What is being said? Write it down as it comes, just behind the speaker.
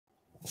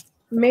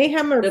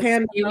Mayhem or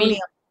pandemonium?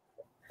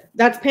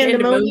 That's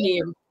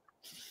pandemonium.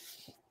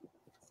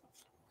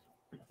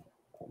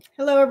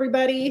 Hello,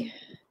 everybody.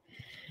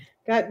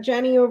 Got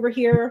Jenny over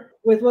here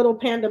with little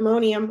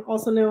pandemonium,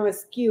 also known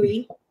as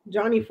Skewy,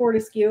 Johnny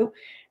Fortescue.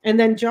 And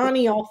then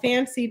Johnny all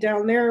fancy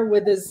down there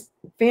with his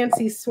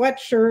fancy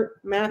sweatshirt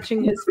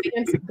matching his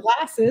fancy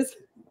glasses.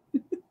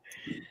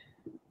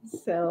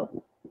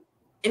 So.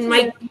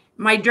 And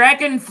my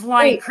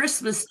dragonfly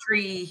Christmas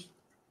tree.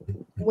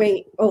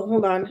 Wait, oh,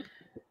 hold on.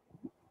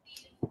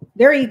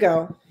 There you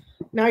go.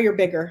 Now you're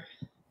bigger.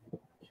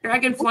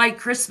 Dragonfly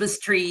Christmas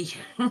tree.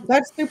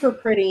 That's super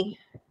pretty.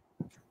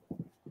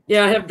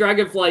 Yeah, I have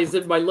dragonflies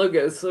in my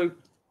logo, so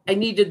I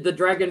needed the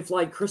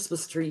dragonfly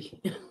Christmas tree.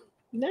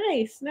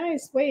 Nice,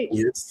 nice. Wait.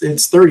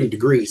 It's 30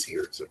 degrees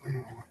here. So.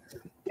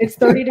 It's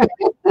 30 degrees.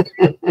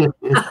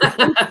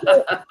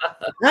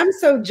 I'm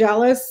so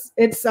jealous.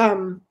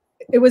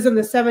 It was in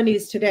the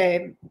 70s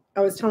today.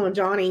 I was telling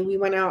Johnny, we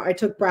went out. I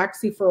took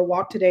Braxy for a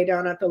walk today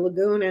down at the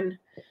lagoon, and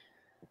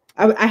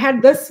I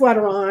had this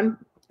sweater on,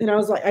 and I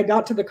was like, I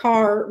got to the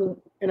car,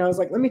 and I was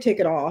like, let me take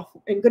it off.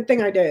 And good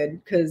thing I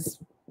did, because,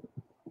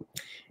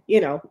 you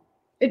know,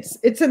 it's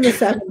in the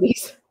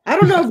 70s. I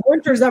don't know if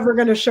winter's ever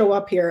going to show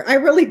up here. I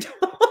really don't.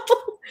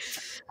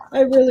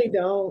 I really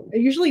don't.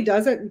 It usually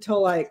doesn't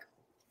until like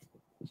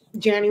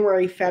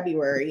January,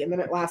 February, and then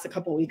it lasts a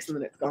couple weeks, and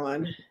then it's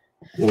gone.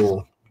 Yeah.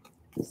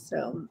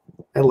 So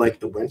I like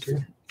the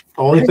winter.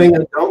 The only thing I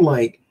don't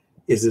like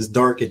is it's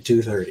dark at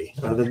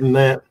 2:30. Other than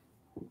that,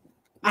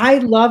 I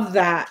love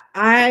that.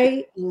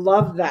 I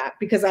love that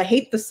because I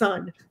hate the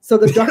sun. So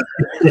the darker,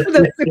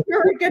 the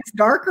sooner it gets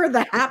darker,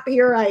 the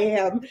happier I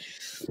am.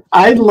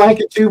 I like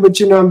it too, but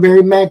you know, I'm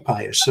very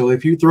magpie-ish. So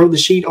if you throw the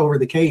sheet over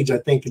the cage, I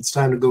think it's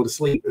time to go to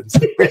sleep.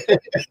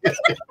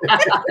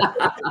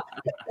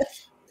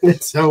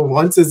 So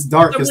once it's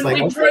dark, so it's when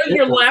like we throw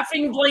your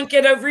laughing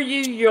blanket over you,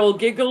 you'll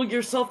giggle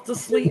yourself to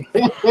sleep.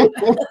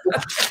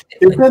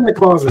 It's in the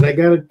closet. I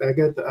got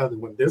the other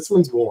one. This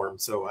one's warm,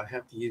 so I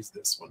have to use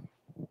this one.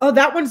 Oh,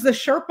 that one's the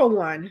Sherpa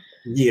one.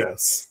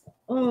 Yes.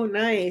 Oh,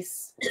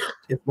 nice.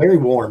 It's very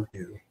warm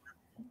too.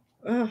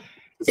 Ugh.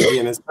 So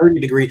again, it's 30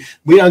 degrees.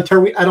 I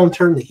don't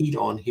turn the heat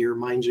on here,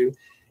 mind you.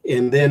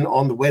 And then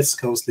on the West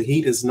Coast, the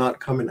heat is not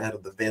coming out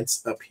of the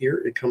vents up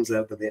here. It comes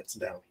out of the vents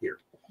down here.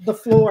 The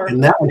floor.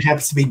 And that one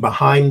happens to be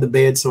behind the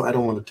bed, so I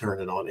don't want to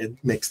turn it on. It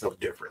makes no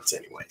difference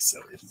anyway. So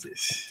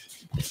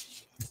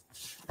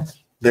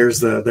there's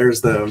the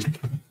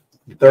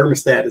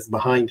thermostat is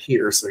behind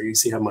here, so you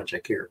see how much I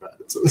care about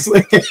it. So it's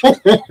like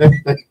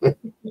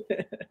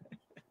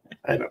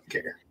I don't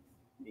care.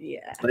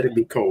 Yeah. Let it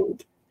be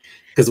cold.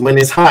 Because when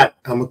it's hot,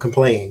 I'm gonna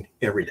complain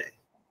every day.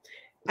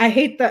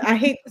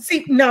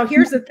 See, now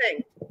here's the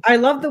thing. I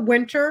love the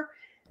winter.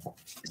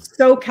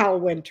 SoCal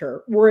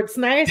winter, where it's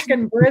nice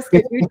and brisk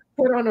and you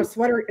put on a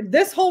sweater.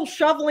 This whole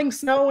shoveling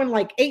snow and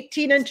like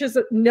 18 inches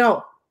of,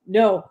 no,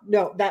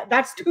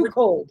 that's too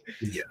cold.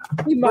 Yeah,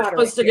 we're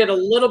supposed to get a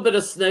little bit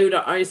of snow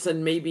to ice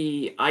and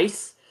maybe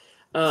ice.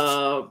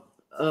 So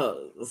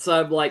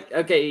I'm like,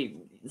 okay,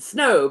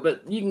 snow,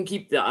 but you can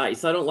keep the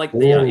ice. I don't like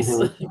the ice.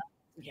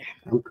 Yeah,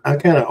 I'm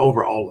kind of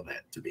over all of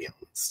that, to be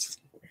honest.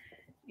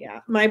 Yeah,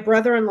 my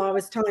brother-in-law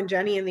was telling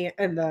Jenny in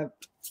the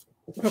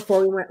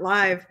before we went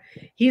live,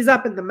 he's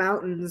up in the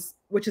mountains,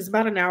 which is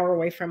about an hour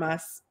away from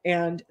us,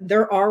 and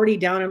they're already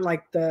down in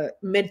like the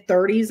mid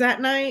 30s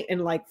at night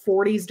and like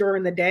 40s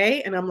during the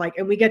day. And I'm like,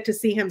 and we get to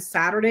see him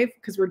Saturday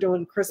because we're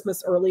doing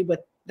Christmas early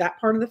with that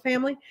part of the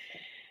family.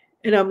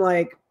 And I'm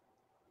like,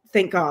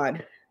 thank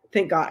God.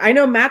 I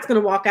know Matt's gonna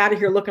walk out of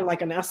here looking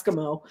like an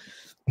Eskimo,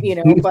 you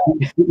know, but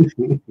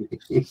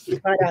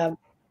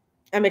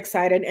I'm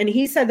excited. And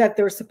he said that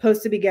they're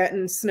supposed to be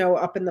getting snow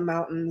up in the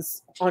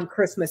mountains on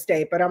Christmas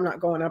Day, but I'm not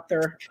going up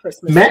there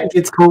Christmas Matt Day.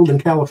 gets cold in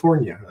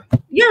California.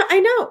 Yeah, I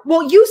know.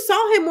 Well, you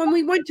saw him when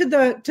we went to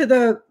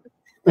the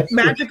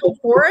magical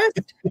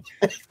forest.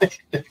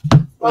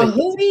 A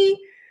hoodie,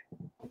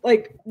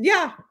 like,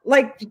 yeah,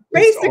 like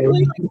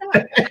basically like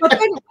that.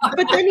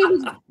 But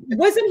then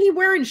wasn't he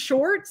wearing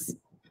shorts?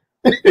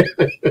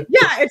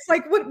 Yeah, it's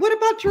like, what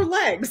about your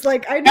legs?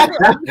 Like, I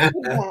never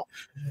understood that.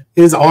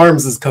 His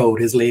arms is cold,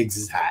 his legs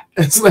is hot.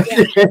 It's like,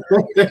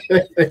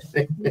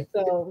 yeah.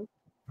 So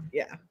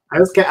yeah,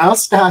 I'll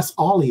start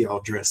all of y'all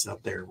dressed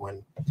up there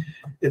when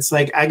it's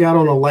like I got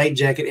on a light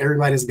jacket,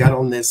 everybody's got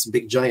on this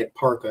big giant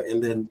parka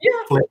and then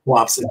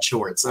flip-flops and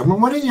shorts. I'm like,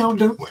 what are y'all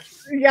doing?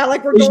 Yeah,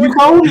 like we're is going you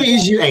cold or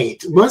is you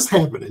ain't? What's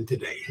happening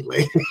today?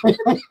 Like,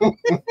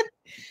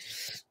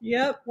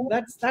 yep,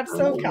 that's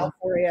SoCal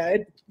for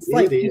you. It's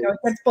like, you know,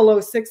 it's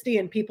below 60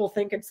 and people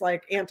think it's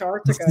like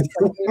Antarctica. It's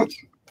like,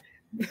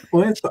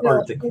 well, it's the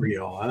Arctic for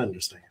y'all. I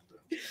understand.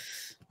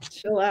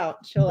 Chill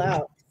out.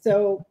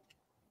 So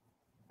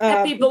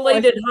happy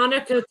belated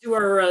Hanukkah to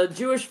our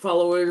Jewish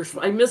followers.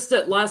 I missed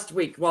it last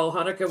week while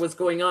Hanukkah was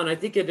going on. I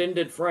think it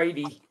ended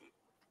Friday.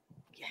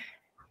 Yeah.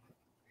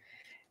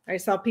 I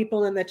saw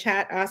people in the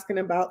chat asking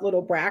about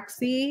little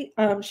Braxy.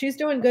 She's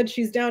doing good.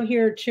 She's down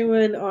here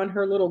chewing on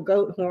her little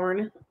goat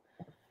horn.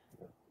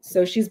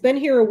 So she's been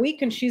here a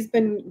week and she's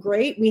been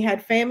great. We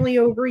had family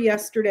over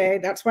yesterday.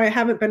 That's why I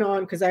haven't been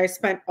on, because I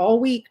spent all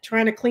week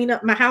trying to clean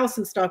up my house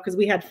and stuff, because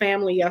we had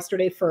family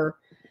yesterday for,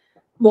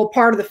 well,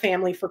 part of the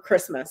family for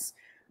Christmas,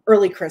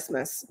 early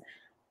Christmas.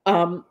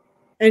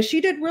 And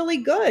she did really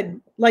good.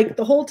 Like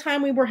the whole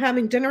time we were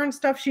having dinner and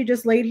stuff, she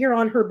just laid here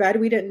on her bed.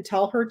 We didn't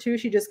tell her to.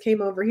 She just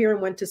came over here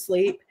and went to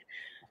sleep.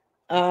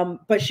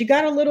 But she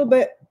got a little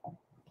bit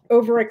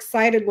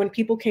overexcited when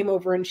people came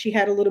over, and she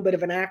had a little bit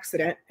of an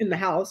accident in the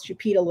house. She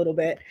peed a little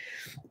bit,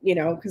 you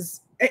know, because,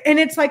 and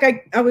it's like,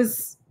 I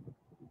was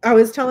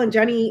telling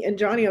Jennie and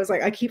Johnie, I was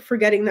like, I keep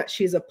forgetting that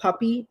she's a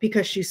puppy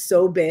because she's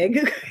so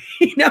big.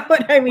 You know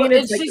what I mean? Well,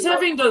 it's like, she's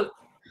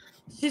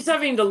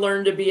having to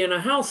learn to be in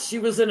a house. She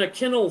was in a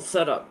kennel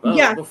setup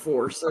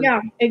before. So.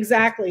 Yeah,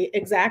 exactly.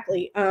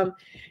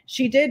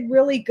 She did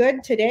really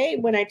good today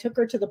when I took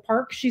her to the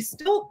park. She's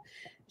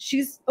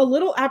a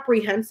little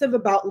apprehensive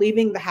about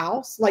leaving the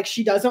house. Like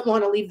she doesn't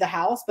want to leave the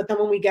house, but then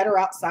when we get her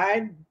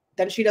outside,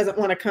 then she doesn't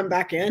want to come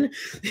back in.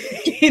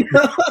 You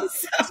know,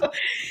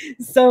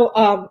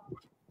 so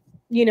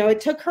you know, it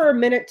took her a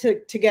minute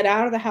to get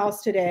out of the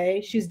house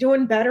today. She's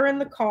doing better in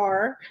the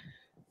car.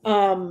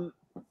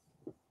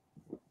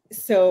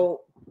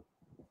 So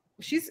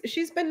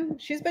she's been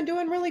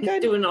doing really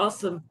good. She's doing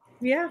awesome.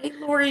 Yeah. Hey,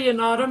 Lori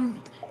and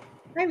Autumn.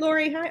 Hi,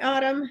 Lori. Hi,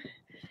 Autumn.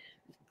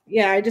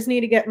 Yeah, I just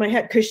need to get my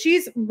head, because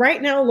she's right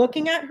now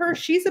looking at her.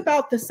 She's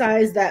about the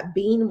size that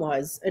Bean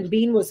was, and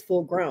Bean was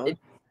full grown,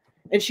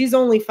 and she's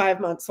only 5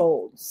 months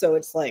old. So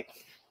it's like,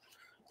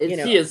 you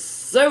know. She is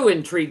so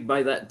intrigued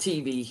by that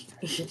TV.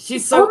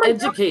 She's so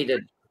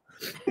educated.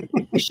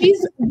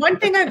 She's one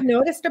thing I've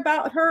noticed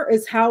about her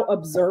is how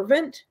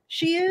observant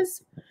she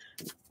is.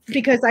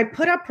 Because I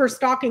put up her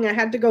stocking, I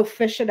had to go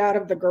fish it out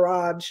of the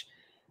garage.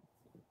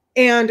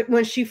 And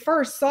when she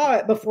first saw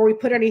it, before we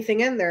put anything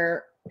in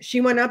there,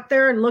 she went up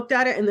there and looked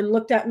at it, and then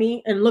looked at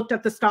me and looked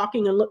at the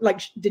stocking and looked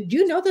like, did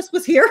you know this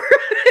was here?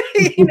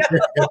 You know?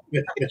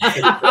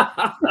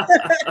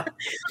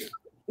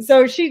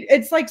 So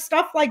it's like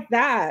stuff like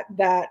that,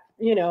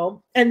 you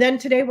know. And then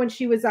today when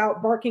she was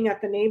out barking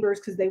at the neighbors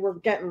because they were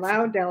getting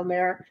loud down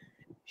there,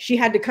 she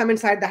had to come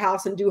inside the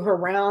house and do her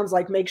rounds,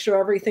 like make sure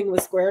everything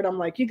was squared. I'm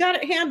like, you got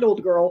it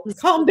handled, girl.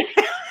 Calm down.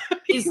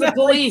 She's the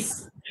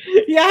police.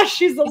 Yeah,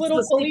 she's a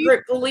little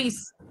secret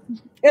police.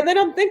 And then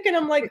I'm thinking,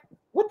 I'm like,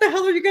 what the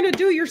hell are you going to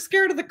do? You're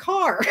scared of the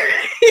car.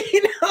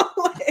 You know?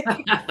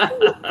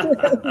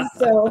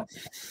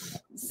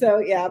 So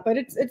yeah, but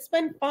it's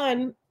been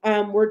fun.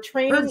 We're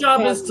training. Her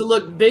job is to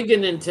look big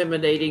and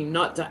intimidating,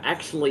 not to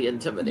actually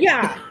intimidate.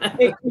 Yeah.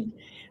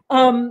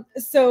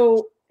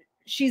 So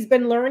she's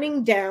been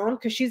learning down,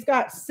 because she's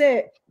got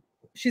sit.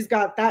 She's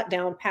got that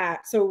down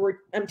pat. So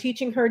I'm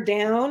teaching her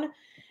down,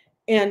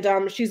 and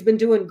she's been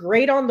doing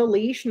great on the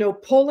leash. No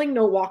pulling,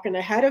 no walking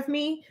ahead of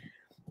me.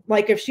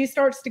 Like if she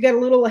starts to get a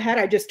little ahead,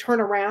 I just turn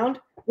around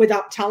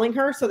without telling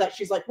her, so that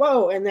she's like,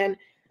 whoa. And then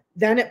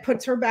it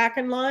puts her back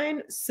in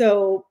line.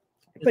 So,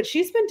 but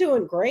she's been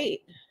doing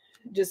great.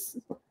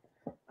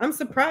 I'm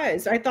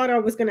surprised. I thought I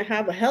was going to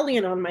have a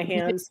hellion on my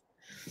hands.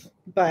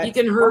 But you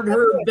can herd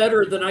her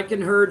better than I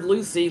can herd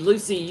Lucy.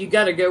 Lucy, you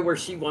got to go where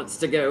she wants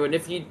to go. And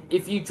if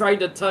you try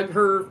to tug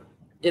her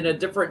in a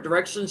different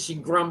direction, she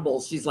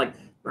grumbles. She's like,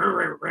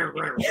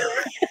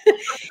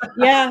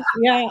 yeah.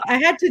 I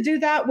had to do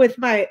that with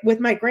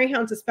my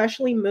greyhounds,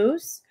 especially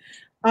Moose.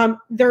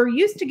 They're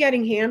used to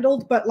getting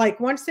handled, but like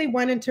once they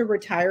went into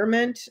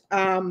retirement,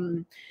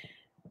 and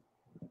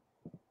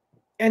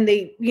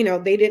they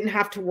didn't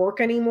have to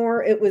work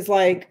anymore. It was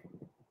like,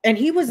 and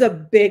he was a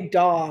big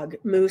dog,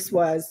 Moose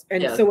was.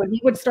 And so when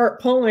he would start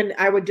pulling,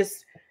 I would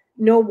just,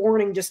 no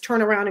warning, just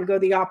turn around and go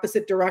the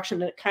opposite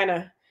direction.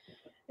 And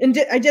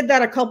I did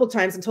that a couple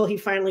times until he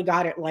finally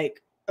got it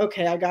like,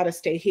 okay, I got to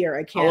stay here.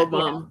 I can't.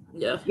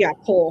 Yeah,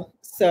 pull.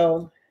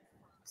 So,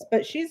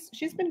 but she's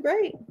been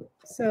great.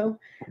 So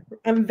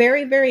I'm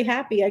very, very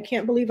happy. I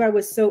can't believe I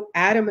was so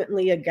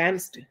adamantly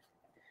against,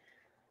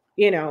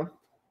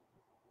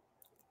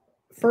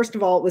 first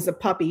of all, it was a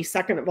puppy.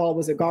 Second of all, it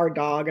was a guard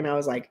dog. And I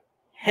was like,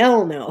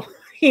 hell no,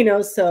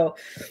 so,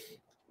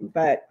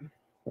 but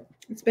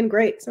it's been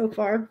great so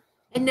far.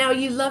 And now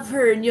you love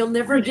her and you'll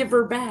never give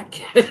her back.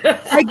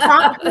 I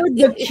got her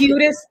the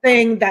cutest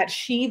thing that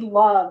she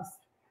loves.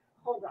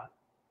 Hold on.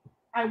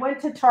 I went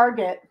to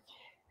Target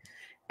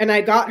and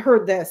I got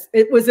her this.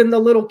 It was in the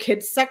little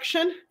kids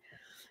section.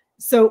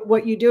 So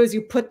what you do is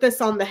you put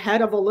this on the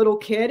head of a little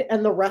kid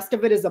and the rest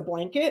of it is a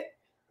blanket.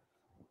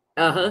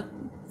 Uh-huh.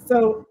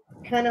 So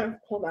kind of,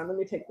 hold on, let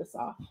me take this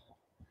off.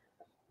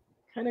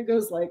 Kind of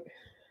goes like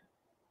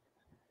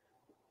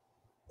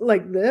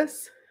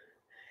this,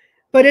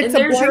 but it's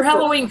there's your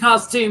Halloween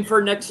costume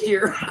for next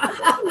year.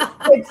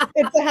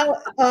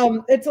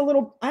 It's a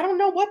little, I don't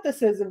know what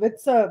this is. If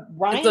it's a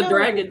rhino, it's a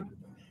dragon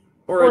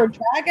or a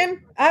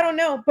dragon, I don't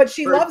know, but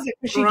she loves it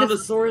because she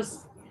just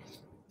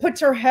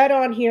puts her head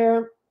on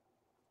here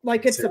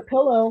like it's a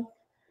pillow.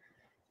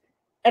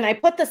 And I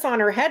put this on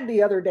her head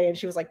the other day, and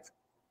she was like,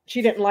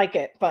 she didn't like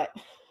it, but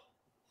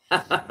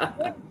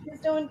She's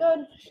doing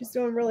good. She's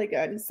doing really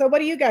good. So what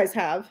do you guys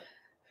have?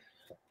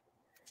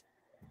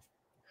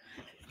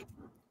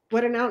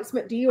 What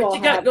announcement do you all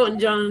What you have? got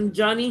going,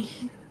 Johnny?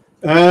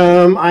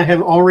 I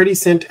have already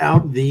sent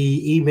out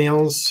the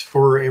emails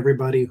for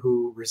everybody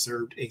who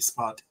reserved a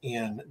spot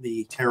in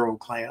the tarot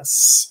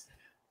class.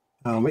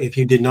 If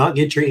you did not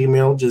get your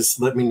email,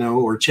 just let me know,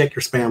 or check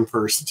your spam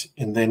first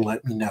and then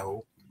let me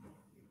know.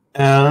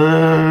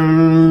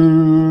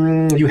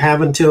 You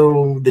have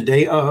until the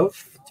day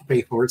of to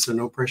pay for it, so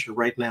no pressure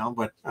right now,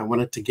 but I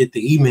wanted to get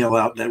the email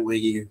out. That way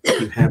you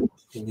have it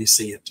and you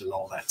see it and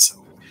all that.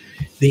 So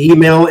the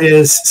email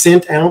is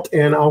sent out,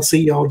 and I'll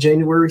see y'all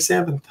January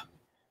 7th.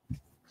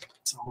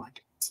 That's all I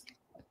can say.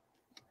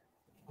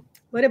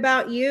 What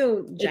about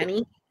you,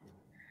 Jenny?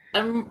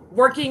 I'm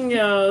working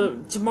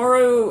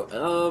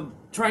tomorrow,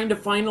 trying to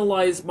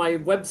finalize my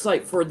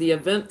website for the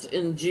event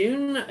in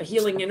June, a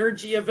healing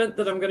energy event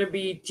that I'm going to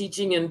be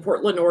teaching in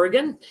Portland,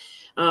 Oregon.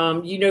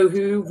 You know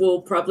who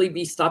will probably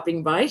be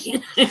stopping by.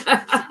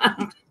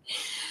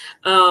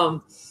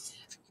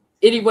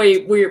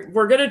 Anyway,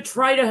 we're going to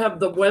try to have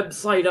the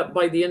website up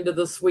by the end of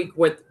this week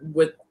with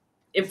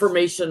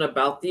information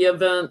about the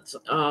event.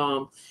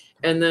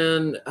 And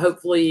then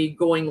hopefully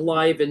going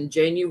live in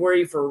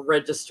January for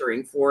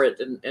registering for it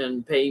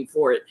and paying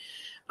for it.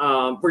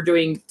 We're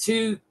doing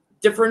 2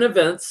 different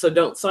events, so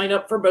don't sign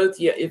up for both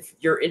yet if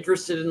you're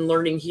interested in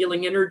learning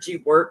healing energy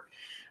work.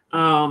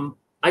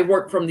 I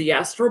work from the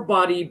astral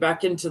body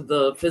back into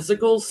the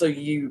physical, so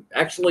you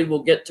actually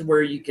will get to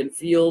where you can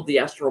feel the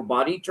astral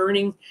body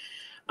turning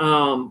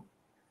and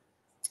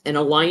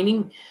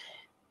aligning.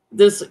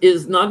 This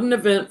is not an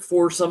event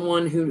for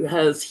someone who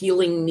has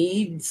healing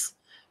needs.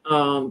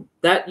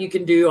 That you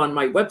can do on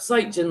my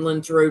website,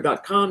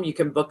 jenlintarot.com. You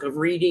can book a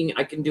reading.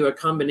 I can do a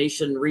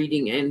combination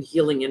reading and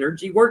healing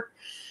energy work.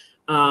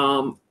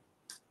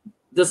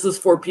 This is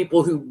for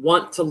people who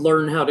want to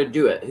learn how to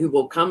do it, who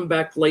will come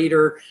back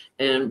later,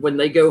 and when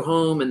they go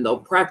home and they'll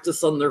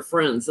practice on their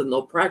friends and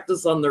they'll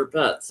practice on their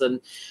pets and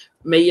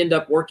may end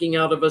up working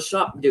out of a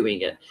shop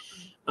doing it.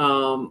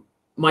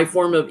 My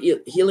form of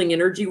healing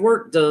energy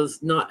work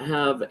does not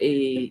have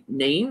a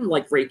name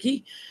like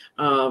Reiki.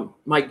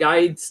 My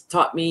guides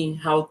taught me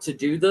how to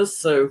do this.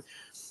 So,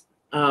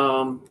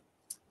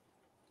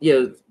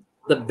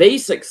 the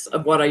basics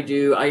of what I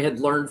do, I had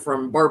learned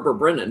from Barbara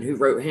Brennan, who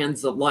wrote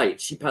Hands of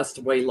Light. She passed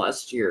away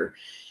last year.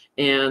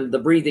 And the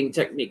breathing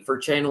technique for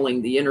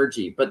channeling the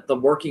energy. But the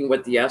working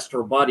with the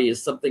astral body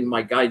is something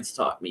my guides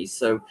taught me.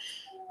 So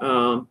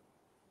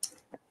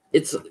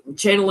it's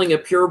channeling a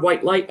pure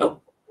white light. Oh,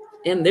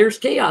 and there's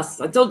Chaos.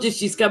 I told you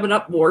she's coming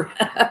up more.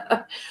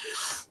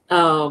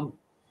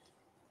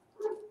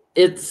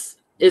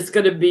 It's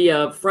going to be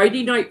a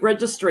Friday night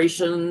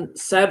registration,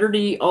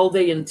 Saturday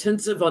all-day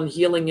intensive on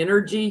healing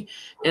energy,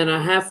 and a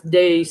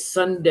half-day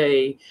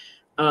Sunday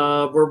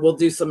where we'll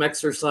do some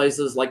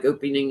exercises like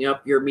opening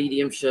up your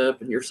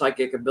mediumship and your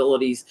psychic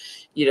abilities.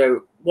 You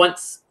know,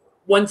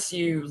 once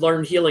you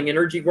learn healing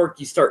energy work,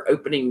 you start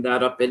opening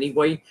that up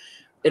anyway.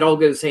 It all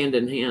goes hand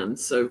in hand.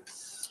 So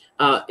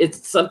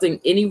it's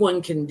something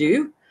anyone can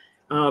do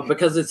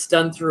because it's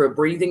done through a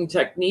breathing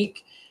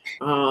technique.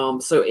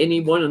 So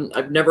anyone,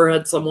 I've never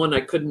had someone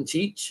I couldn't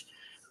teach.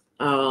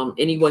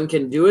 Anyone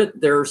can do it.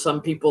 There are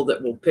some people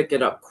that will pick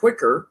it up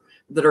quicker,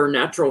 that are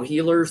natural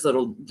healers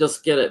that'll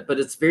just get it, but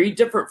it's very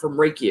different from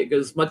Reiki. It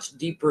goes much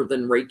deeper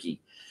than Reiki.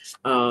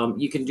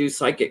 You can do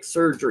psychic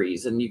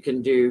surgeries and you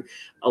can do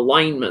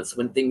alignments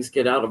when things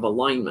get out of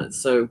alignment.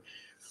 So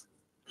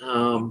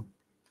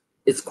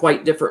it's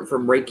quite different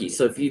from Reiki.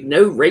 So if you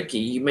know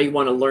Reiki, you may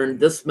want to learn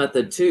this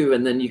method too,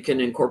 and then you can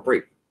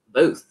incorporate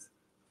both.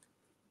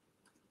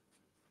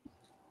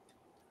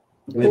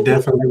 And it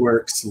definitely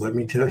works, let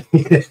me tell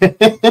you.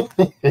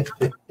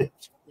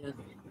 Yeah.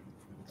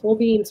 Cool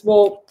beans.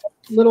 Well,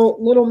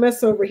 little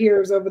miss over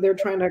here is over there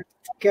trying to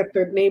get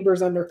their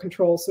neighbors under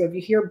control. So if you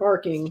hear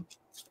barking,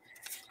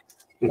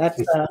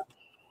 that's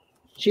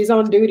she's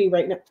on duty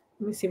right now.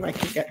 Let me see if I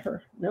can get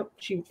her. Nope,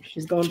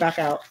 she's going back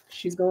out.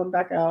 She's going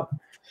back out.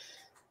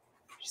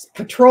 She's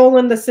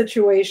patrolling the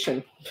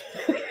situation.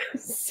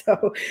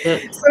 So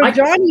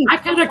Johnny,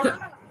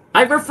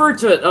 I refer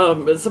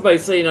to it,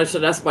 somebody's saying I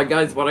should ask my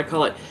guides what I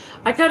call it.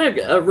 I kind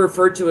of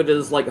refer to it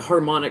as like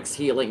harmonics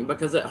healing,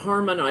 because it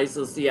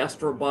harmonizes the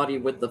astral body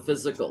with the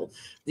physical.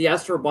 The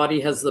astral body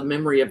has the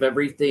memory of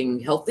everything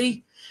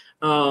healthy.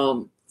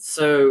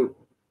 So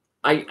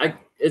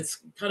it's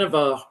kind of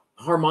a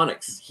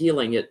harmonics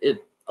healing.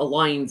 It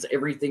aligns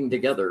everything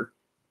together.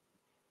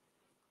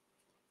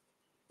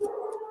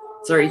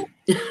 Sorry. No,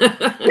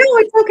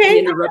 it's okay.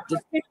 Interrupted.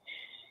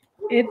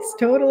 It's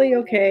totally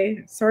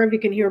okay. Sorry if you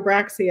can hear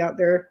Braxy out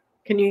there.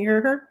 Can you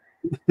hear her?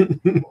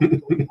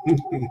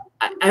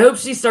 I hope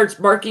she starts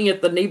barking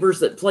at the neighbors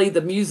that play the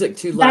music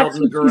too loud. That's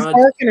in the garage. She's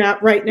barking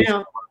at right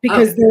now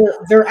because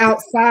they're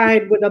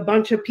outside with a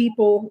bunch of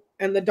people,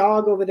 and the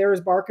dog over there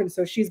is barking.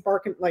 So she's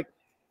barking like.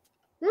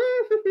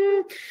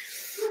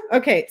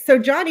 Okay, so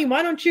Johnny,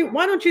 why don't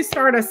you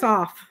start us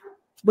off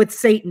with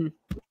Satan?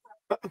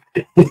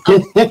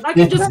 I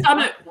can just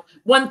comment.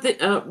 One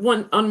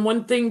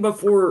thing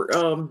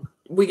before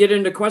we get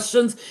into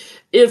questions.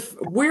 If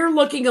we're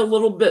looking a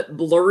little bit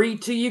blurry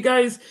to you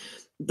guys,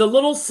 the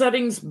little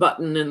settings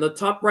button in the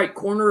top right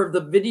corner of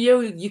the video,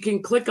 you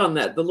can click on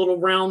that, the little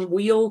round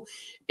wheel,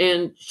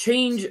 and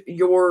change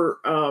your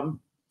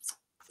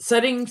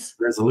settings.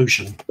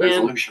 Resolution.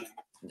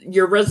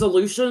 Your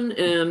resolution,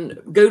 and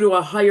go to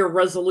a higher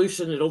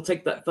resolution. It'll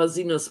take that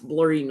fuzziness,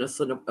 blurriness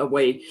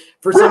away.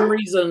 For some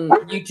reason,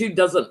 YouTube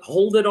doesn't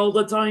hold it all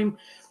the time,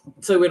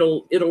 so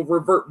it'll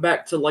revert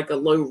back to like a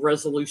low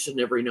resolution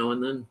every now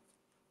and then.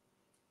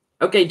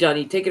 Okay,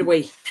 Johnny, take it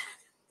away.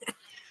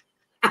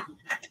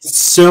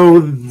 So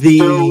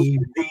the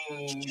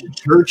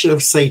Church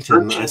of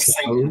Satan, I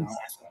suppose,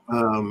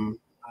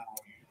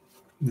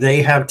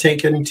 they have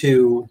taken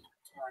to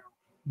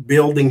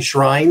building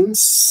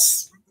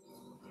shrines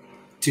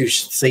to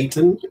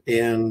Satan,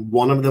 and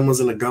one of them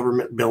was in a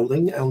government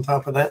building on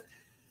top of that.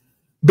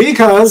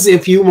 Because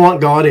if you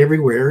want God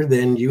everywhere,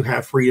 then you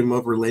have freedom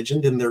of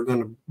religion, and they're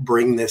going to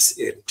bring this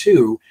in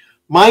too.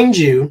 Mind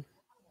you,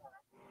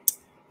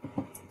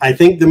 I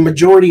think the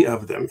majority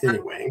of them,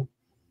 anyway,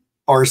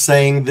 are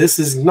saying this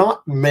is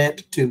not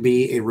meant to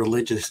be a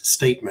religious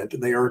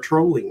statement. They are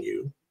trolling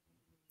you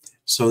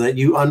so that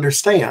you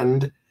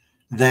understand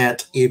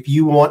that if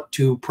you want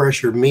to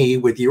pressure me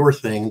with your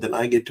thing, then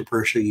I get to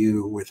pressure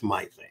you with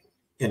my thing.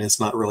 And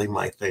it's not really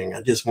my thing.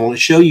 I just want to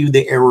show you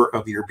the error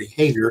of your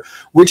behavior,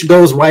 which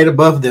goes right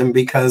above them,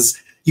 because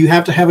you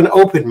have to have an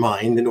open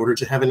mind in order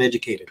to have an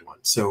educated one.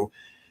 So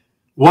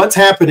what's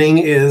happening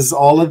is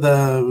all of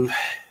the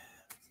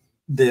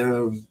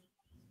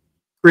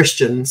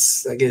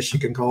Christians, I guess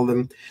you can call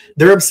them,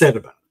 they're upset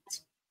about it.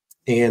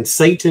 And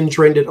Satan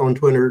trended on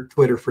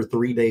Twitter for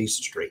 3 days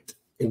straight.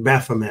 And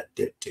Baphomet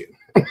did too.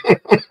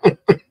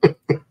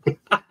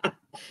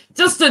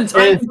 Just in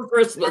time for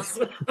Christmas.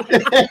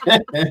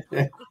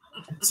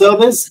 So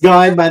this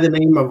guy by the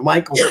name of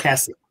Michael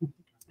Cassidy,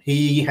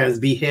 he has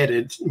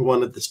beheaded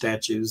one of the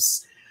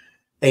statues,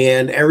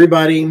 and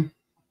everybody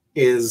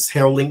is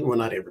heralding, well,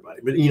 not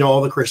everybody, but you know,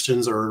 all the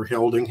Christians are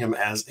heralding him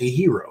as a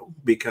hero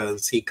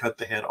because he cut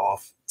the head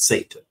off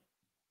Satan.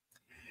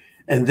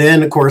 And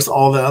then, of course,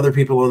 all the other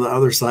people on the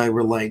other side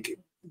were like,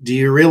 do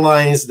you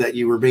realize that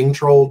you were being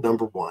trolled?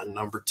 Number one.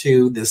 Number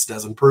two, this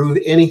doesn't prove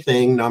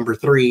anything. Number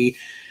three,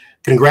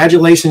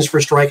 congratulations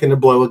for striking a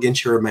blow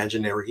against your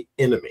imaginary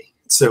enemy.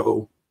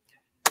 So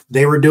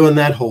they were doing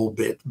that whole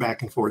bit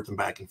back and forth and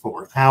back and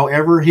forth.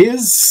 However,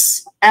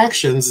 his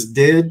actions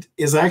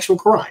is actual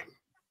crime.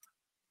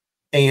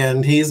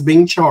 And he is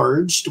being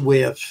charged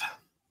with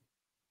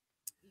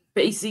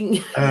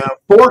facing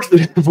fourth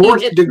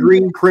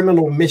degree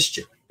criminal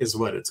mischief is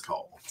what it's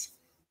called.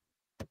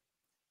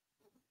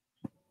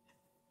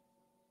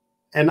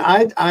 And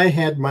I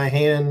had my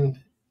hand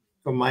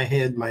on my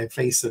head, my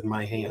face in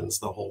my hands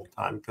the whole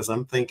time, because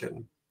I'm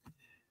thinking,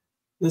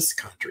 this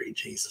country,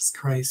 Jesus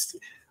Christ,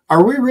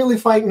 are we really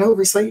fighting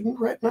over Satan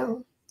right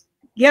now?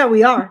 Yeah,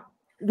 we are.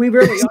 We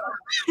really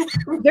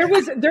are. There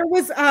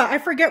was I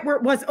forget where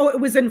it was. Oh, it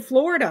was in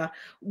Florida,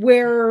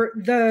 where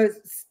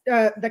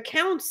the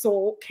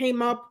council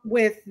came up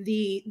with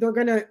they're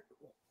gonna,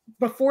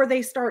 before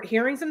they start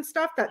hearings and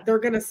stuff, that they're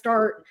gonna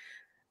start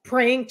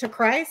praying to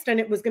Christ, and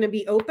it was gonna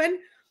be open.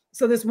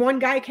 So this one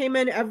guy came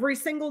in every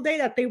single day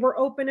that they were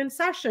open in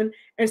session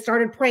and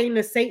started praying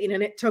to Satan,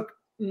 and it took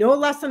no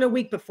less than a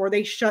week before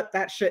they shut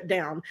that shit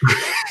down.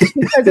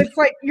 Because it's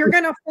like, you're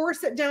going to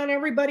force it down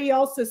everybody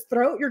else's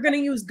throat. You're going to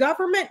use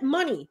government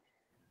money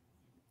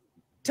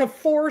to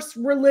force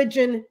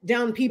religion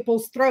down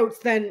people's throats.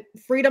 Then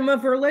freedom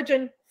of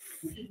religion,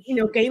 you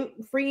know,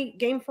 free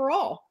game for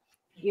all,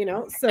 you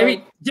know. So I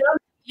mean,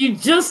 you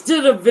just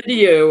did a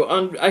video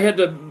on, I had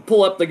to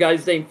pull up the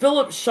guy's name,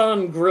 Philip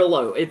Sean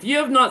Grillo. If you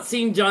have not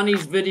seen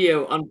Johnny's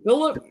video on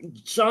Philip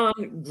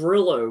Sean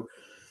Grillo,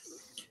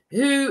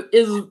 who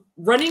is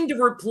running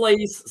to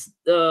replace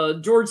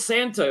George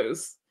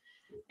Santos,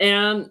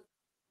 and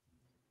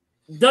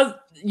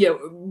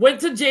went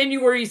to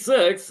January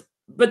 6th,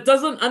 but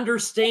doesn't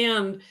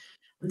understand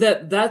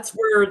that that's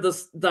where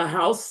the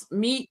House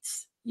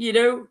meets, you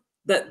know,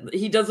 that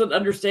he doesn't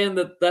understand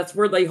that that's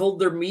where they hold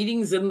their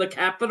meetings, in the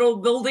Capitol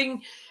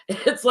building.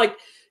 It's like,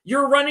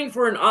 you're running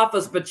for an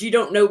office, but you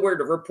don't know where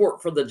to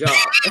report for the job.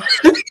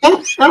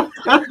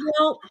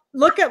 Well,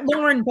 look at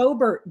Lauren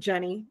Boebert,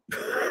 Jenny.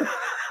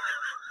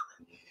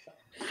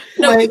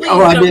 No, like,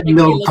 oh, I didn't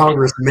know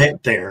Congress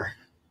met there.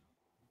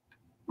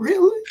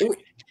 Really?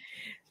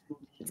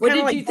 What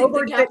did like you think?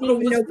 Boebert didn't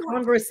even know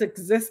Congress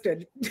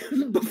existed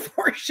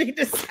before she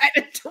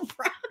decided to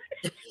run.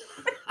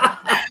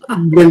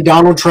 When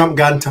Donald Trump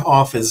got into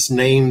office,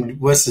 named,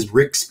 what's his,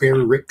 Rick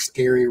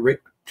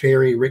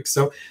Terry,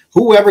 so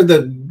whoever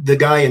the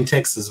guy in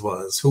Texas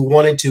was, who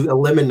wanted to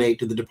eliminate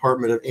the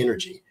Department of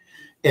Energy,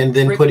 and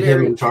then put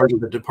him in charge of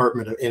the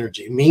Department of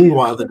Energy.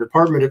 Meanwhile, the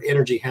Department of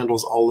Energy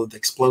handles all of the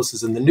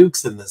explosives and the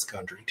nukes in this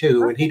country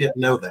too, and he didn't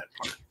know that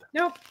part.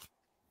 Nope.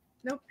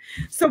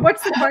 So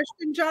what's the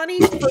question, Johnny?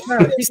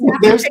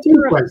 There's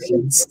two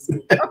questions.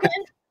 Okay.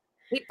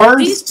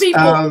 First,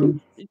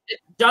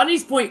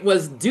 Johnny's point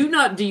was, do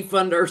not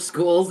defund our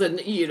schools,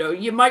 and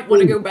you might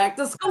want to go back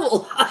to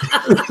school.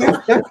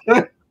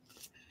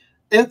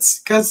 It's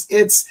because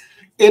it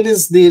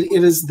is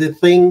the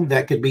thing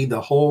that could be the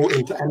whole,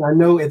 and I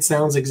know it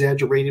sounds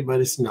exaggerated, but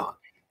it's not.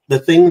 The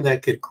thing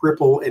that could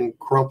cripple and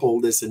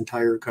crumple this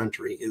entire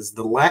country is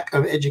the lack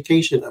of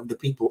education of the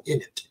people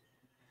in it.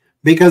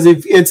 Because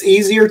if it's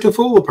easier to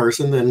fool a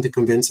person than to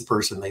convince a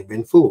person they've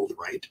been fooled,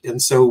 right?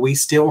 And so we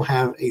still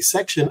have a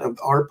section of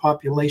our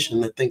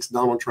population that thinks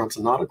Donald Trump's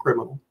not a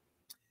criminal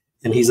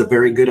and he's a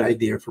very good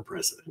idea for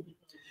president.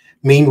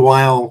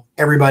 Meanwhile,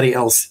 everybody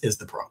else is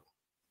the problem.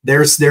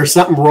 There's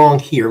something wrong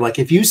here. Like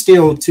if you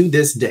still to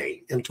this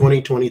day in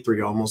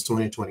 2023, almost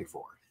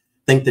 2024,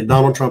 think that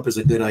Donald Trump is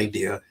a good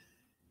idea,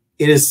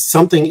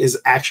 something is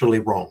actually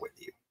wrong with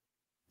you.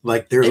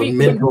 Like there's a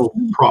mental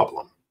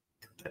problem.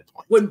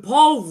 When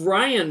Paul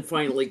Ryan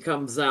finally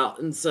comes out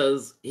and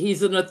says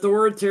he's an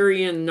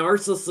authoritarian,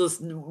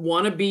 narcissist,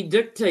 wannabe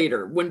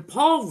dictator, when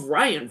Paul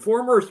Ryan,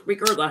 former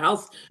Speaker of the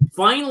House,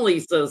 finally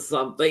says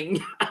something,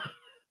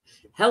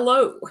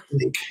 hello.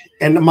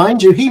 And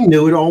mind you, he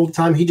knew it all the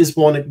time. He just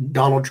wanted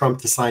Donald Trump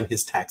to sign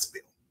his tax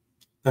bill.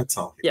 That's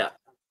all. Yeah.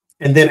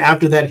 And then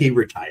after that, he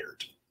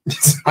retired.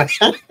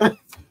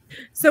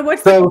 So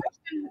what's the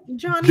question,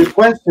 Johnny? The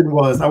question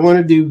was, I want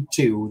to do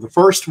two. The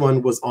first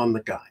one was on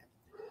the guy.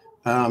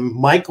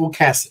 Michael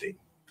Cassidy.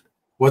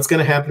 What's going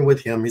to happen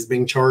with him? He's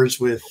being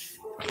charged with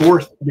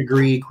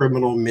 4th-degree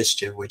criminal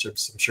mischief, which I'm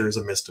sure is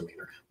a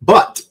misdemeanor.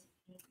 But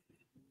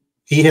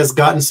he has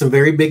gotten some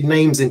very big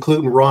names,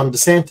 including Ron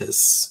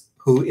DeSantis,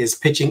 who is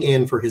pitching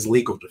in for his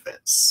legal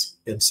defense.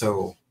 And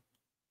so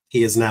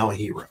he is now a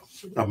hero,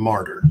 a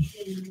martyr.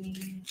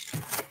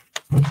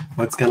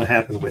 What's going to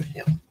happen with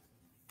him?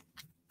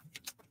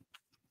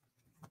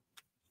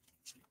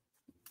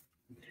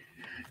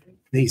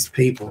 These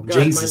people,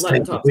 God, Jesus, my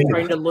laptop's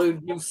trying to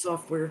load new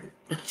software.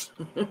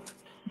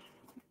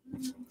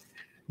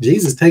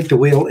 Jesus, take the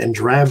wheel and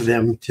drive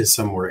them to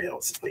somewhere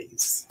else,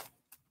 please.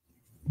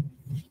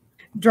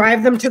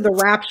 Drive them to the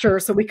rapture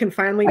so we can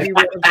finally be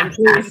rid of them,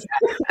 please.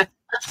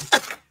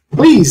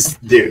 Please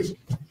do.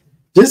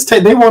 Just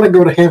take. They want to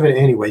go to heaven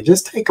anyway.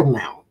 Just take them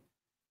now,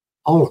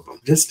 all of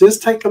them.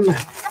 Just take them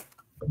now.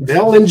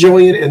 They'll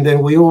enjoy it, and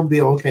then we will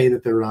be okay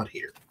that they're not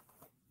here.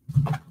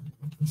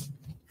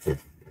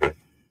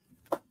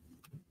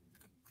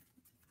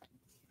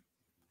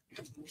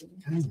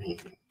 I mean,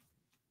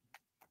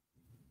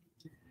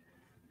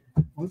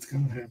 what's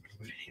going to happen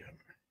with him?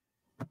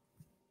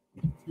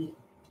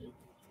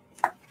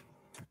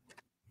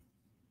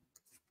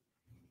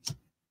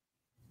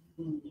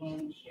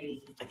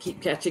 I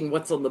keep catching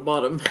what's on the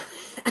bottom.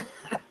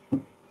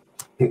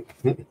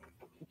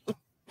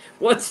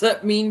 What's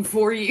that mean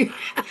for you?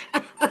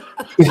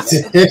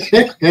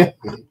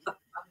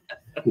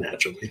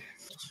 Naturally.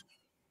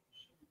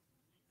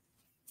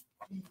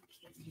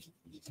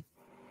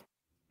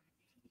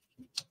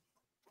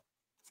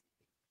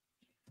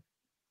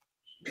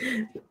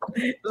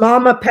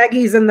 Mama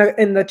Peggy's in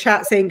the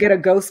chat saying get a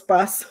ghost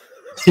bus.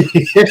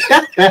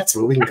 That's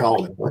what we can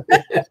call it.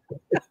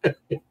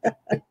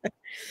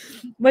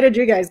 What did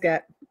you guys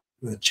get?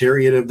 The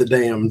Chariot of the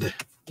Damned.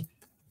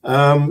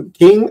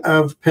 King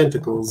of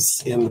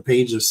Pentacles in the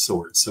Page of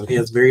Swords. So he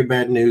has very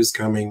bad news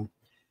coming.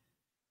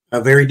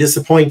 Very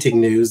disappointing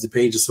news. The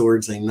Page of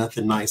Swords ain't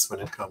nothing nice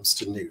when it comes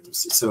to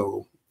news.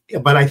 So,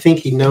 but I think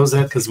he knows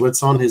that because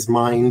what's on his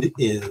mind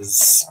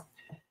is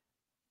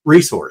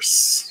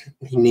resource.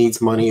 He needs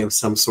money of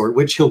some sort,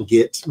 which he'll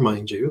get,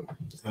 mind you.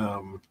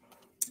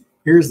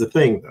 Here's the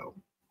thing, though.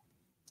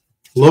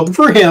 Look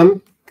for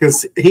him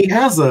because he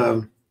has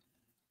a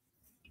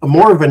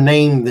more of a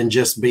name than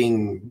just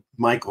being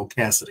Michael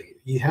Cassidy.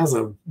 He has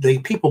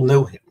people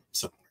know him.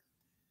 So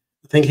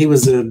I think he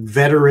was a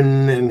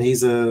veteran, and he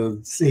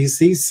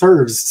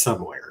serves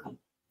somewhere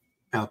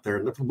out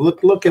there.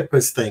 Look at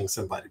this thing,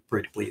 somebody,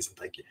 pretty please, and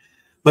thank you.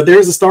 But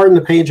there's a star in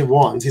the Page of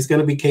Wands. He's going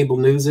to be cable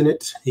news in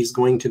it. He's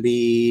going to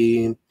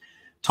be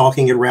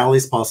talking at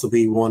rallies,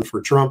 possibly one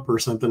for Trump or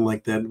something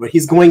like that. But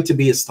he's going to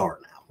be a star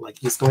now. Like,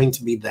 he's going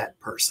to be that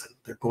person.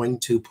 They're going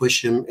to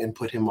push him and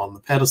put him on the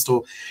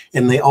pedestal.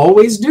 And they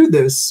always do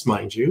this,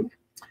 mind you.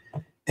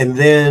 And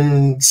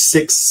then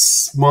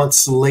 6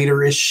 months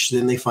later-ish,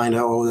 then they find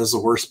out, oh, there's the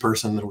worst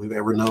person that we've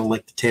ever known,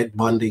 like the Ted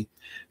Bundy.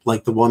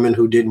 Like the woman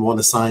who didn't want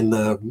to sign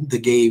the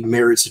gay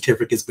marriage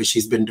certificates, but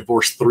she's been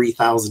divorced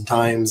 3,000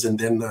 times. And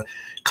then the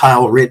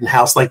Kyle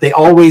Rittenhouse, like they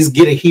always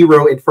get a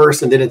hero at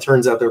first, and then it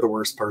turns out they're the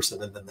worst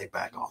person, and then they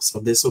back off. So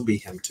this will be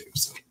him too.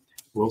 So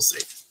we'll see.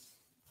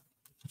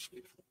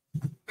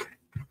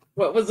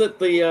 What was it?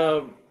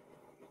 The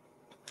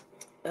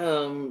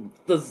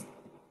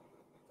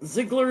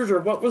Zieglers,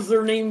 or what was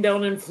their name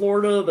down in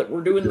Florida that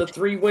were doing the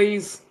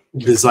 3-ways?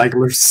 The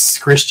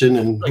Zieglers, Christian,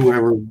 and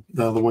whoever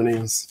the other one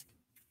is.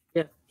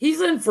 Yeah,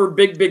 he's in for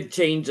big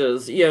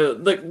changes.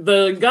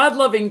 The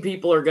God-loving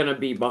people are going to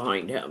be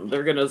behind him.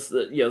 They're going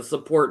to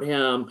support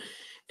him,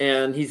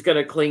 and he's going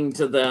to cling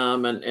to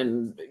them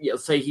and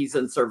say he's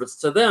in service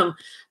to them.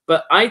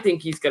 But I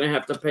think he's going to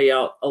have to pay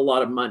out a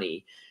lot of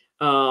money.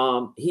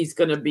 He's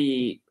going to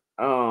be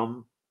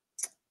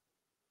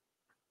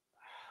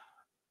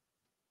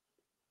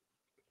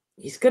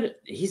he's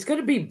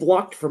gonna be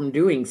blocked from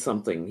doing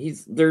something.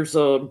 He's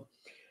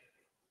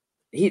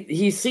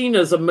seen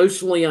as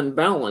emotionally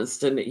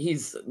unbalanced, and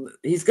he's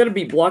going to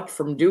be blocked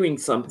from doing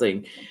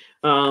something.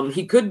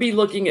 He could be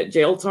looking at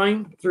jail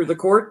time through the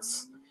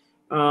courts.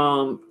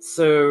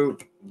 So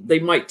they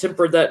might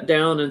temper that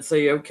down and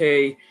say,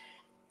 okay,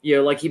 you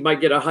know, like he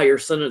might get a higher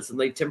sentence, and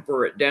they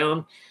temper it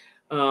down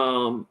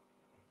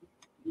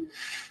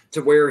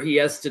to where he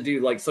has to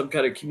do like some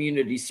kind of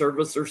community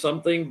service or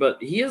something.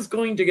 But he is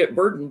going to get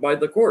burdened by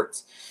the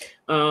courts.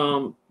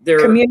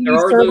 Community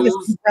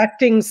service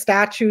erecting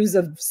statues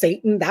of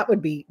Satan. That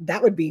would be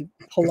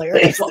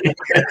hilarious.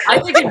 I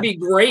think it'd be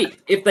great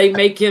if they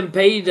make him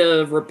pay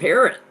to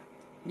repair it.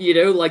 You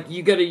know, like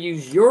you got to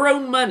use your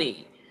own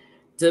money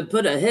to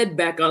put a head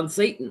back on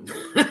Satan.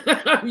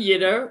 You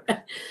know,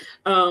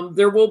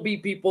 there will be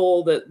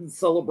people that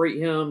celebrate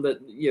him that,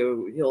 you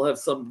know, he'll have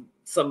some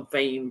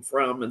fame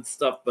from and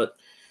stuff, but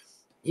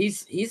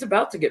he's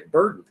about to get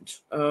burdened.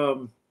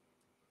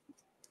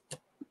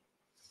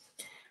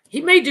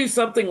 He may do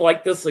something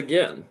like this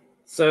again.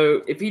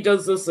 So if he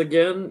does this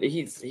again,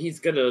 he's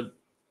gonna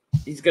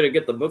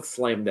get the book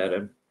slammed at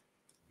him,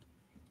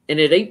 and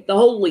it ain't the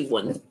holy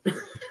one.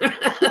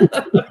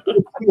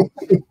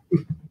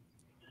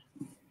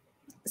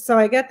 So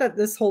I get that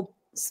this whole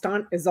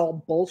stunt is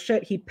all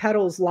bullshit. He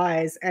peddles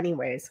lies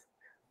anyways.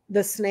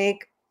 The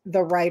snake,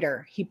 the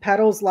writer, he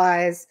peddles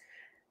lies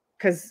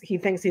because he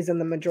thinks he's in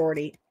the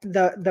majority.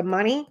 The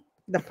money,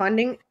 the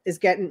funding is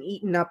getting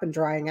eaten up and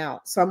drying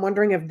out. So I'm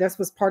wondering if this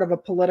was part of a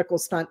political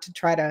stunt to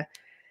try to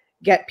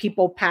get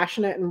people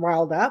passionate and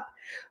riled up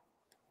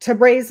to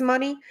raise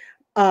money.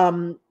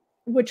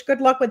 Which good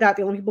luck with that.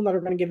 The only people that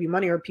are going to give you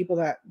money are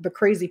the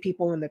crazy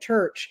people in the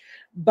church.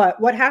 But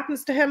what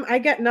happens to him? I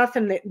get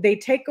nothing. They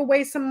take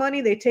away some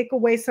money. They take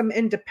away some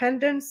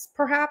independence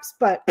perhaps,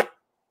 but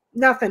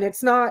nothing.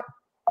 It's not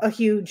a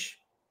huge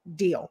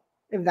deal,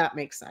 if that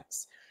makes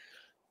sense.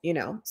 You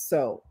know,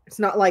 so it's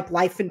not like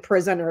life in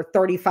prison or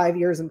 35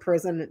 years in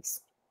prison. It's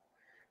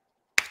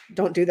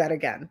don't do that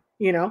again,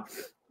 you know?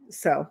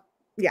 So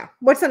yeah.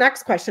 What's the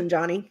next question,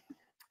 Johnny?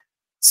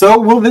 So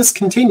will this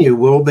continue?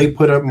 Will they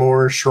put up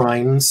more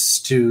shrines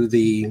to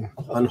the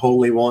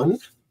unholy one?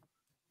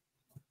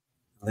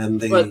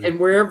 And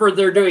wherever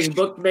they're doing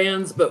book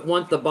bans but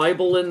want the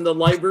Bible in the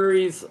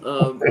libraries,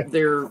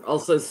 they're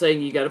also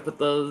saying you got to put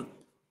the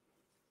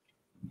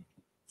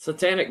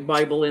Satanic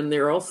Bible in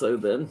there also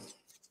then.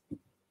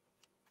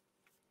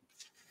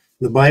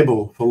 The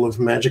Bible full of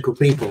magical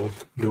people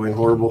doing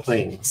horrible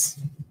things.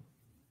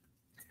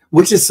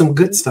 Which is some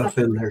good stuff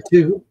in there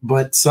too,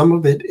 but some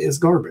of it is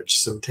garbage.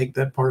 So take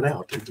that part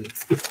out and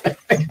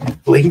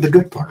leave the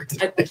good part.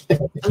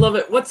 I love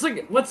it. What's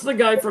the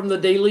guy from the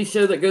Daily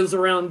Show that goes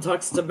around and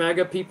talks to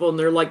MAGA people, and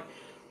they're like,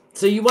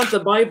 "So you want the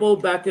Bible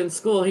back in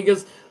school?" He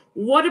goes,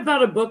 "What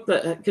about a book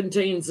that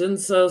contains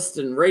incest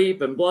and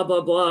rape and blah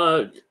blah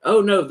blah?" Oh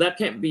no, that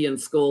can't be in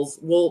schools.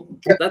 Well,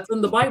 that's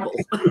in the Bible.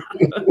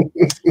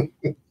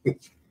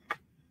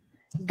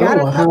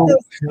 Gotta love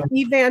those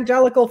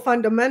evangelical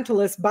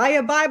fundamentalists. Buy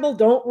a Bible,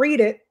 don't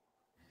read it.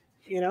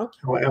 You know?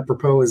 How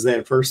apropos is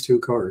that first two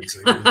cards?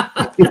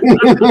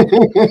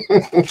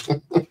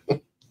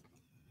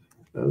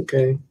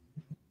 Okay.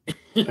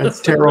 That's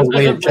Terrell's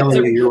way of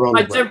telling you you're wrong.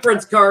 My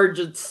temperance card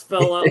just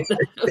fell out.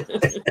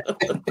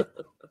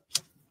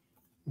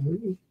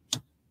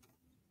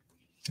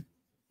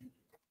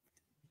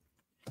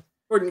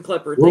 Gordon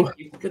Klepper, thank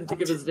you. Couldn't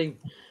think of his name.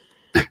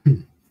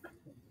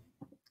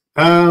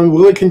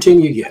 Will it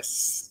continue?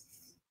 Yes.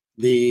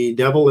 The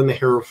Devil and the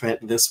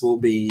Hierophant, this will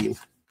be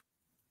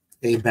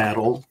a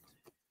battle.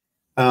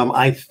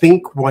 I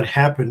think what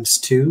happens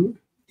too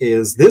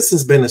is this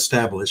has been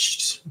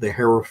established. The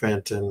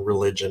Hierophant and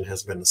religion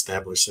has been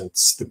established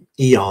since the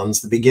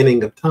eons, the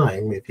beginning of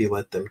time, if you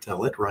let them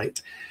tell it, right?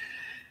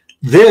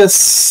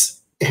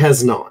 This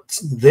has not.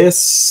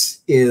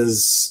 This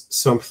is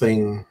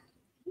something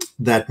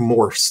that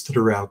morphs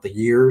throughout the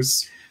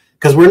years.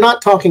 Because we're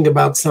not talking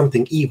about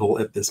something evil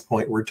at this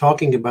point. We're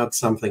talking about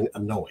something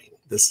annoying.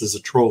 This is a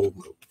troll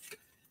move.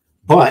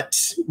 But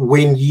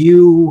when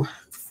you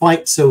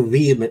fight so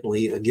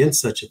vehemently against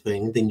such a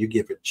thing, then you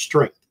give it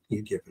strength.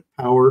 You give it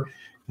power.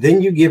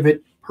 Then you give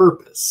it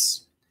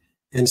purpose.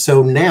 And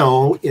so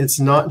now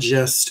it's not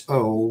just,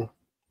 oh,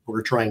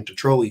 we're trying to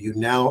troll you.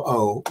 Now,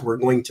 oh, we're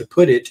going to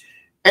put it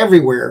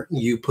everywhere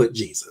you put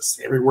Jesus,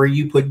 everywhere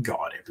you put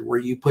God, everywhere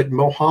you put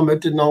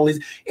Muhammad and all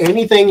these,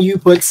 anything you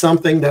put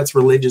something that's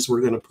religious, we're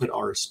going to put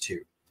ours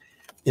too.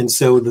 And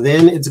so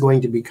then it's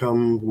going to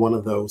become one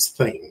of those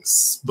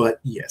things. But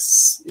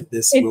yes,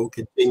 this will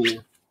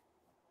continue.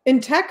 In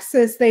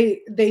Texas,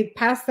 they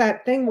passed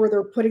that thing where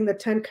they're putting the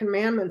 10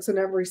 Commandments in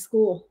every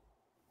school.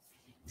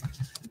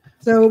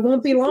 So it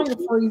won't be long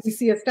before you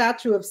see a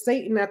statue of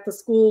Satan at the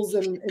schools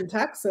in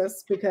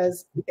Texas,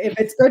 because if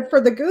it's good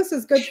for the goose,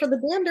 it's good for the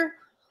gander.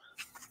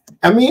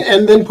 I mean,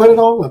 and then put it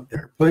all up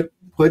there. Put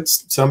put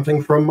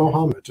something from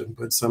Mohammed, and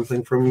put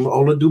something from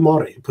Ola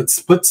Dumari,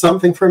 put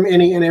something from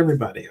any and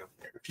everybody up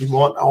there. If you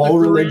want all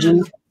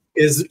religion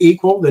is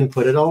equal, then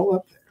put it all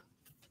up there.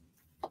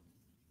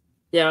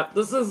 Yeah,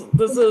 this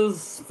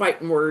is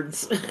fighting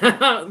words.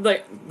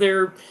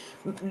 They're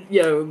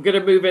going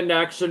to move into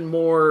action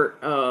more.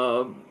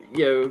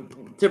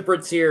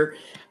 Temperance here.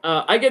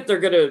 I get they're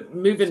going to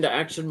move into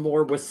action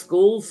more with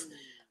schools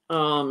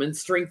and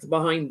strength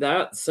behind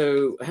that.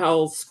 So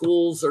how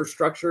schools are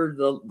structured,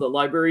 the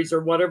libraries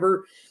or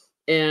whatever,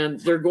 and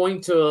they're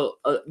going to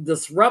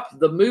disrupt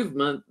the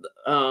movement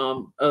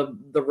of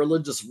the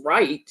religious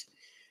right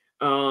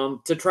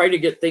to try to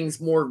get things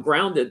more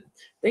grounded.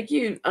 Thank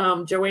you,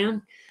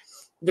 Joanne.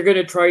 They're going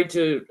to try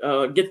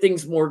to get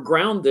things more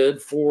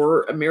grounded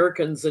for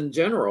Americans in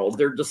general.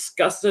 They're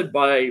disgusted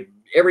by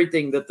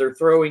everything that they're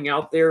throwing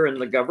out there in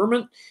the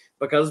government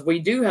because we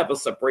do have a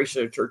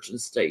separation of church and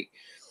state.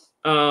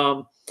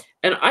 And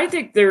I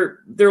think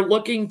they're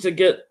looking to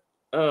get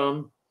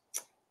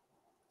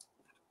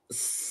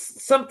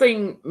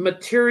something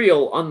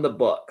material on the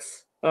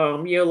books.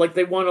 Like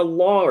they want a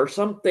law or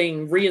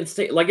something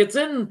reinstate, like it's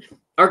in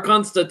our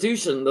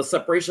Constitution, the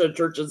separation of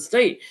church and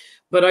state.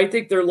 But I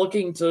think they're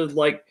looking to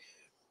like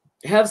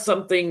have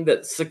something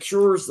that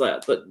secures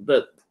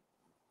that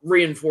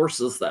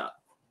reinforces that.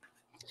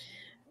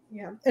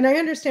 Yeah, and I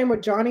understand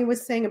what Johnny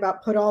was saying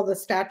about put all the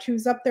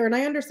statues up there, and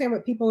I understand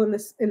what people in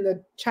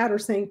the chat are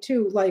saying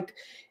too. Like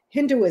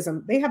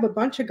Hinduism, they have a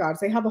bunch of gods,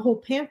 they have a whole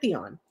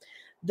pantheon.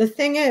 The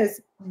thing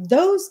is,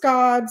 those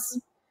gods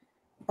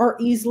are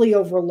easily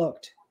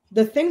overlooked.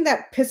 The thing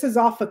that pisses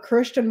off a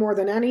Christian more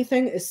than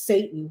anything is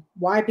Satan.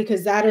 Why?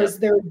 Because that is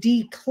their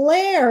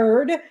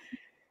declared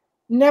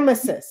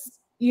nemesis.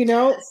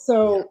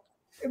 So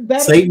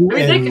Satan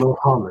and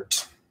Muhammad.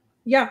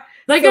 Yeah.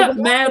 They got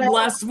mad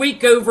last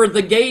week over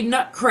the gay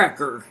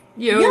nutcracker.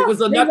 It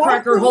was a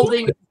nutcracker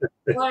holding a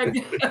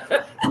flag.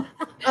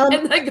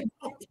 And they got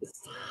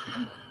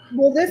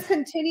will this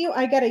continue?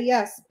 I get a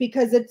yes,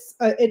 because it's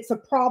a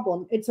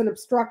problem. It's an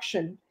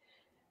obstruction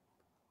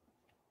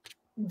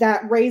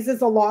that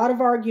raises a lot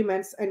of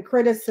arguments and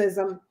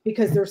criticism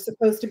because there's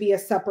supposed to be a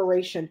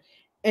separation.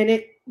 And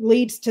it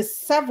leads to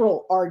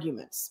several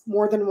arguments,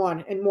 more than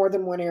one, in more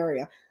than one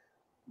area.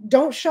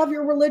 Don't shove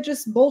your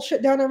religious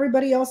bullshit down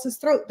everybody else's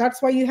throat.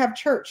 That's why you have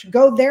church.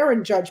 Go there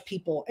and judge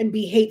people and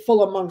be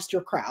hateful amongst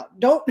your crowd.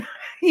 Don't. I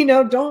mean,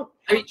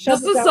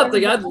 this is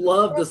something I'd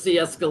love to see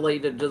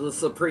escalated to the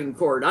Supreme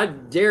Court. I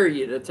dare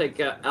you to take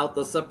out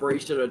the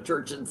separation of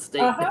church and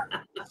state.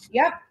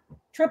 Yep.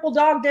 Triple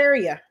dog dare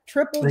you.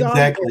 Triple dog.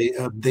 Exactly.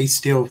 They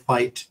still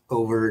fight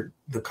over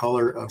the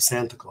color of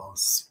Santa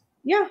Claus.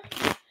 Yeah.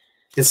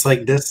 It's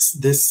like this.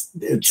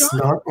 It's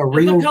not a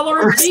real the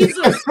color of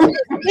Jesus.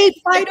 They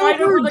fight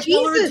over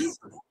Jesus.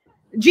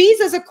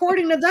 Jesus,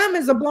 according to them,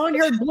 is a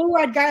blonde-haired,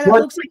 blue-eyed guy that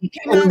looks like he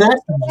came out. And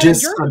that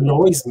just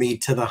annoys me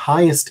to the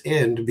highest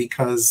end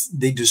because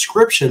the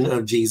description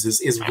of Jesus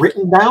is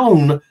written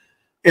down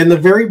in the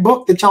very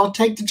book that y'all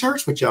take to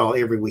church with y'all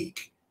every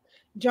week.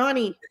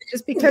 Johnny,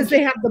 just because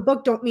they have the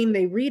book don't mean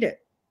they read it.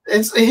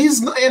 What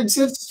is going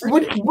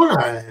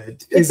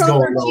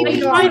on? They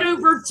fight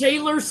over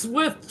Taylor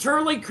Swift,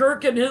 Charlie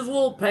Kirk, and his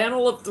little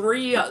panel of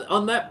three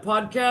on that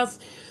podcast.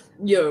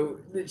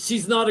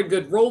 She's not a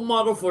good role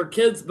model for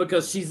kids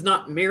because she's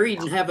not married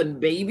and having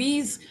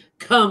babies.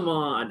 Come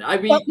on. I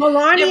mean,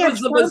 Melania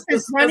Trump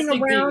is running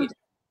around.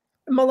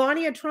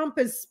 Melania Trump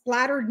is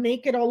splattered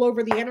naked all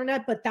over the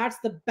internet, but that's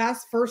the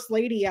best first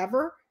lady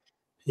ever.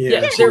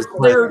 Yeah,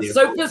 they're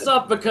so pissed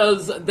off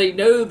because they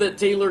know that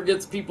Taylor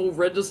gets people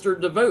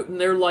registered to vote, and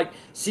they're like,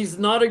 she's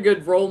not a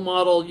good role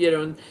model,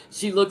 and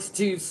she looks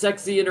too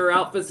sexy in her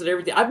outfits and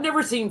everything. I've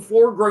never seen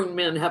 4 grown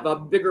men have a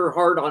bigger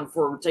heart on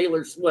for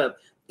Taylor Swift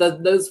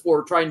than those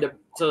 4 trying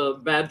to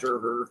badger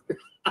her.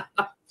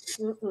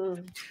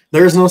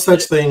 There's no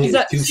such thing.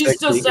 She's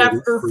just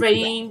after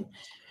fame.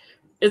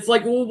 It's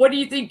like, well, what do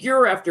you think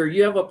you're after?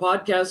 You have a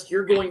podcast,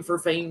 you're going for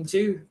fame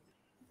too.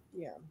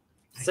 Yeah.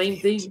 Same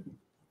thing.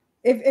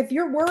 If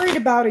you're worried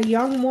about a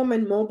young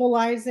woman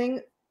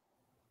mobilizing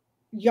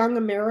young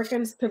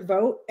Americans to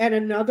vote and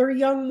another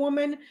young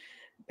woman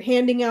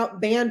handing out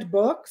banned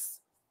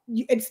books,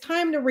 it's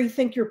time to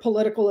rethink your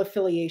political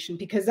affiliation,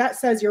 because that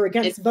says you're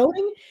against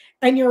voting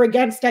and you're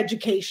against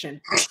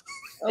education.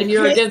 And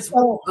you're against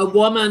a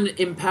woman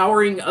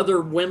empowering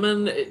other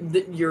women.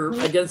 You're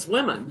against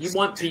women. You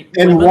want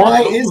people. And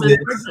why is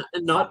it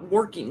and not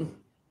working?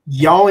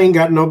 Y'all ain't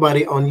got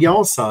nobody on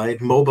y'all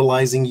side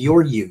mobilizing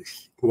your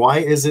youth. Why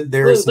is it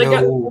there's Hit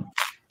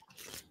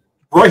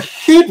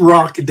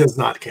Rock does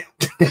not count.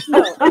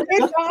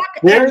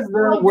 Where's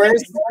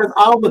because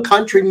all the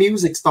country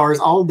music stars,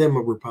 all of them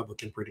are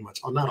Republican pretty much.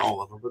 Well, not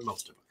all of them, but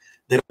most of them.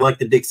 They don't like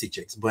the Dixie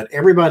Chicks, but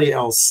everybody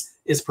else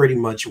is pretty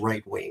much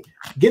right wing.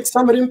 Get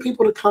some of them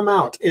people to come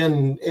out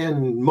and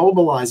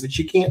mobilize, but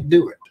you can't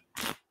do it.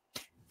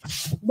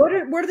 What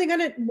are they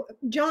gonna,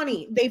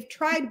 Johnny? They've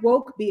tried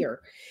woke beer,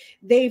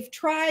 they've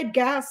tried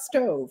gas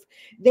stove,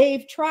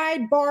 they've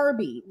tried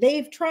Barbie,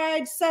 they've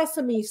tried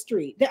Sesame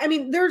Street. I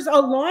mean, there's a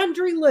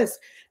laundry list.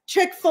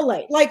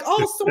 Chick-fil-A, like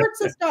all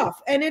sorts of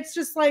stuff. And it's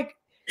just like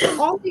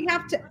all they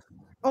have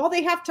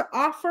to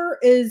offer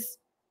is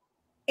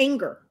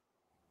anger.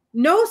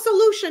 No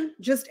solution,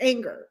 just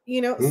anger,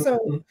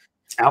 so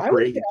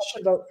outrage. I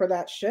would vote for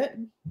that shit.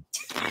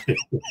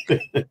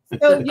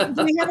 So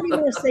do we have any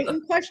more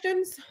Satan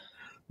questions?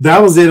 That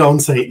was it on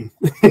Satan.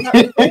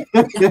 I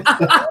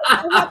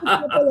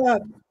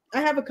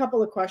have a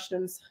couple of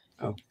questions.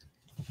 Oh.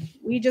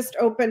 We just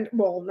opened,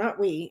 well, not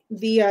we,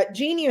 the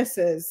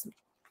geniuses,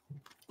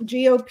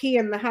 GOP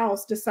in the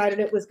House decided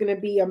it was going to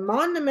be a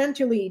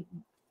monumentally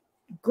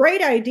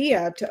great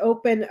idea to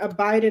open a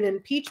Biden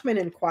impeachment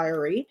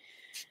inquiry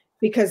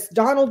because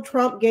Donald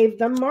Trump gave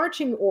them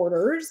marching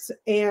orders.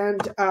 And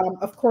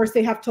of course,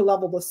 they have to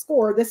level the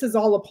score. This is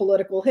all a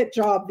political hit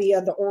job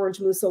via the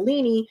Orange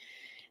Mussolini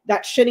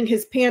that's shitting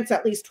his pants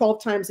at least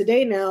 12 times a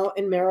day now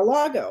in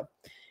Mar-a-Lago.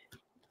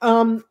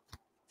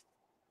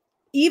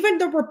 Even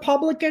the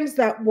Republicans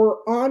that were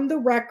on the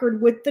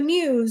record with the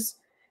news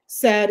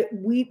said,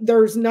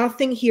 there's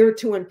nothing here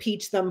to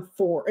impeach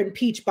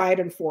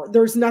Biden for.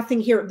 There's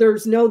nothing here.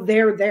 There's no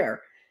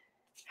there.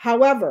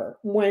 However,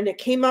 when it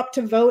came up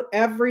to vote,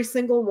 every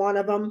single one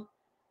of them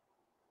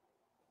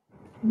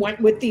went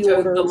with the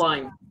orders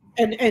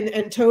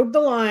and towed the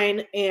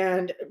line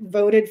and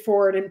voted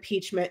for an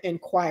impeachment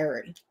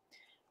inquiry.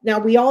 Now,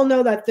 we all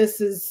know that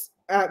this is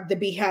at the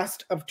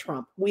behest of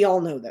Trump. We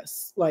all know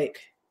this. Like,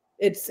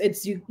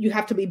 it's you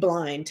have to be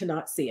blind to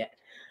not see it.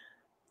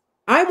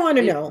 I want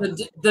to know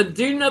the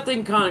Do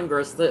Nothing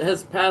Congress that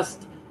has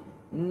passed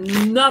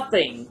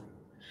nothing.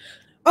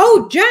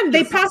 Oh, Jen,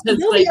 they passed a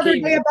bill the other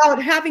day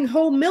about having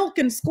whole milk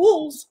in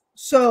schools.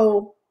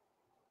 So,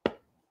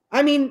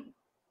 I mean,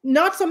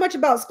 not so much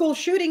about school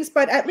shootings,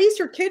 but at least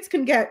your kids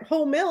can get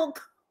whole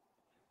milk.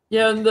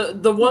 Yeah, and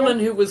the woman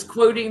who was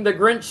quoting the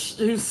Grinch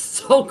who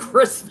stole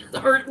Christmas,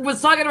 or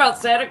was talking about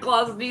Santa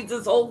Claus needs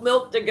his whole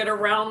milk to get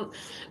around.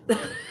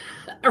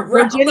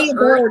 Virginia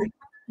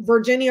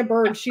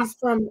Bird. She's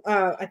from,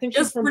 I think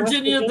she's from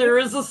Virginia. West Virginia. There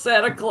is a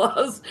Santa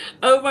Claus.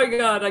 Oh my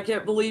God, I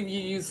can't believe you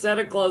use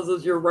Santa Claus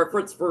as your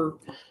reference for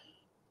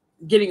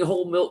getting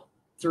whole milk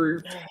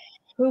through.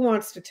 Who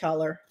wants to tell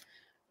her?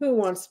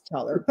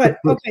 But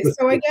okay,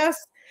 so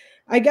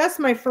I guess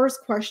my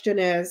first question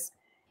is,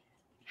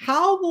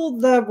 how will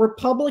the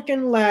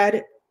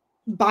Republican-led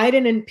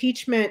Biden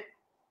impeachment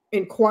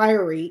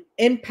inquiry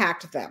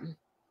impact them?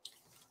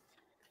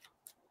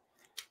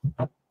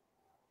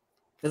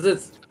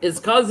 Because it's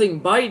causing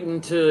Biden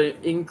to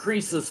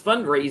increase his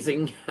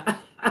fundraising.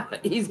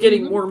 He's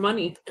getting more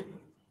money.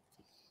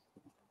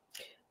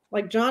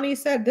 Like Johnny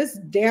said, this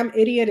damn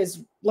idiot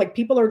is like,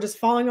 people are just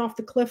falling off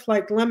the cliff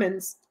like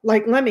lemmings,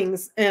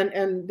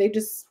 and they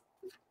just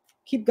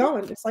keep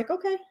going. It's like,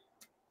 okay.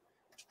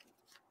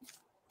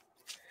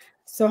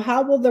 So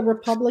how will the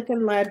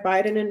Republican-led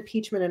Biden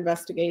impeachment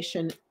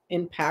investigation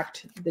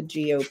impact the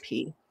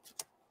GOP?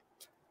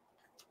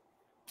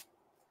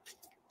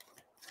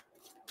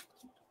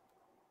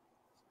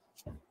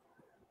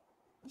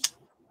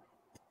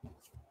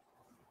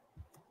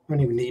 I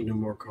don't even need no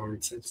more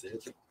cards. That's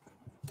it.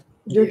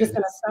 You're just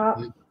going to stop?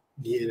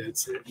 Yeah,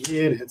 that's it.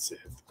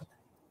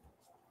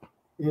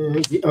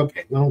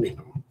 Okay, no need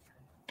no more.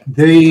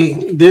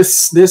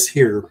 This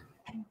here,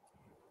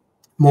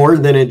 more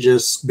than it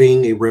just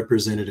being a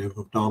representative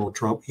of Donald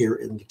Trump here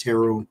in the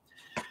tarot,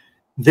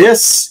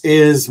 this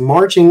is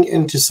marching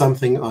into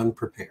something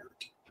unprepared,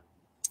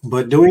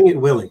 but doing it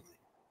willingly.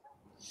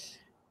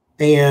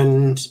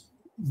 And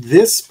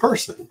this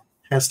person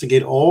has to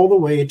get all the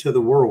way to the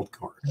World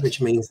card,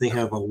 which means they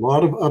have a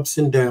lot of ups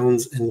and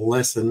downs and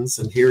lessons.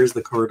 And here's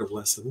the card of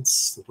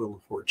lessons, the Wheel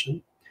of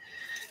Fortune.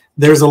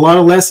 There's a lot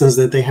of lessons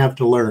that they have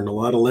to learn, a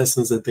lot of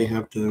lessons that they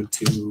have to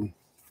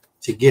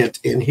get.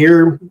 And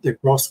here they're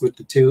crossed with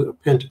the Two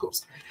of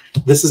Pentacles.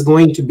 This is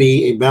going to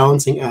be a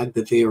balancing act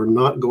that they are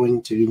not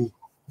going to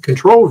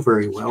control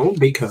very well,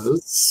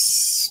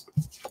 because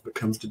it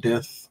comes to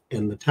Death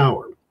in the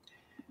Tower.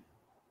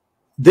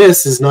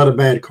 This is not a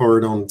bad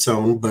card on its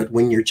own, but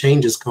when your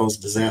changes cause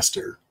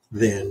disaster,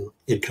 then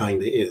it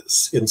kind of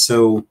is. And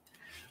so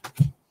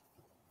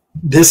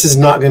this is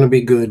not going to be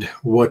good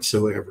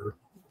whatsoever.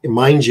 And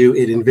mind you,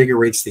 it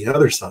invigorates the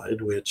other side,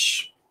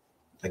 which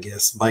I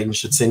guess Biden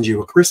should send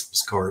you a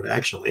Christmas card,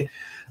 actually.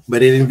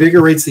 But it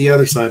invigorates the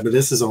other side. But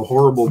this is a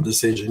horrible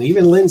decision.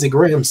 Even Lindsey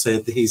Graham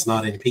said that he's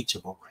not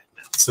impeachable right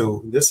now.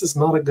 So this is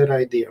not a good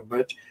idea.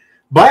 But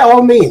by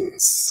all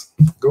means,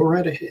 go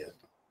right ahead.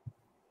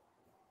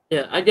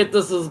 Yeah, I get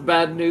this as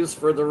bad news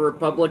for the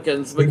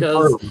Republicans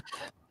because,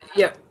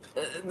 yeah,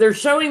 they're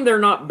showing they're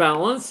not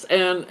balanced,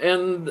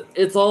 and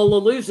it's all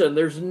illusion.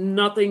 There's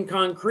nothing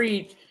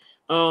concrete,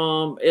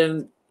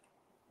 and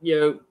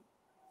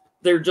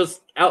they're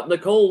just out in the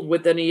cold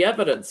with any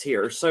evidence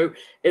here. So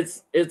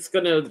it's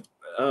going to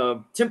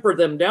temper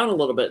them down a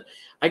little bit.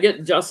 I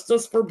get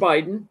justice for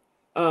Biden,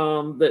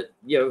 that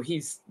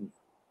he's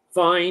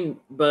fine,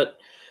 but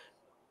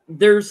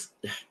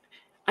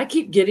I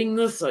keep getting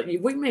this.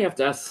 We may have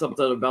to ask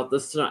something about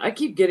this tonight. I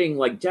keep getting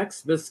like Jack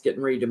Smith's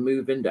getting ready to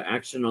move into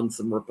action on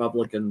some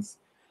Republicans.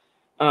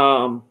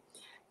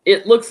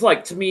 it looks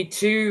like to me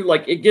too,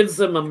 like it gives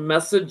them a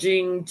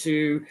messaging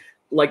to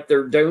like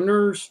their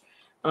donors,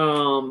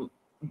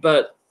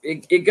 but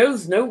it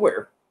goes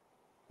nowhere.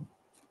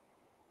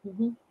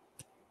 Mm-hmm.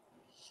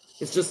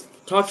 It's just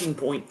talking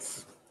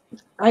points.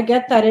 I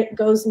get that it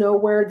goes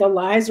nowhere. The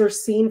lies are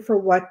seen for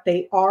what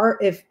they are.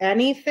 If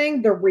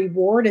anything, the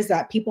reward is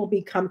that people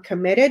become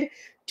committed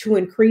to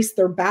increase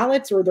their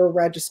ballots or their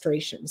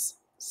registrations.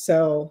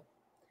 So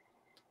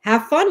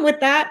have fun with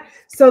that.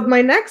 So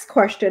my next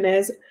question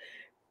is,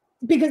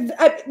 because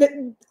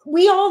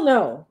we all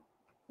know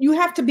you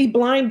have to be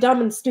blind,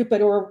 dumb, and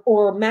stupid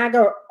or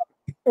MAGA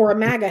or a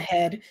MAGA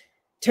head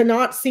to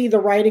not see the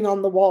writing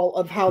on the wall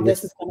of how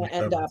this is going to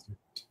end up.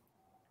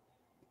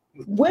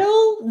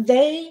 Will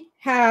they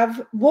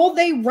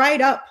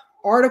write up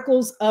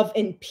articles of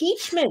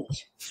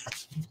impeachment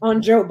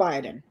on Joe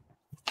Biden?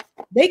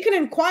 They can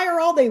inquire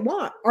all they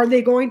want. Are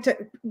they going to?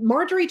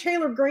 Marjorie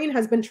Taylor Greene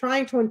has been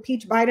trying to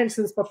impeach Biden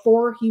since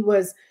before he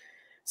was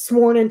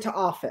sworn into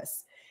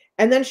office.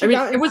 And then she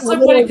got into a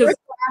little riff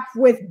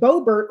with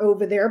Boebert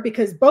over there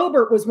because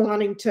Boebert was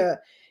wanting to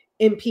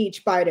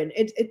impeach Biden.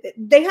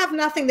 They have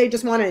nothing. They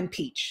just want to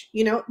impeach.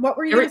 You know, what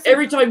were you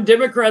every time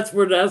Democrats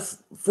would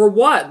ask for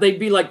what, they'd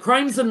be like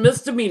crimes and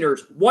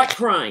misdemeanors. What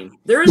crime?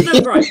 There is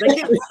no crime. They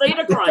can't state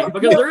a crime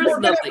because there is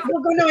nothing. We're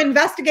going to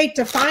investigate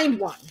to find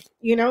one.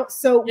 You know,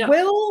 so yeah.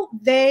 Will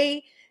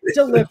they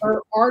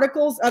deliver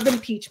articles of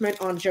impeachment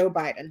on Joe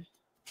Biden?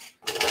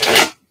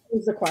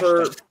 Is the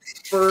question.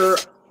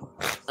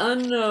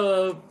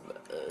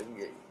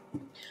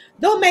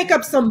 They'll make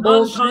up some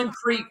bullshit.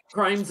 Concrete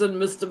crimes and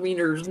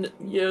misdemeanors,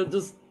 you know,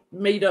 just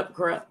made up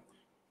crap.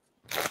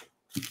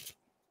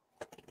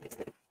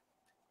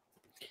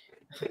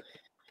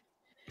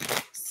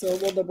 So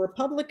will the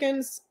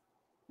Republicans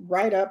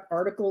write up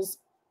articles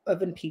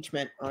of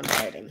impeachment on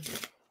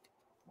Biden?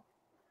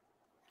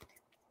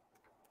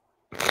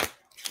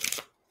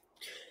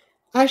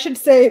 I should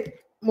say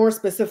more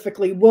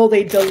specifically, will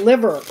they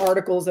deliver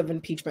articles of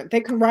impeachment? They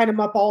can write them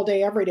up all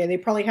day, every day. They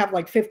probably have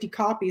like 50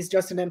 copies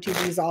just in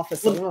MTV's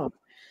office alone.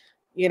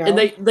 You know, and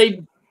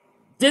they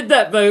did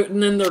that vote,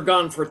 and then they're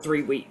gone for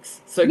 3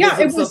 weeks. So it gives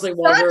them something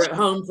while they're at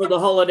home for the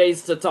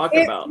holidays to talk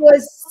about.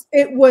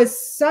 It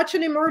was such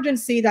an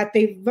emergency that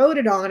they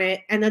voted on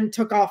it and then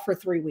took off for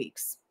 3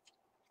 weeks.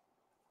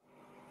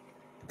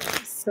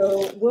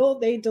 So will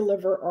they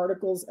deliver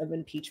articles of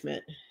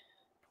impeachment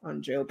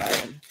on Joe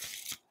Biden?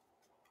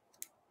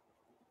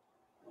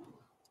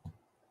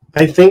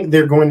 I think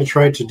they're going to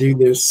try to do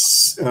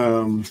this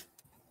the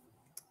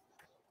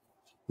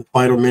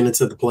final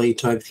minutes of the play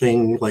type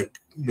thing, like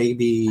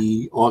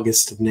maybe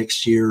August of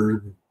next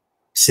year,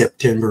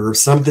 September or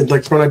something.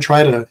 Like when I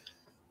try to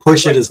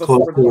push it as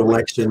close to the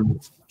election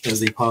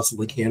as they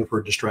possibly can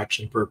for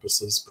distraction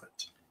purposes. But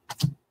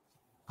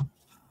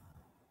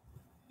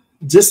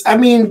just, I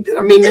mean,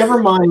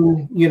 never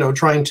mind, you know,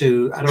 trying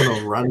to, I don't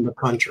know, run the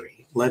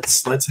country.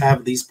 Let's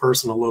have these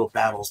personal little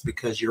battles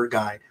because you're a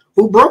guy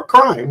who broke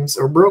crimes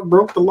or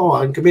broke the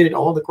law and committed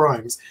all the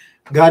crimes,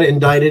 got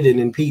indicted and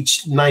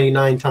impeached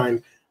 99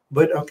 times.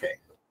 But okay.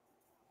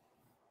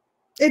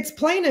 It's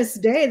plain as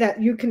day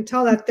that you can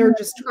tell that they're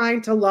just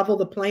trying to level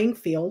the playing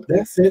field.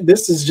 That's it.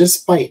 This is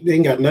just spite. They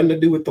ain't got nothing to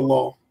do with the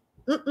law.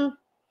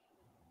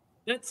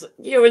 It's,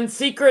 you know, in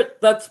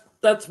secret, that's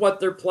what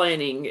they're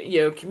planning,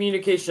 you know,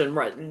 communication,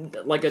 right?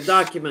 Like a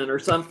document or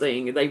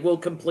something. They will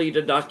complete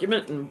a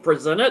document and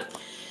present it.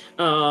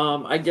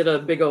 I get a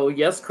big old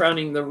yes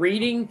crowning the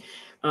reading.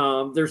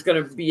 There's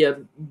going to be a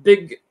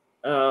big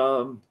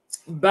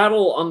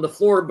battle on the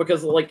floor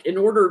because, like, in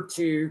order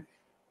to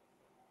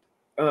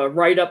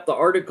write up the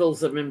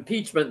articles of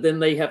impeachment, then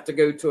they have to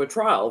go to a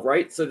trial,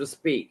 right, so to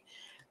speak.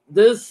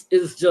 This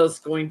is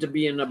just going to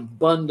be an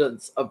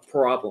abundance of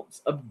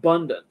problems,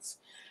 abundance.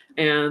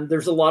 And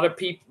there's a lot of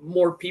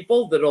more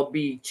people that'll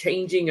be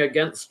changing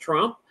against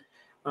Trump,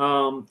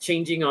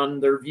 changing on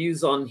their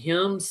views on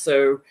him.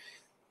 So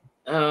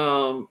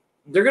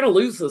they're going to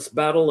lose this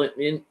battle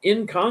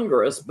in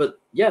Congress, but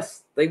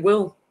yes, they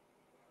will.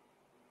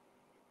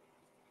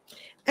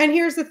 And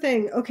here's the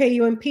thing. Okay,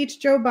 you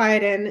impeach Joe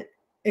Biden.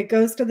 It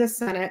goes to the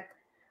Senate.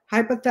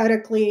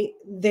 Hypothetically,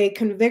 they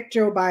convict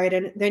Joe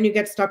Biden. Then you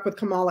get stuck with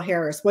Kamala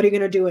Harris. What are you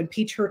going to do?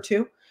 Impeach her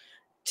too?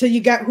 Till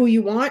you get who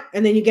you want,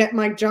 and then you get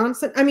Mike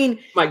Johnson. I mean,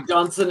 Mike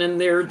Johnson in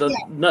there, the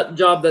nut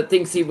job that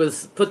thinks he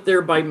was put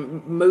there by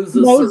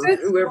Moses? Or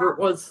whoever it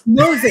was.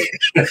 Moses.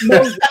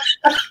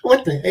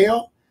 What the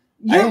hell?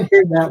 Yeah. I didn't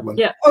hear that one.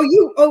 Yeah.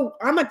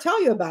 I'm gonna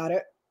tell you about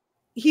it.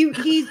 He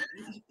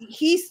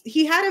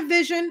had a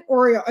vision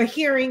or a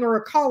hearing or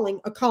a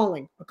calling.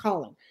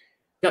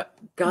 God,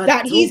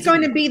 that he's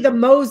going to be the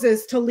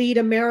Moses to lead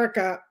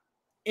America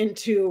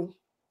into.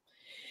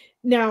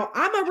 Now,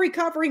 I'm a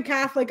recovering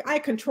Catholic. I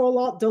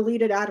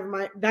deleted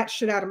that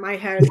shit out of my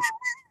head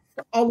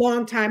a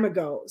long time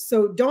ago.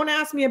 So don't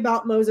ask me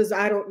about Moses.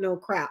 I don't know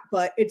crap.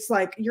 But it's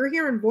like you're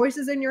hearing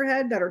voices in your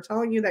head that are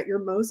telling you that you're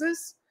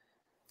Moses.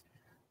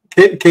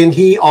 Can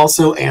he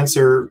also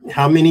answer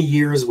how many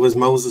years was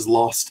Moses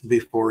lost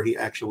before he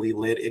actually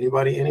led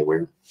anybody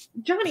anywhere?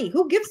 Johnny,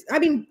 who gives? I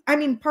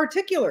mean,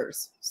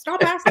 particulars.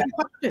 Stop asking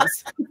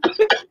questions.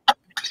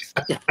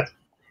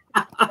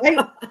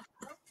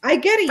 I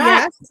get a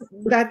yes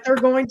that they're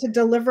going to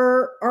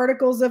deliver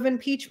articles of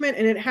impeachment,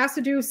 and it has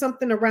to do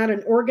something around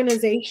an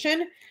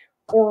organization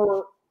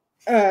or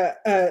a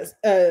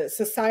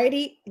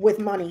society with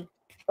money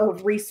or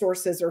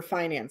resources or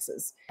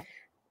finances.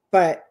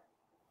 But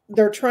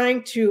they're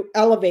trying to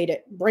elevate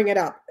it, bring it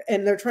up,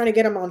 and they're trying to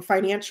get them on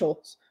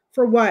financials.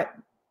 For what?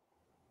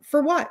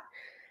 For what?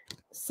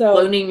 So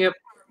loaning up,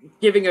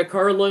 giving a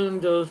car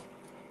loan to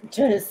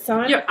his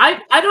son. Yeah,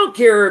 I don't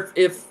care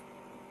if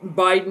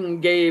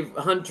Biden gave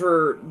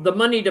Hunter the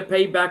money to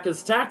pay back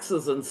his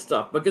taxes and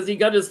stuff, because he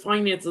got his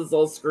finances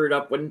all screwed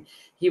up when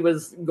he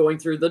was going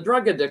through the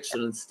drug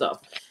addiction and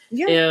stuff.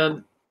 Yeah.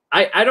 And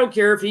I don't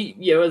care if he,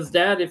 his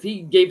dad, if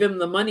he gave him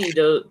the money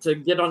to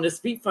get on his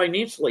feet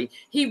financially.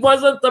 He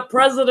wasn't the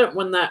president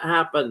when that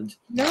happened.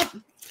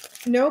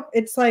 Nope.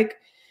 It's like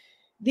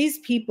these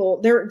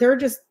people, they're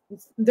just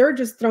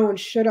throwing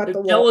shit at the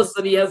wall. Jealous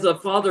that he has a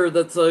father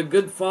that's a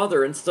good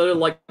father instead of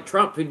like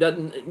Trump, who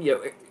doesn't,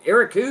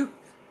 Eric who?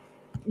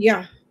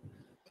 Yeah.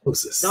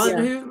 Moses. Don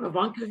who?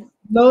 Ivanka?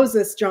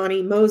 Moses,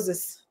 Johnny.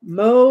 Moses.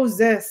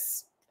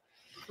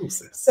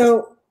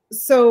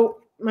 So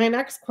my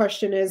next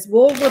question is,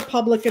 will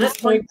Republicans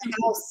hold the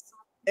House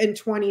in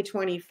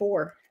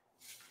 2024?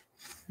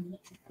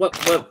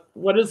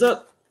 What is it?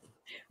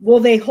 Will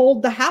they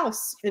hold the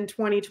House in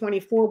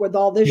 2024 with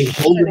all this shit?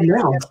 Hold it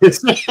now.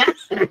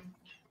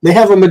 They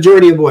have a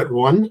majority of what?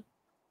 One?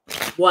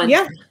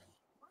 Yeah.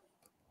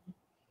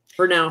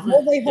 For now.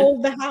 Will they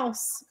hold the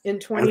House in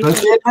 2024? As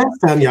I said last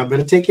time, y'all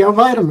better take your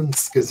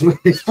vitamins, because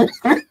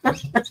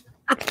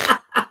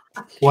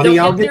one of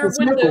y'all get the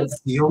sniffles,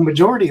 your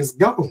majority is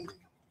gone.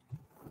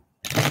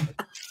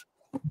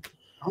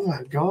 Oh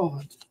my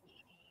God.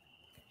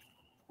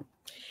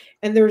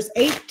 And there's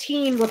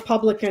 18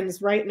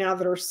 Republicans right now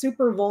that are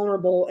super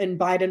vulnerable in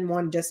Biden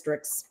won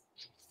districts.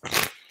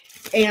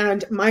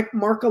 And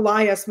Mark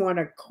Elias won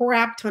a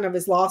crap ton of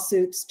his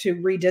lawsuits to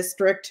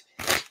redistrict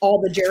all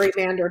the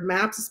gerrymandered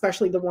maps,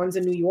 especially the ones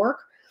in New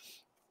York.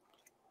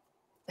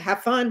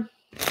 Have fun.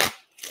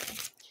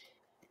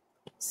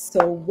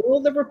 So will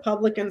the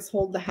Republicans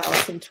hold the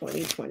House in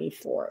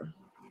 2024?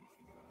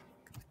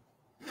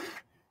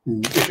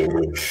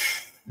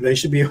 They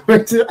should be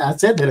aware to. I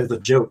said that as a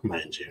joke,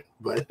 mind you,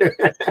 but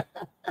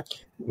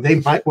they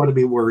might want to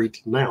be worried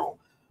now.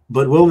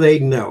 But will they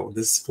know?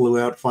 This flew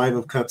out. 5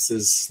 of Cups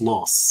is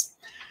loss,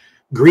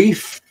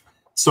 grief,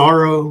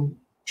 sorrow,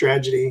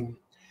 tragedy.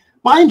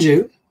 Mind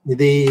you,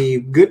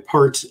 the good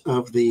part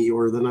of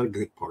or the not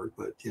good part,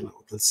 but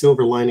the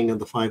silver lining of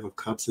the 5 of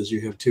Cups is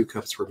you have 2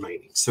 cups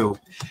remaining. So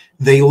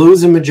they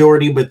lose a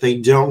majority, but they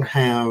don't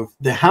have,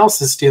 the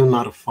House is still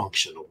not a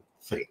functional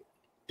thing.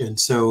 And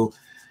so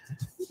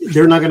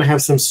they're not going to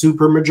have some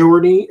super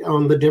majority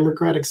on the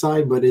Democratic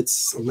side, but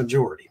it's a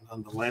majority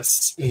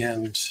nonetheless.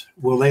 And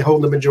will they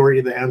hold the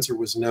majority? The answer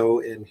was no,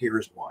 and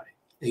here's why.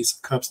 Ace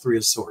of Cups, 3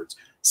 of Swords,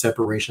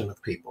 separation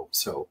of people.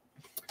 So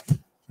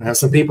I have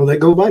some people that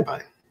go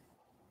bye-bye.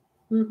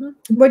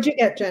 Mm-hmm. What'd you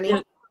get,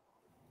 Jenny?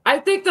 I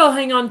think they'll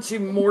hang on to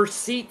more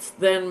seats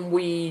than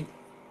we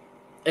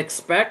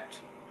expect,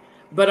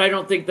 but I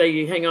don't think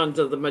they hang on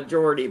to the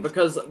majority,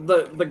 because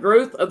the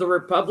growth of the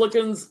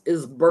Republicans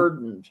is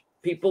burdened.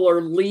 People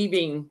are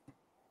leaving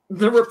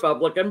the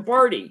Republican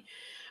Party.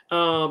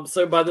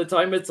 So by the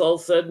time it's all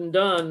said and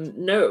done,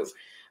 no.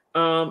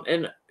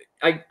 And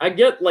I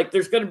get, like,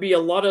 there's going to be a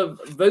lot of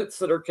votes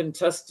that are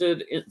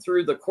contested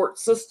through the court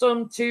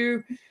system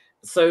too.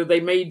 So they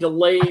may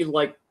delay,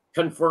 like,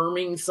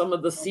 confirming some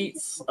of the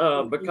seats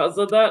because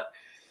of that.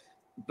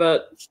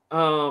 But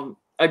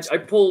I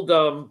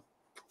pulled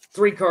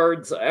 3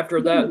 cards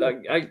after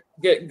that. I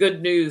get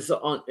good news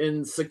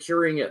in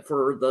securing it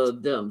for the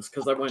Dems,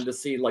 because I wanted to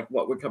see like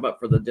what would come up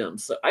for the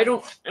Dems. So I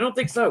don't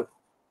think so.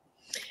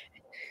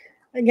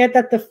 I get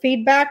that the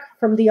feedback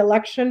from the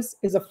elections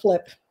is a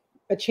flip,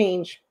 a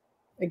change.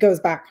 It goes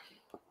back.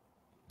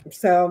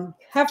 So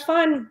have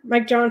fun,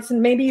 Mike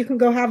Johnson. Maybe you can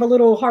go have a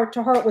little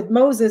heart-to-heart with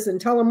Moses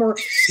and tell him where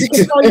you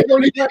can tell you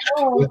where you went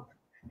wrong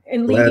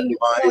and leaving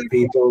my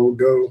people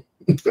go.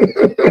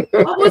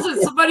 What was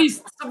it?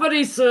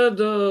 Somebody said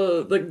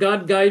that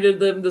God guided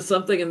them to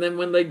something, and then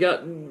when they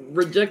got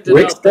rejected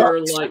out there,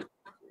 like,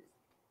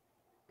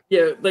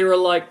 they were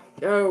like,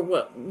 oh,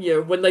 well,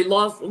 when they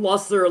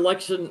lost their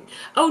election.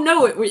 Oh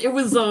no, it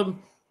was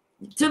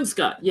Tim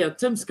Scott. Yeah,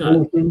 Tim Scott.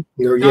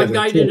 Mm-hmm. God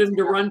guided him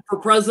to run for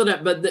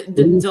president, but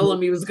didn't tell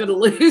him he was going to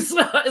lose.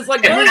 It's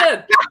like, go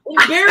ahead,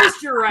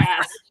 embarrass your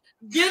ass.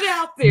 Get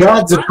out there.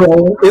 God's a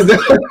troll.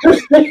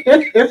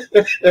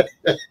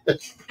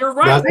 You're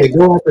right. They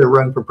go out there,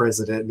 run for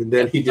president, and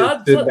then he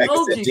just stood back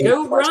and said,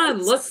 "Go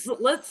run.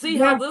 Let's see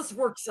how this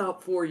works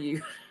out for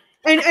you."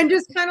 And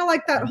just kind of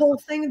like that whole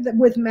thing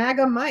with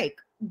MAGA Mike,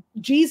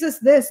 Jesus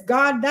this,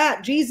 God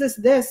that, Jesus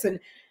this, and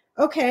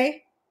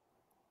okay,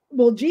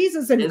 well,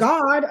 Jesus and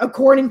God,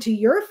 according to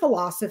your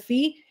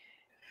philosophy,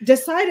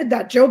 decided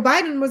that Joe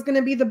Biden was going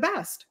to be the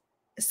best.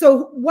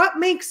 So what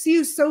makes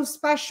you so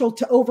special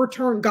to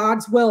overturn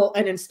God's will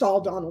and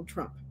install Donald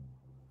Trump?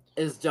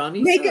 As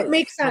Johnie Make says, it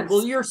make sense.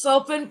 humble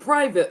yourself in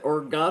private,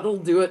 or God will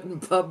do it in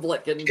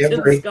public. And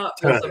Every Tim Scott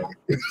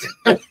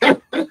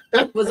time.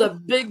 was a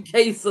big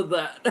case of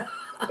that.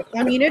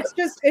 I mean, it's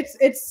just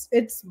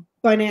it's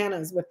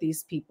bananas with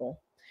these people.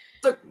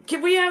 So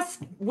can we ask,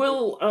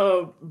 will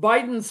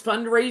Biden's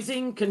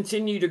fundraising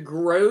continue to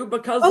grow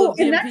because of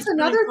the and that's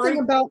another thing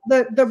about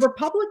the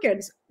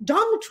Republicans.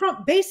 Donald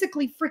Trump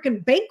basically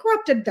freaking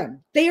bankrupted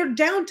them. They are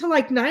down to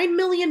like $9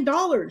 million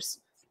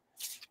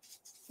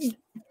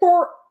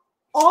for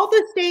all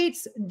the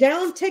states,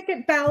 down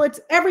ticket ballots,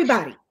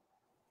 everybody.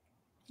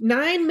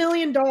 $9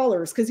 million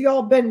because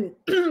y'all been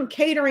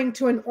catering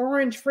to an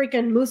orange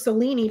freaking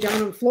Mussolini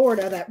down in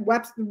Florida that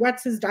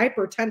wets his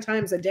diaper 10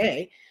 times a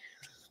day.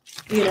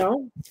 You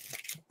know,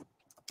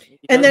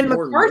 and then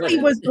McCarthy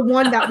was the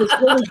one that was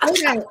really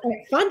good at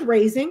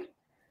fundraising.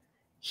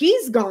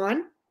 He's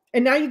gone,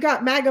 and now you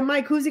got MAGA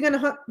Mike. Who's he gonna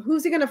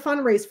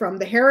fundraise from?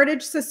 The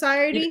Heritage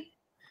Society?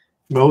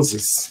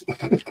 Moses.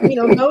 You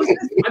know, Moses.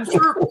 I'm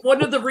sure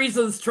one of the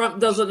reasons Trump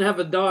doesn't have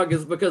a dog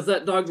is because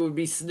that dog would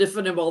be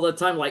sniffing him all the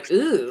time, like,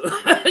 ooh.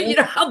 You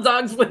know how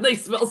dogs, when they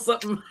smell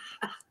something.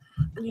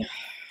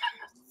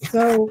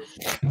 So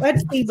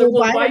let's see. So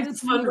will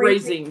Biden's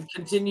fundraising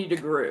continue to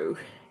grow?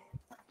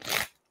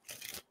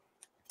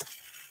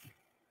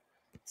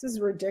 This is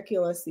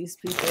ridiculous, these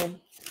people.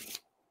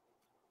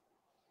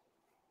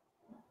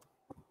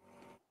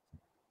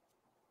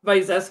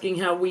 Everybody's asking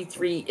how we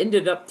three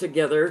ended up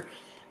together.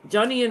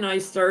 Johnie and I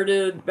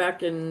started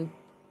back in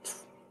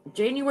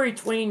January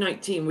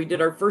 2019. We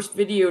did our first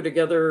video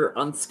together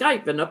on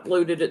Skype and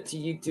uploaded it to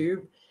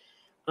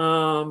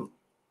YouTube.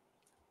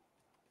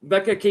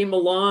 Becca came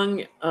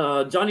along.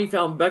 Johnie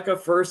found Becca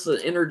first and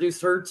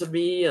introduced her to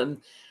me,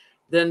 and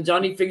then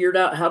Johnie figured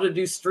out how to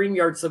do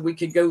StreamYard so we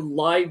could go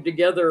live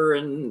together,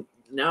 and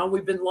now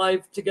we've been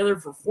live together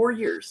for 4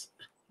 years.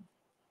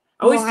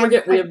 I always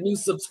forget we have new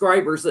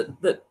subscribers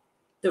that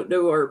don't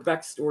know our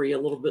backstory a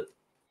little bit.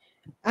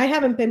 I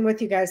haven't been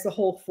with you guys the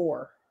whole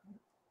 4.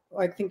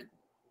 I think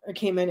I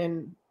came in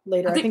and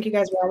later. I think you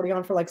guys were already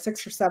on for like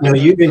 6 or 7. No,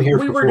 you've been here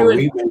for 4.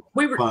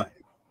 We were 5,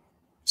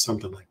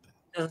 something like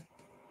that. Yeah.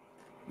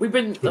 We've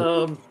been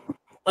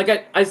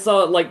like I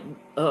saw like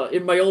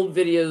in my old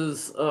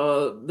videos,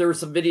 there were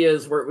some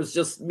videos where it was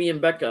just me and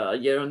Becca,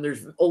 you know, and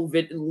there's a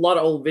lot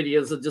of old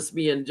videos of just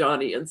me and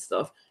Johnie and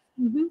stuff.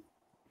 Mm-hmm.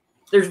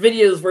 There's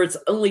videos where it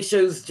only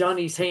shows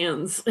Johnny's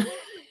hands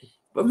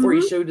before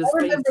he showed his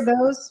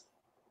face.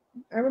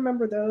 I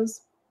remember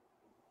those.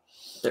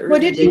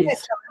 What did you get,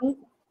 Johnnie?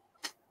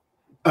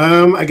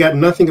 I got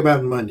nothing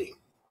about money.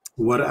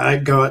 What I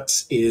got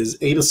is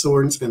 8 of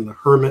Swords and the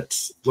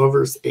Hermit,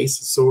 Lovers, Ace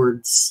of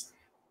Swords,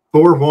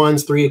 4 of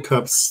Wands, 3 of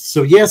Cups.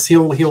 So yes,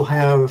 he'll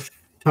have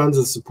tons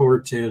of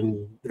support,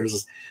 and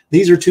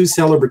these are 2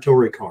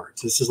 celebratory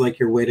cards. This is like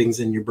your weddings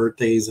and your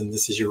birthdays, and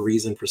this is your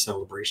reason for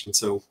celebration.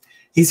 So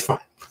he's fine.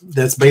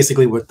 That's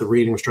basically what the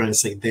reading was trying to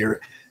say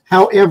there.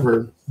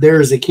 However,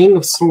 there is a King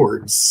of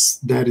Swords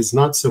that is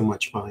not so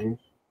much fine.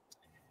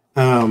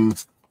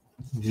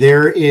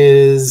 There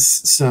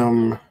is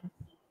some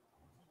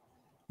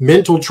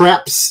mental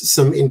traps,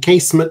 some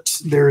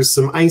encasement, there's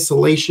some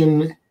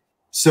isolation.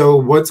 So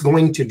what's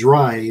going to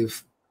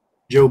drive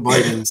Joe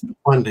Biden's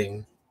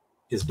funding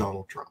is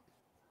Donald Trump.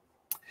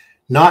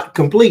 Not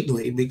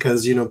completely,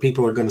 because, you know,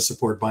 people are going to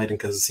support Biden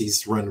because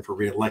he's running for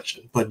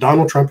re-election. But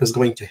Donald Trump is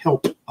going to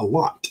help a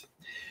lot.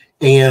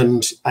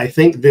 And I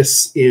think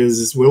this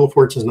is, Wheel of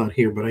Fortune's not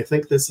here, but I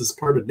think this is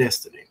part of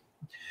destiny.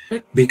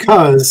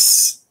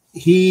 Because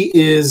he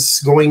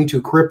is going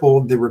to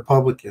cripple the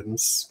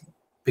Republicans,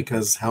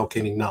 because how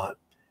can he not?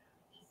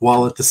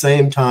 While at the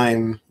same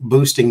time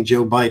boosting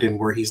Joe Biden,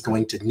 where he's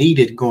going to need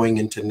it going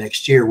into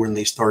next year when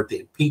they start the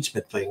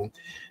impeachment thing.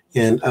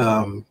 And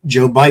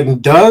Joe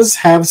Biden does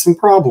have some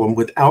problem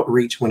with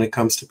outreach when it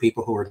comes to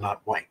people who are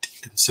not white.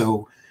 And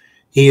so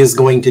he is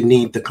going to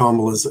need the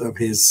Kamalas of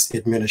his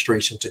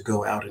administration to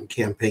go out and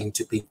campaign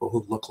to people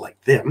who look like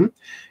them.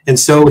 And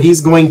so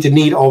he's going to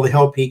need all the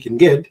help he can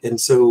get. And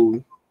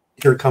so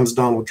here comes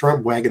Donald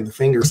Trump wagging the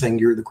finger saying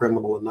you're the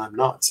criminal and I'm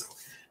not. So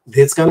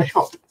it's going to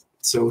help.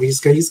 So he's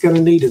going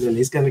to need it, and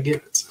he's going to get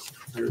it. So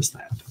there's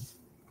that.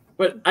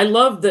 But I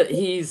love that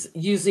he's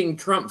using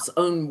Trump's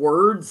own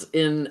words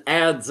in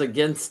ads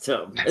against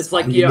him. It's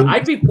like, you know,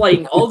 I'd be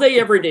playing all day,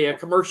 every day, a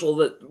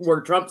commercial where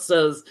Trump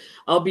says,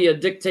 I'll be a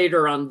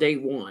dictator on day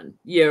 1,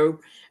 you know,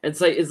 and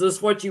say, is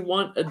this what you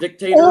want, a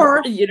dictator?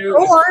 Or, you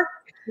know, or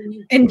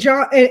in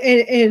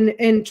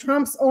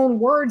Trump's own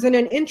words in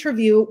an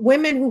interview,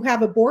 women who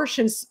have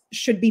abortions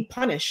should be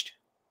punished.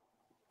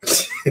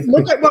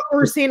 Look at what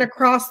we're seeing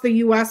across the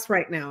U.S.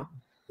 right now.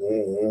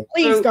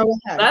 Please go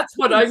ahead. That's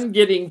what I'm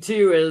getting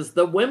to, is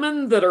the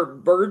women that are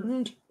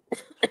burdened,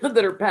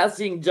 that are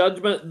passing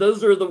judgment,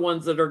 those are the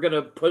ones that are going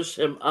to push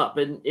him up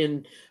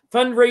in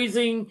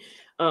fundraising,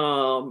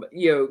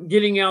 you know,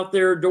 getting out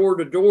there door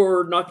to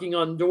door, knocking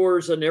on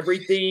doors and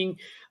everything.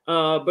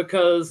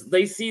 because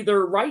they see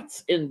their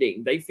rights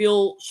ending. They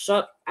feel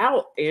shut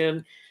out.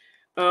 And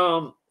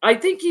I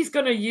think he's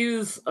going to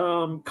use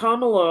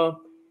Kamala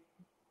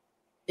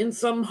in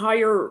some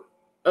higher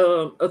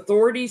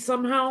authority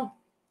somehow.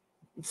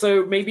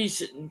 So maybe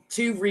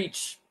to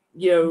reach,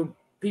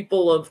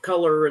 people of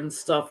color and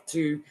stuff,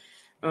 to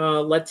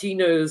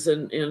Latinos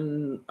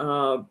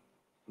and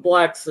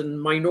Blacks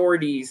and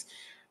minorities.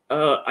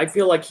 I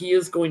feel like he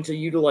is going to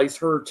utilize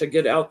her to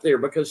get out there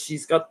because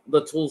she's got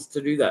the tools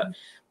to do that.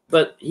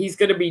 But he's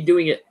going to be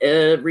doing it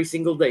every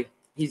single day.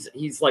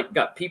 He's like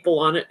got people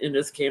on it in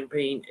his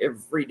campaign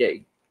every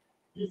day.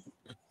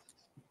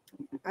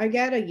 I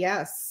get a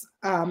yes.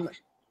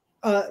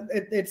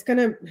 It's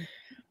gonna.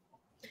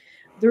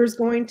 There's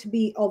going to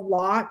be a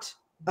lot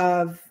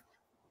of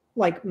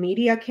like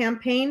media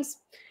campaigns.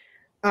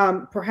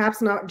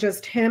 Perhaps not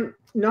just him,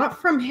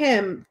 not from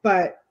him,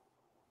 but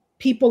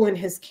people in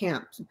his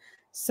camp,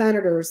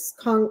 senators,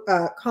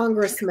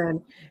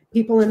 congressmen,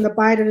 people in the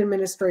Biden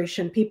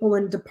administration, people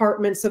in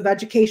departments of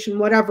education,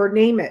 whatever,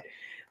 name it.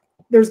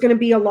 There's going to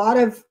be a lot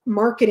of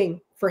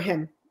marketing for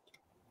him,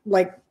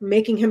 like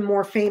making him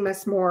more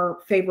famous,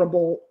 more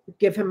favorable,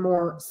 give him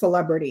more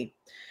celebrity.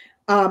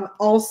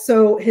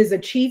 Also his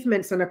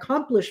achievements and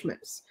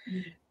accomplishments,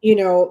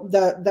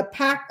 the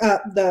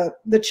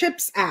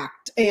CHIPS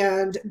Act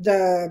and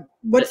the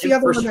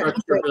other one?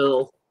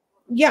 Bill.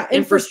 Yeah,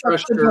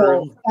 infrastructure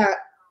bill.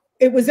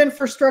 It was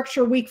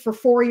infrastructure week for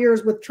 4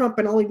 years with Trump,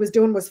 and all he was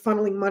doing was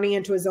funneling money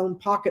into his own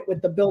pocket with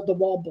the build the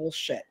wall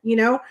bullshit,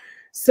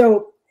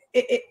 So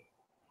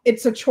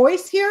it's a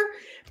choice here,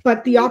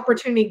 but the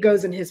opportunity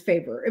goes in his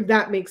favor, if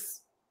that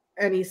makes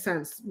any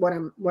sense. What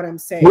I'm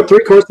saying. What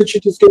 3 cards did you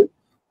just get?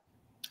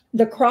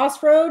 The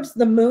Crossroads,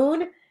 the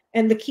Moon,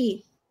 and the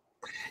Key.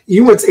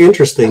 What's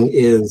interesting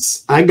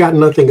is I got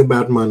nothing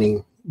about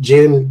money.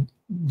 Jen,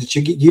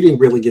 you didn't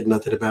really get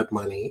nothing about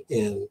money,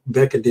 and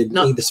Becca didn't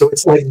either. So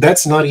it's like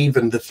that's not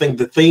even the thing.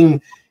 The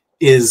thing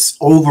is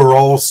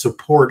overall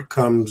support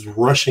comes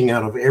rushing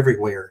out of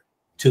everywhere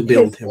to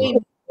build him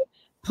up.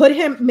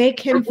 Make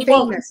him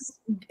famous.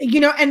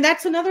 And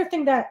that's another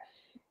thing that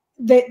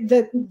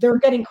they're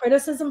getting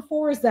criticism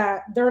for, is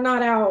that they're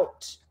not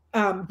out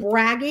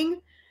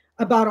bragging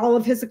about all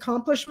of his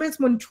accomplishments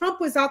when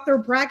Trump was out there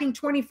bragging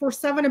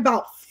 24/7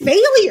 about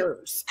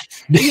failures.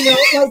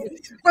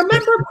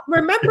 Remember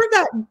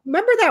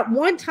that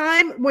one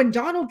time when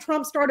Donald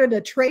Trump started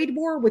a trade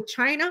war with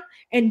China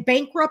and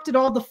bankrupted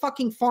all the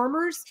fucking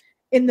farmers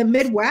in the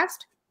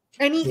Midwest,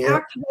 and he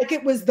acted like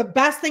it was the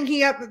best thing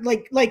he ever,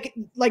 like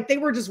they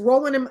were just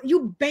rolling him.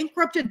 You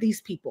bankrupted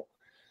these people,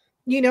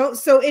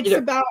 so it's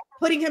about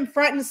putting him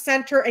front and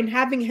center and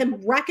having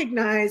him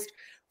recognized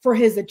for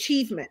his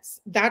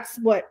achievements. That's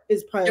what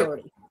is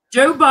priority.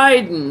 Joe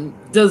Biden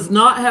does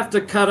not have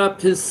to cut up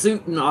his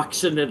suit and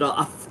auction it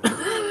off.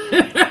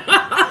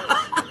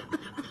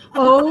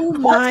 Oh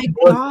my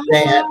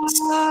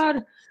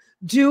God.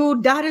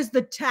 Dude, that is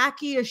the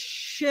tackiest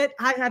shit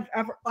I have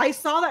ever. I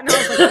saw that and I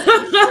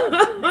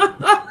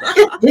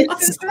was like,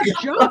 this is a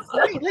joke,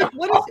 right? Like,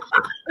 what is it?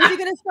 Is he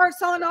going to start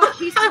selling off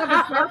pieces of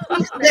his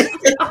mouthpiece?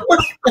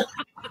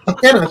 I'm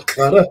going to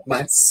cut up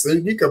my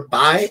suit. You could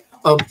buy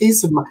a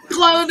piece of my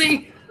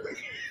clothing.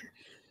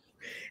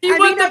 Do you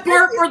want the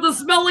part where the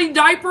smelly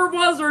diaper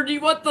was, or do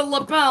you want the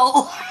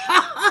lapel?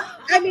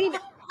 I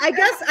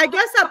guess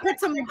that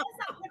puts him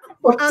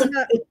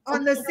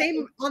on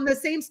the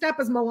same step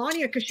as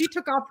Melania, because she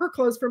took off her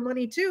clothes for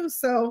money too.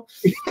 So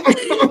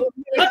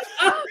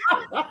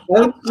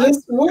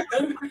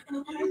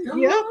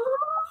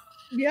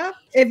yeah.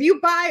 If you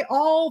buy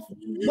all,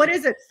 what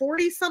is it,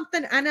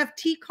 40-something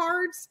NFT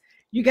cards,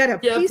 you get a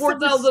piece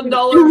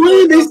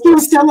 $4,000. They still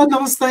selling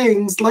those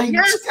things, like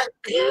yes.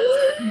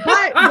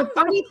 But the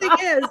funny thing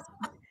is,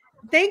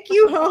 thank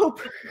you,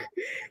 Hope.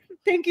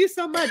 Thank you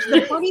so much.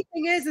 The funny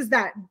thing is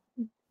that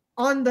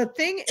on the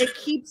thing, it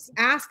keeps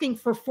asking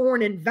for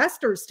foreign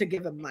investors to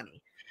give them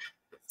money.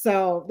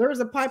 So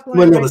there's a pipeline.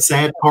 Well, no, the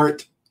sad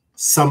part,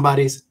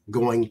 somebody's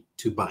going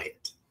to buy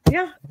it.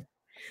 Yeah.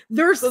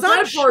 There's the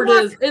sad part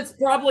is it's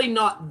probably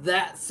not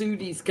that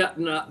suit he's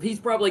cutting up. He's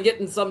probably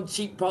getting some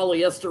cheap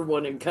polyester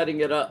one and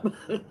cutting it up.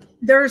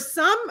 There's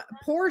some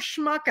poor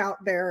schmuck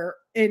out there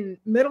in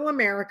Middle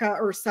America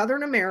or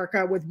Southern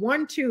America with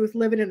one tooth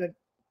living in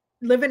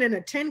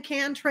a tin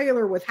can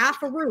trailer with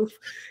half a roof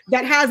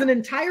that has an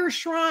entire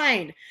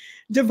shrine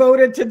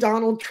devoted to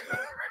Donald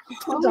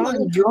Trump.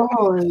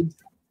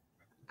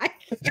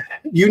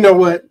 You know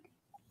what?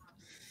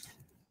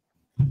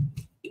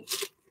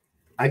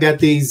 I got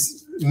these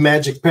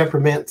magic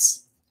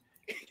peppermints.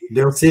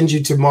 They'll send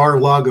you to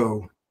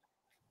Mar-a-Lago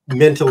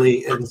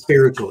mentally and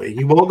spiritually.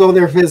 You won't go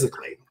there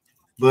physically,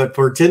 but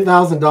for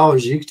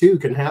 $10,000, you too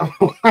can have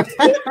one.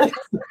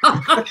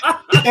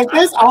 If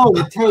that's all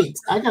it takes,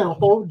 I got a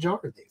whole jar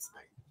of these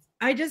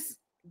things.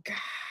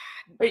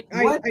 Wait,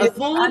 a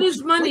fool and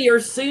his money are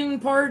soon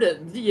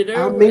parted.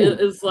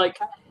 It's like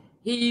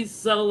he's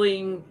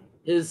selling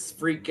his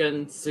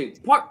freaking suit,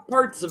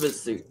 parts of his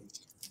suit.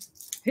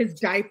 His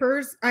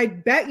diapers. I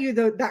bet you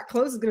that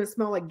clothes is gonna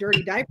smell like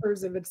dirty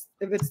diapers if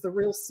it's the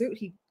real suit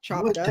he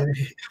chopped What up.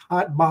 the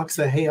hot box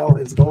of hell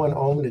is going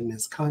on in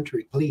this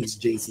country? Please,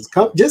 Jesus,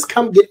 come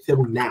get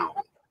them now.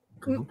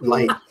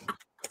 Like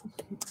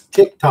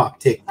TikTok,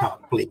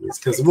 please.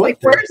 Because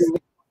what?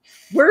 Like,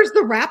 where's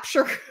the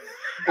rapture?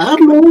 I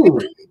know.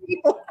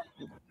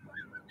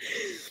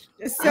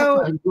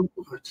 So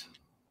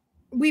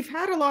we've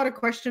had a lot of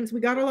questions. We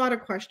got a lot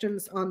of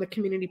questions on the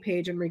community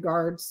page in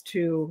regards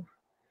to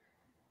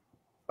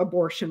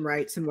abortion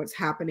rights and what's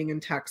happening in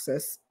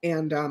Texas.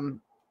 And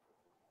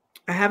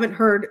I've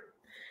heard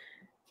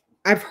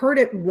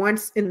it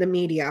once in the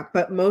media,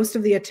 but most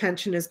of the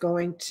attention is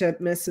going to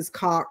Mrs.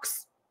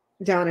 Cox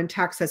down in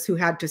Texas, who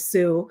had to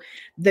sue.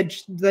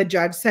 The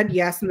judge said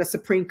yes, and the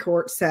Supreme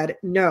Court said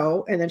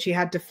no, and then she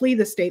had to flee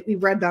the state. We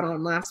read that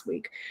on last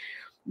week.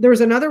 There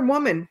was another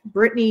woman,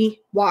 Brittany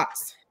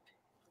Watts,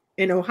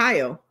 in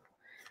Ohio,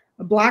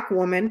 a Black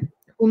woman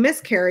who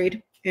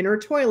miscarried in her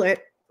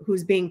toilet,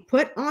 who's being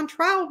put on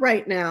trial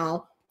right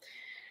now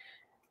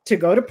to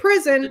go to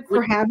prison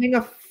for having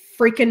a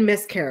freaking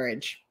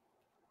miscarriage.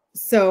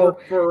 So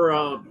for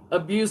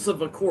abuse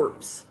of a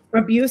corpse.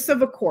 Abuse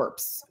of a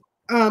corpse.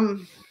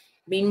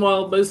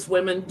 Meanwhile, most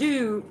women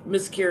do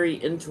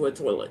miscarry into a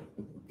toilet.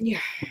 Yeah.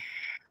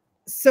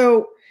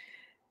 So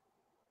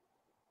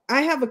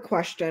I have a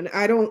question.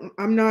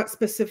 I'm not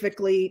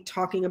specifically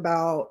talking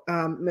about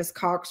Miss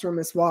Cox or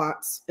Miss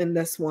Watts in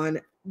this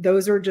one.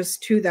 Those are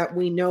just two that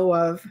we know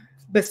of,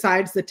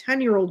 besides the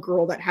 10-year-old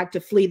girl that had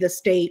to flee the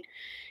state.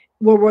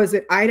 Where was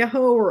it,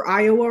 Idaho or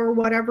Iowa or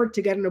whatever,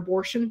 to get an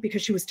abortion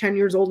because she was 10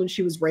 years old and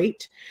she was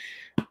raped.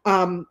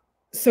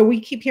 So we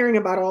keep hearing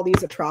about all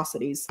these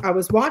atrocities. I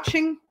was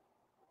watching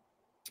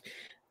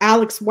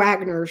Alex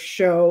Wagner's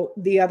show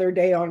the other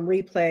day on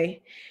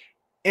replay,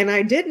 and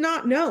I did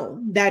not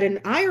know that in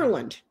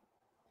Ireland,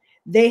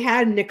 they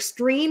had an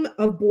extreme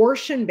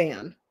abortion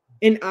ban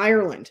in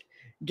Ireland,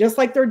 just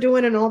like they're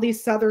doing in all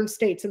these southern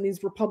states and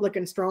these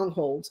Republican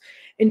strongholds,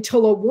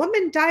 until a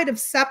woman died of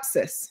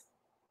sepsis.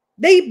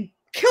 They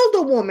killed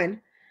a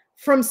woman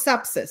from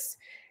sepsis.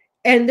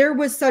 And there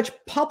was such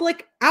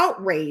public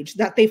outrage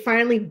that they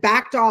finally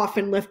backed off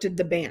and lifted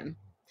the ban.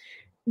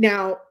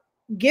 Now,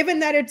 given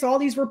that it's all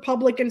these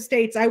Republican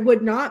states, I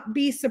would not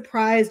be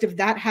surprised if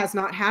that has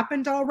not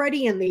happened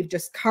already and they've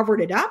just covered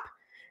it up.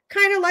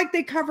 Kind of like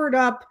they covered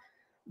up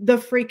the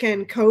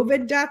freaking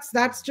COVID deaths.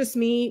 That's just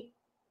me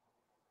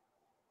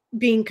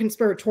being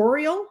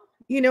conspiratorial,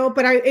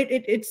 but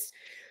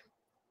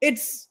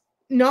it's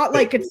not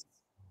like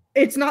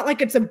it's not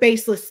like it's a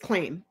baseless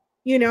claim,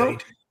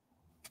 Right.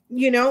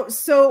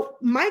 So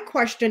my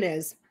question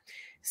is,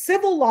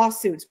 civil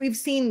lawsuits, we've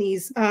seen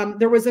these.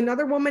 There was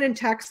another woman in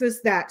Texas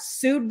that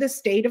sued the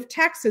state of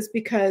Texas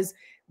because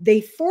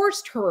they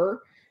forced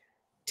her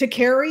to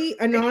carry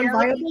a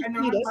non-viable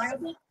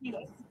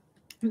fetus.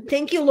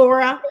 Thank you,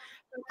 Laura.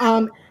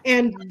 And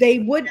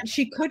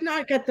she could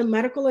not get the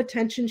medical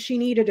attention she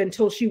needed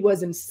until she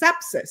was in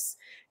sepsis.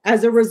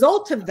 As a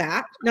result of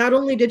that, not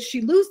only did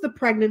she lose the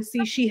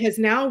pregnancy, she has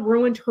now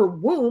ruined her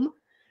womb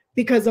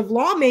because of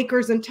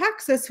lawmakers in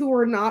Texas who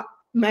are not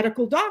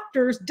medical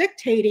doctors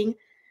dictating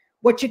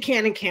what you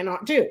can and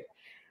cannot do.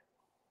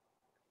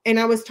 And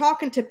I was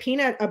talking to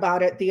Peanut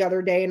about it the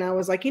other day, and I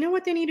was like, you know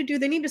what they need to do?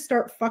 They need to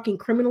start fucking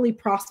criminally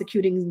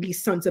prosecuting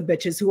these sons of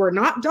bitches who are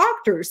not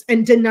doctors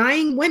and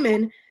denying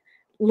women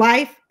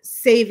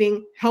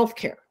life-saving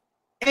healthcare.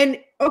 And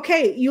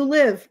okay, you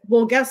live.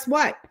 Well, guess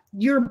what?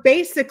 You're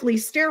basically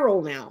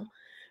sterile now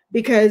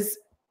because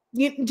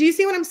do you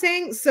see what I'm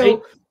saying?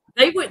 So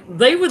they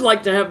would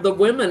like to have the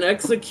women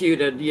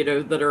executed,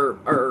 that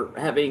are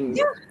having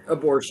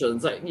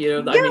abortions. I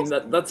mean,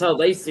 that's how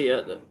they see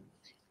it.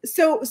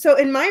 So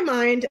in my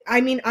mind,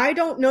 I mean, I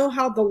don't know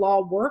how the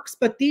law works,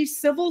 but these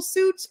civil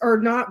suits are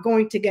not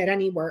going to get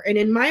anywhere. And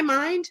in my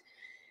mind,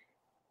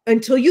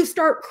 until you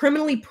start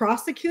criminally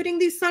prosecuting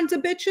these sons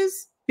of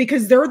bitches,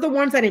 because they're the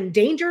ones that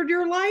endangered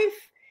your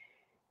life.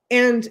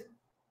 And,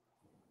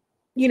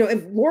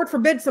 if Lord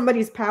forbid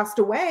somebody's passed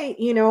away,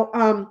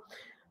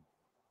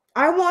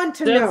 I want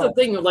to know. That's the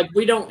thing. Like,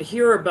 we don't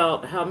hear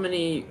about how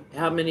many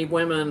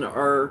women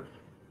are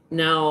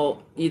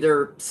now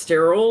either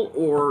sterile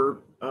or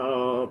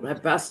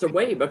have passed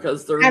away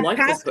because their life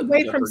passed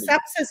away from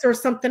sepsis or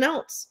something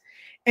else.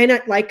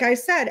 And like I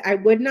said, I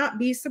would not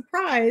be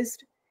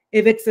surprised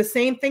if it's the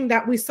same thing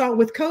that we saw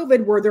with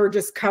COVID, where they're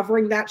just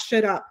covering that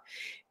shit up.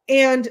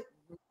 And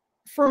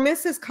for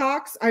Mrs.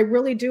 Cox, I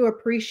really do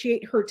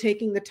appreciate her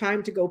taking the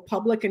time to go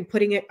public and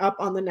putting it up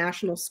on the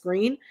national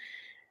screen.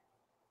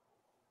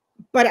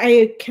 But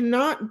I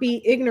cannot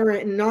be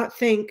ignorant and not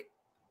think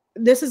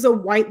this is a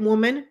white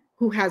woman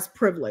who has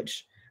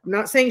privilege. I'm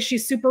not saying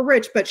she's super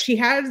rich, but she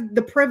has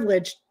the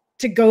privilege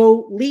to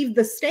go leave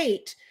the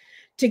state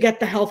to get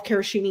the health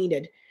care she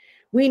needed.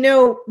 We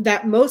know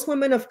that most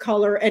women of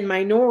color and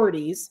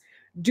minorities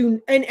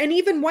do, and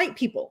even white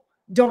people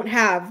don't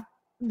have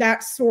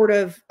that sort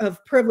of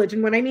privilege.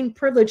 And when I mean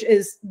privilege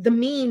is the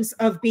means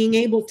of being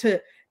able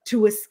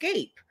to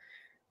escape.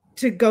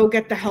 to go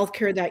get the health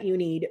care that you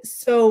need.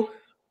 So,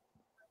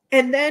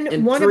 and then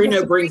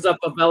Trina brings up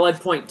a valid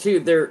point too.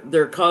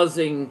 They're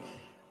causing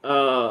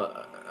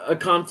a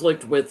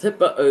conflict with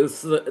HIPAA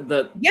oaths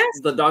that yes.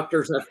 the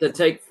doctors have to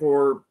take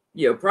for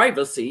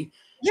privacy.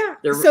 Yeah,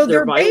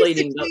 they're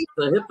violating the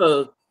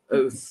HIPAA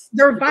oaths.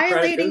 They're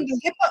violating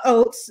the HIPAA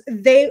oaths.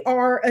 They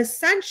are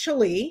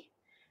essentially,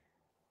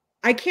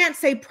 I can't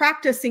say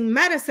practicing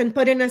medicine,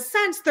 but in a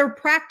sense, they're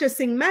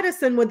practicing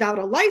medicine without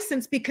a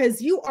license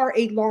because you are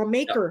a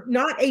lawmaker,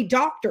 not a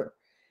doctor.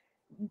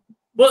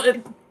 Well,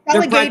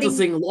 they're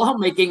practicing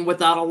lawmaking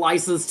without a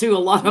license too. A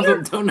lot of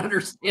them don't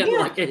understand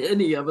like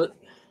any of it.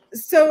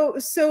 So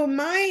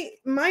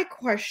my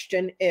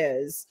question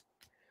is,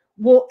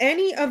 will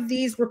any of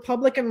these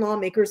Republican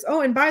lawmakers,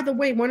 oh, and by the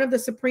way, one of the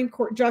Supreme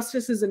Court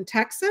justices in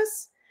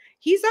Texas,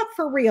 he's up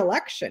for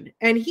re-election,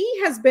 and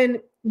he has been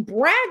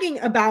bragging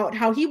about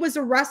how he was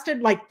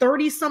arrested like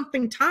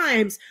 30-something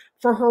times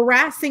for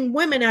harassing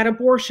women at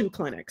abortion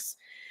clinics.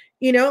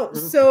 You know,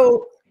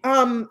 so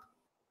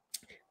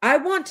I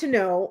want to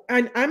know,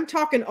 and I'm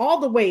talking all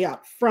the way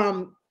up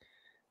from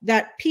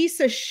that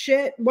piece of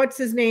shit, what's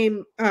his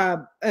name,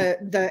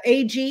 the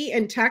AG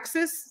in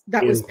Texas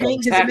that was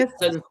paying his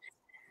mistress.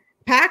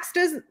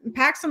 Paxton,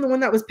 the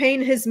one that was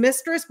paying his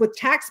mistress with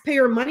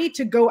taxpayer money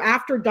to go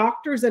after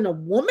doctors and a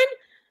woman.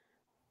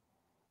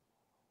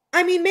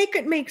 I mean, make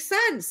it make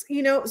sense,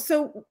 you know?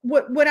 So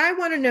what I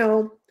want to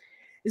know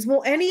is,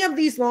 will any of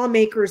these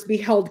lawmakers be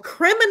held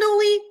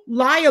criminally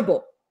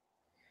liable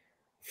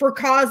for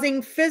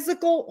causing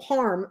physical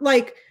harm?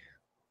 Like,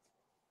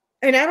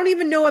 and I don't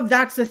even know if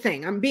that's the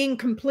thing. I'm being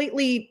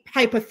completely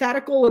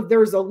hypothetical. If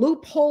there's a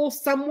loophole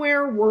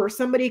somewhere where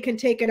somebody can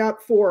take it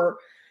up for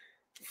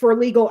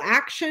legal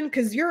action,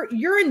 because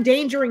you're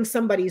endangering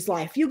somebody's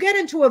life. You get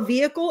into a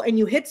vehicle and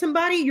you hit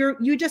somebody,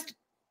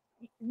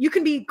 you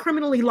can be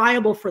criminally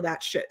liable for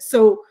that shit.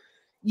 So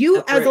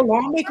you, as a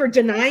lawmaker,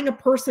 denying a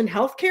person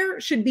health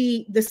care should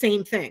be the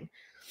same thing.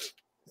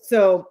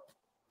 So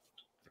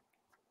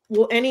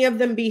will any of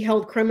them be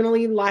held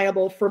criminally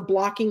liable for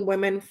blocking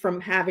women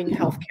from having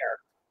health care?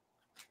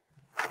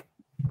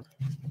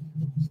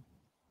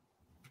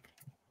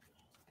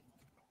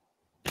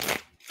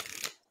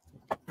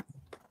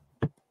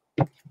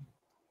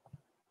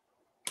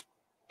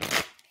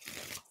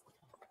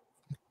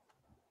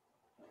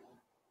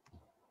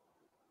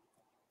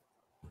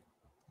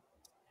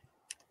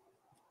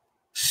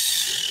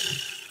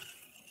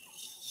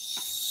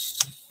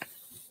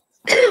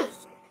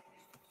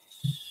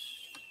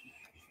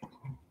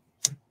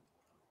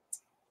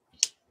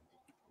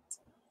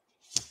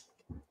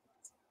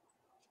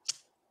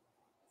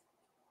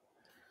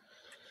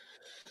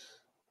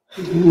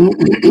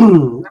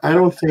 I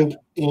don't think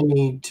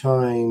any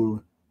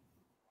time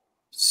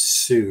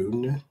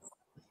soon,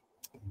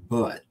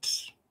 but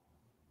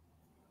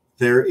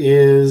there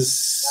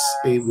is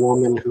a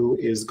woman who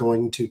is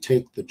going to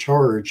take the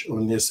charge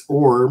on this,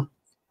 or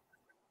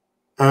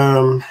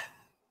because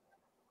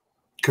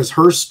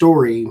her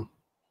story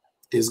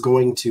is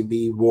going to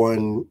be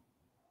one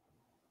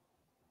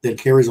that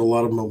carries a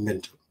lot of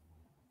momentum.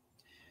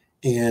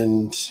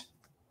 And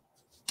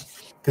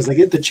because I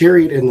get the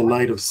Chariot and the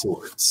Knight of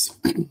Swords.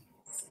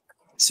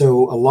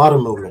 So a lot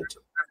of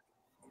momentum.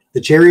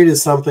 The Chariot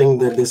is something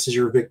that this is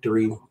your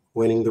victory,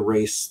 winning the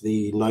race.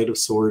 The Knight of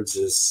Swords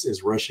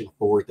is rushing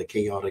forward, the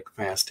chaotic,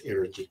 fast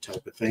energy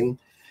type of thing.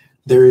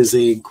 There is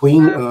a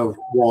Queen of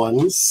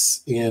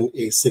Wands and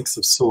a Six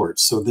of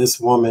Swords. So this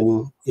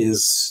woman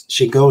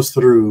she goes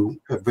through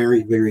a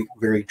very, very,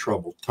 very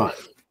troubled time.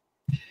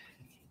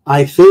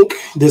 I think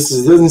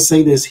doesn't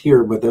say this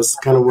here, but that's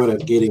kind of what I'm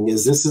getting,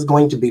 is this is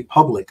going to be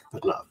public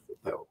enough,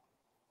 though,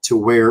 to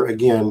where,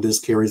 again, this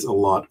carries a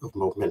lot of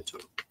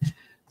momentum.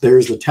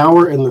 There's the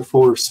Tower and the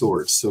Four of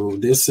Swords. So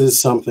this is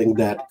something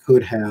that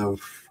could have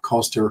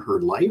cost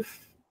her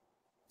life.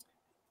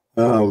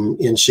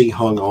 And she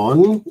hung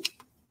on,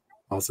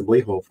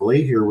 possibly,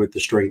 hopefully, here with the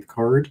Strength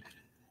card.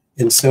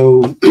 And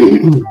so,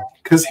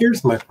 because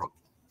here's my problem.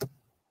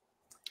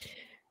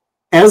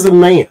 As a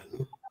man,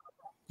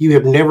 you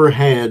have never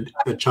had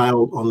a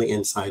child on the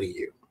inside of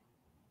you.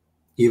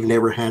 You've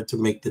never had to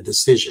make the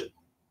decision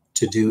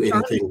to do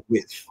anything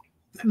with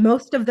them.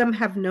 Most of them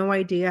have no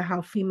idea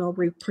how female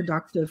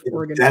reproductive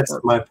organs work. That's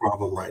my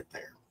problem right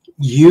there.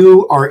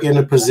 You are in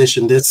a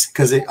position,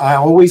 because I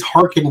always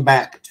hearken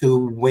back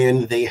to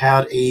when they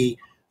had a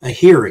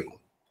hearing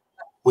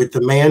with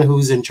the man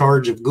who's in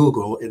charge of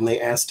Google, and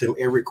they asked him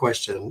every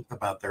question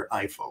about their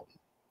iPhone.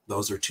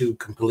 Those are two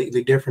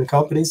completely different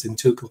companies and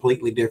two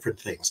completely different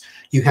things.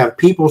 You have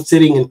people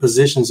sitting in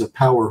positions of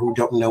power who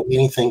don't know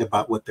anything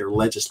about what they're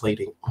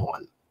legislating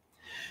on.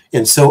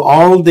 And so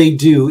all they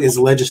do is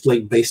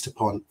legislate based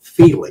upon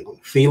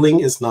feeling. Feeling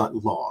is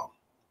not law.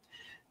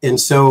 And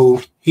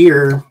so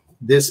here,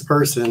 this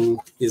person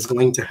is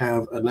going to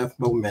have enough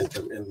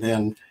momentum. And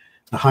then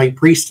the High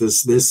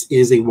Priestess, this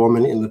is a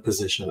woman in the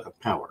position of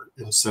power.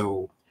 And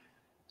so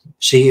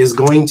she's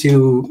going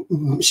to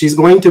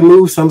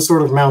move some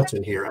sort of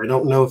mountain here. I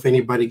don't know if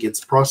anybody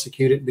gets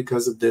prosecuted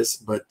because of this,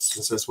 but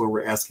since that's what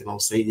we're asking, I'll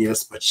say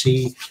yes. But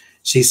she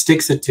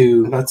sticks it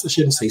to, I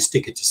shouldn't say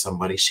stick it to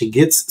somebody. She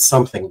gets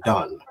something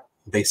done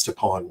based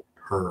upon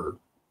her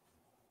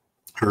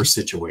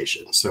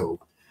situation. So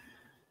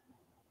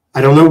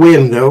I don't know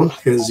when though,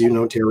 because you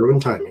know tarot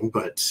and timing,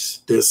 but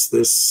this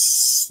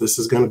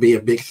is going to be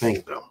a big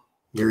thing though,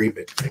 very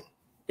big thing.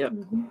 Yep.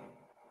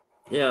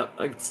 Yeah,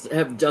 I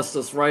have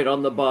justice right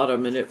on the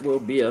bottom, and it will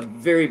be a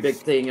very big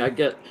thing. I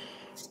get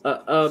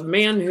a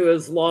man who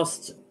has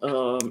lost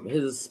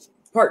his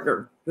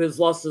partner, who has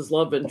lost his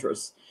love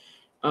interest.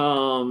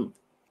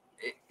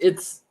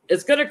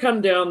 It's going to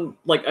come down,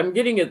 like I'm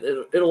getting it.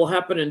 It'll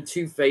happen in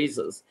two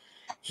phases.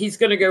 He's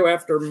going to go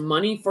after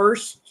money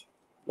first,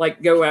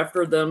 like go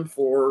after them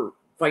for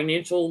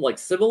financial, like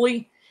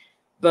civilly,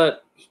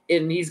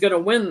 and he's going to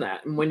win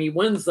that. And when he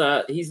wins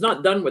that, he's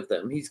not done with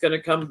them. He's going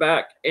to come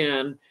back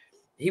and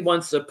he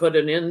wants to put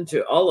an end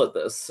to all of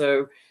this.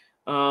 So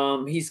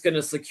he's going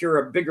to secure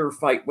a bigger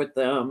fight with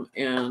them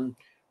and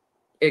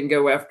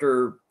go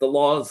after the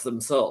laws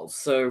themselves.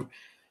 So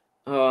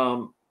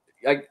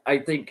I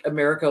think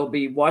America will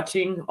be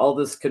watching all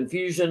this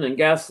confusion and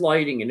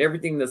gaslighting and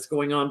everything that's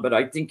going on. But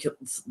I think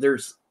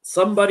there's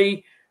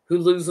somebody who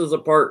loses a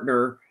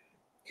partner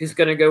who's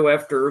going to go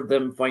after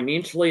them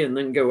financially and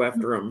then go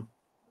after them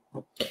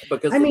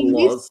because of the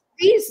laws.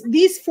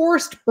 These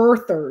forced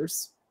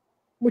birthers,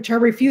 which I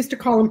refuse to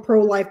call them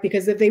pro-life,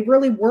 because if they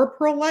really were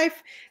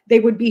pro-life, they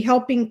would be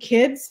helping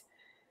kids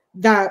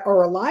that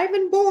are alive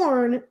and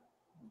born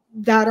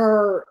that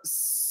are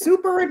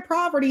super in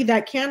poverty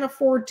that can't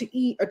afford to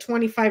eat a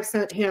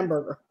 25-cent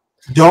hamburger.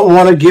 Don't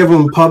want to give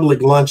them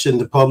public lunch in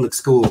the public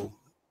school.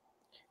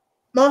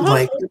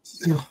 Like,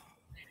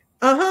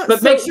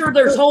 but make sure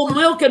there's whole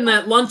milk in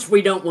that lunch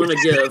we don't want to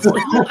give.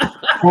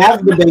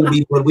 Have the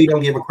baby, but we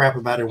don't give a crap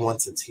about it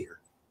once it's here.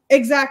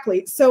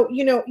 Exactly. So,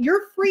 you know,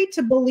 you're free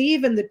to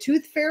believe in the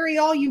tooth fairy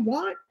all you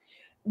want.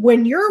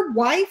 When your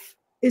wife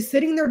is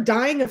sitting there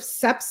dying of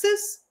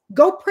sepsis,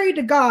 go pray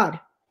to God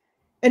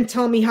and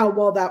tell me how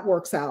well that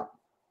works out.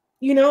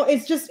 You know,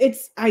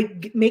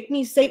 make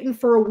me Satan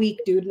for a week,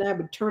 dude, and I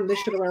would turn this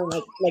shit around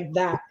like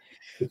that.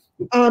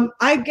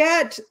 I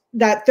get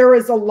that there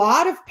is a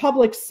lot of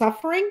public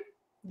suffering.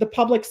 The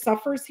public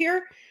suffers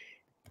here,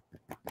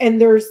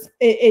 and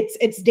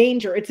it's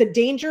danger. It's a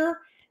danger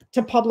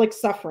to public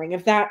suffering,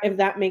 if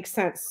that makes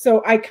sense.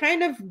 So I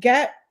kind of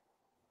get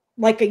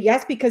like a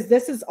yes, because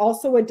this is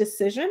also a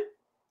decision.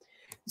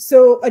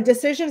 So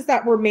decisions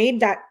that were made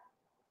that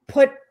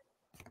put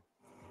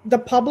the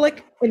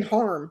public in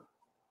harm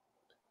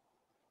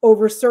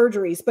over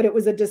surgeries, but it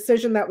was a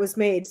decision that was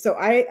made. So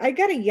I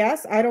get a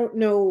yes. I don't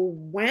know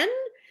when.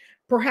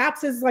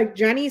 Perhaps, as like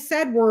Jennie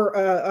said, where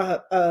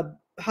a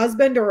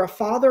husband or a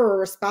father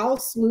or a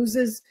spouse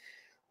loses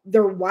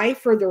their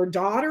wife or their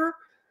daughter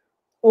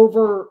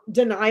over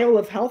denial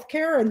of health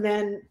care, and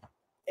then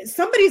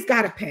somebody's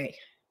got to pay.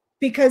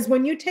 Because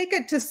when you take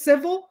it to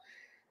civil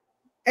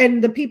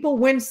and the people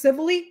win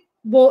civilly,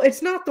 well,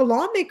 it's not the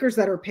lawmakers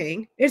that are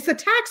paying, it's the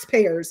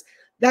taxpayers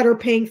that are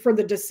paying for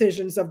the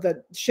decisions of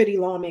the shitty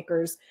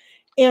lawmakers.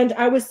 And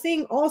I was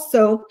seeing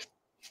also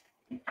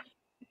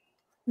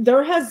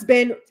there has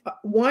been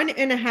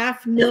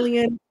 1.5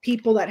 million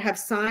people that have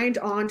signed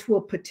on to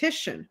a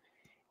petition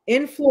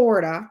in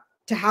Florida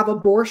to have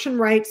abortion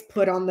rights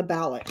put on the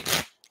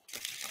ballot.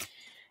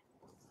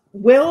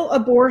 Will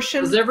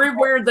abortion... Because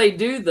everywhere they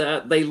do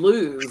that, they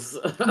lose.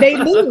 They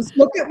lose.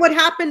 Look at what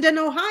happened in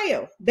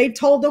Ohio. They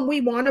told them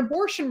we want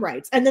abortion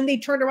rights. And then they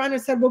turned around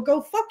and said, well,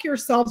 go fuck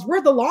yourselves.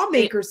 We're the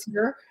lawmakers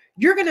here.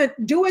 You're going to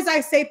do as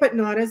I say, but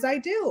not as I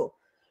do.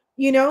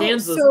 You know?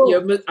 Kansas,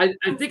 I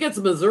think it's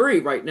Missouri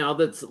right now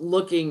that's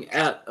looking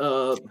at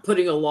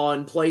putting a law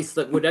in place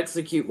that would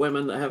execute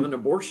women that have an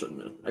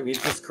abortion. I mean,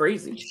 it's just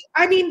crazy.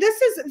 I mean,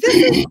 this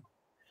is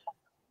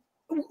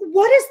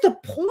what is the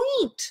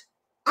point?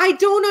 I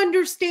don't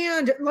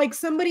understand. Like,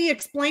 somebody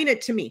explain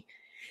it to me.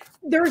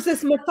 There's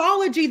this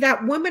mythology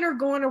that women are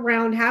going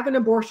around having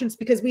abortions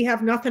because we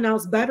have nothing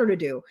else better to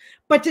do.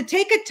 But to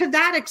take it to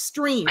that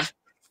extreme,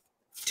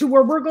 to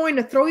where we're going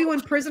to throw you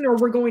in prison or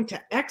we're going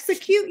to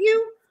execute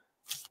you,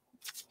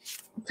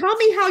 tell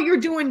me how you're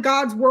doing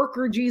God's work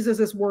or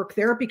Jesus's work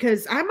there,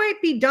 because I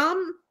might be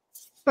dumb,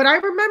 but I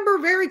remember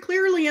very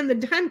clearly in the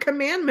 10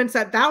 Commandments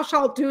that thou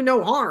shalt do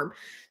no harm.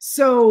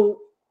 So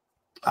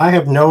I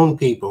have known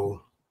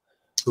people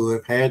who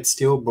have had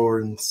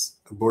stillborns,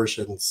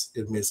 abortions,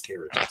 and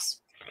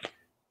miscarriages.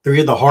 3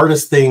 of the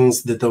hardest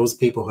things that those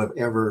people have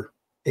ever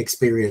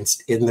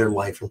experienced in their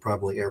life and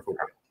probably ever will.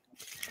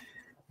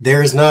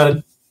 There is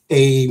not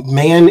a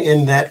man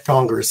in that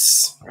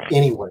Congress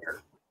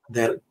anywhere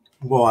that,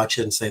 well, I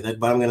shouldn't say that,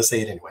 but I'm going to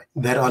say it anyway,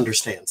 that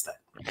understands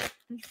that.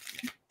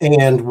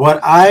 And what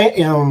I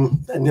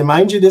am, and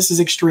mind you, this is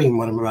extreme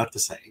what I'm about to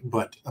say,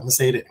 but I'm going to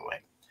say it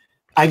anyway.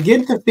 I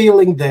get the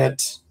feeling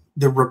that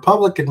the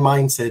Republican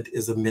mindset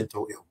is a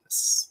mental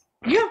illness.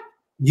 Yeah.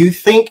 You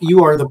think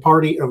you are the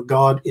party of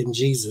God and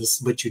Jesus,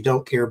 but you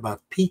don't care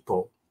about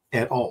people.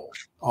 at all.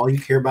 All you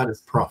care about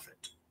is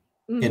profit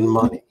and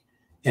money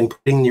and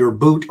putting your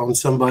boot on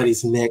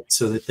somebody's neck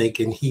so that they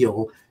can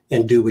heal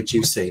and do what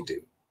you say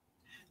do.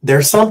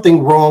 There's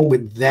something wrong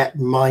with that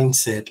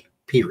mindset,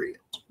 period.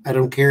 I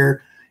don't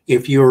care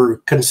if you're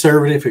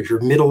conservative, if you're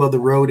middle of the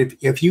road,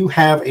 if you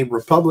have a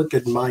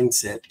Republican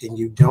mindset and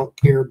you don't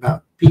care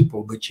about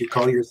people, but you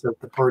call yourself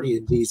the party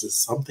of Jesus,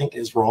 something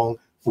is wrong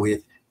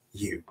with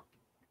you,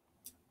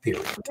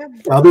 period.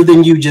 Other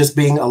than you just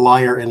being a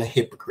liar and a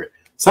hypocrite,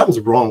 something's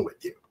wrong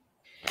with you.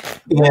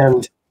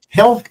 And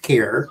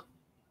healthcare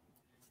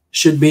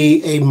should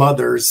be a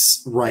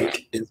mother's right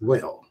as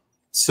well.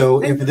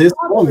 So if this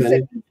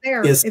woman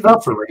is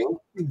suffering,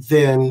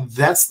 then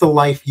that's the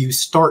life you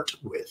start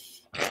with,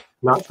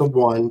 not the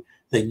one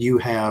that you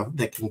have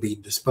that can be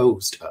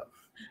disposed of.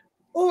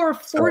 Or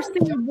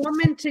forcing a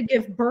woman to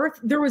give birth.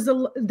 There was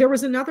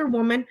another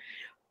woman,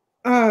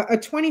 a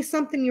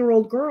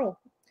 20-something-year-old girl,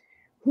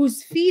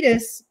 whose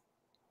fetus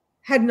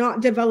had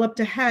not developed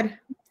a head.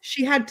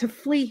 She had to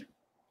flee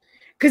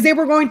because they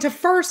were going to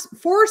first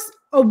force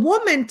a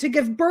woman to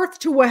give birth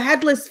to a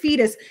headless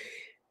fetus.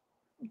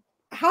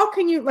 How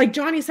can you, like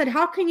Johnny said,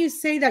 how can you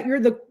say that you're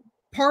the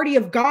party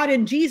of God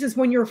and Jesus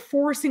when you're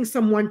forcing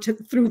someone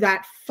through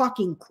that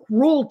fucking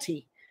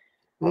cruelty?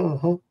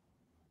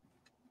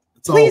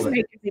 Please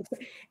make it.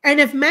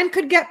 And if men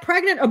could get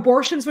pregnant,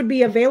 abortions would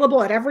be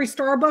available at every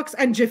Starbucks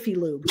and Jiffy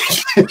Lube.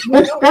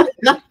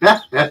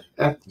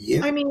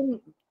 Yeah. I mean,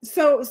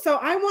 so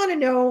I want to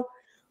know,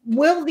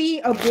 will the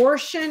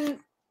abortion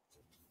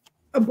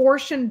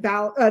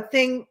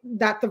thing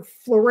that the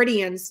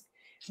Floridians,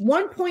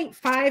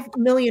 1.5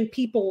 million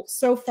people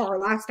so far,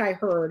 last I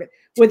heard,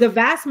 with a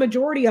vast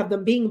majority of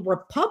them being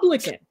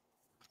Republican,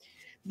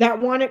 that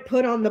want it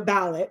put on the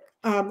ballot,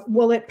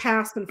 will it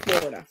pass in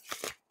Florida?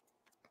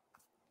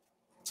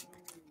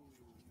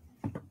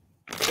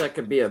 That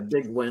could be a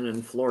big win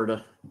in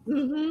Florida.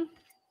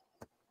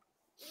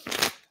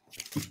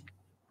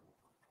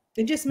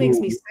 It just makes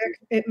me sick.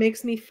 It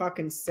makes me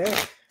fucking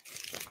sick.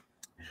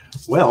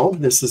 Well,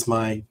 this is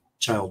my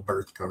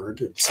childbirth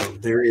card. So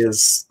there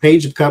is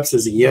Page of Cups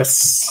is a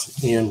yes.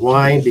 And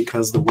why?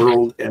 Because the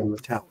world and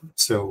the tower.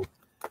 So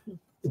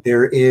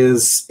there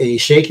is a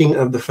shaking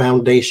of the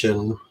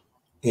foundation,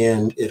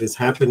 and it is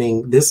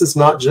happening. This is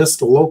not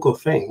just a local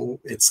thing.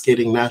 It's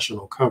getting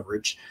national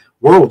coverage,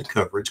 world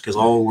coverage, because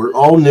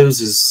all news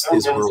is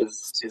world.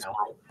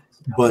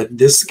 But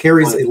this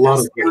carries a lot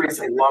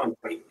of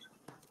weight.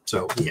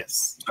 So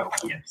yes.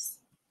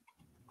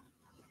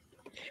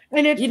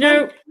 And it's, you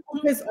know,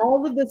 because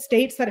all of the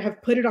states that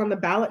have put it on the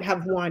ballot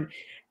have won.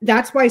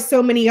 That's why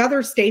so many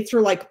other states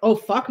are like, oh,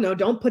 fuck no,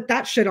 don't put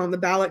that shit on the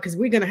ballot because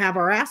we're going to have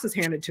our asses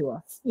handed to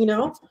us, you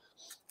know?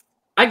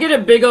 I get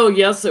a big old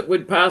yes, it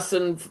would pass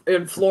in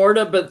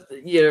Florida, but,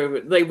 you know,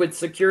 they would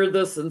secure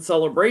this in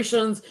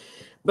celebrations,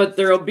 but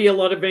there'll be a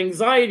lot of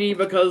anxiety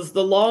because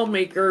the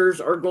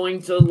lawmakers are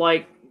going to,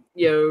 like,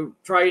 you know,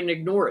 try and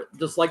ignore it,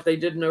 just like they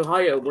did in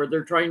Ohio, where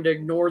they're trying to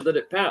ignore that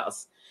it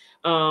passed.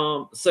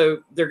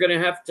 So they're going to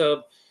have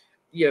to,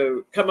 you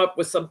know, come up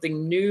with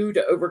something new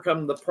to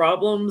overcome the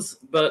problems.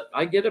 But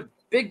I get a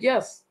big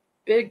yes.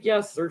 Big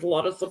yes. There's a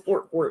lot of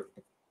support for it.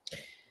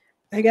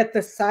 I get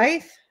the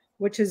scythe,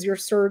 which is your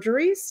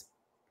surgeries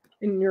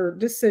and your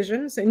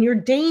decisions and your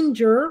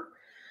danger.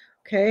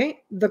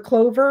 Okay. The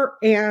clover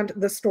and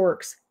the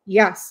storks.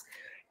 Yes.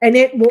 And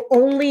it will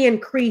only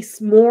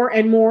increase more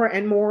and more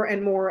and more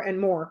and more and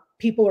more.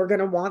 People are going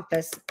to want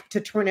this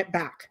to turn it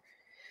back.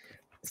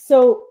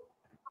 So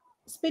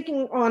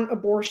speaking on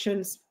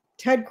abortions,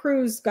 Ted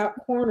Cruz got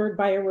cornered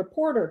by a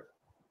reporter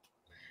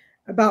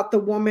about the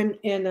woman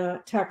in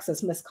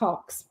Texas, Miss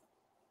Cox.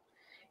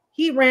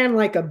 He ran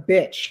like a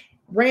bitch.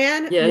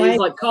 He's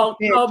like, call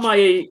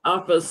my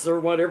office or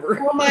whatever.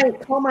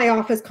 Call my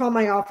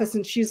office.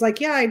 And she's like,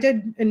 yeah, I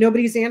did. And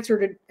nobody's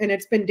answered it. And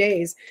it's been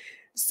days.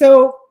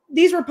 So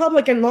these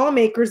Republican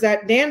lawmakers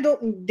that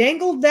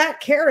dangled that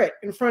carrot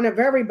in front of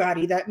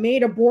everybody that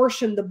made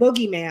abortion the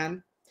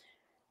boogeyman.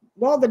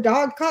 Well, the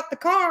dog caught the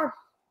car.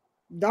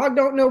 Dog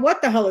don't know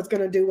what the hell it's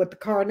going to do with the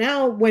car.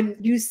 Now, when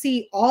you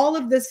see all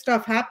of this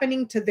stuff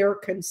happening to their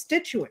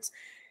constituents,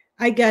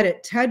 I get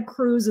it. Ted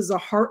Cruz is a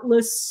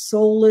heartless,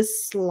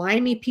 soulless,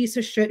 slimy piece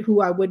of shit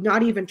who I would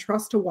not even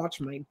trust to watch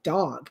my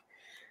dog.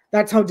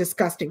 That's how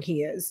disgusting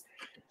he is.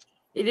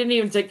 He didn't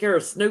even take care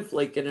of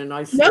Snowflake in a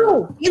nice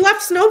No, he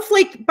left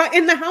Snowflake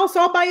in the house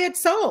all by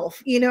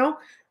itself, you know?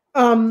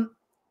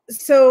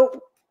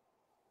 So,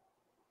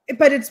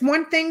 but it's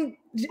one thing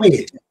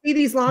to see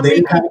these lawmakers. They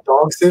didn't have a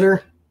dog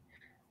sitter?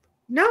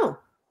 No,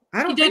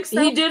 I don't think so.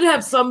 He did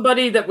have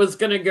somebody that was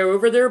going to go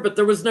over there, but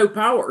there was no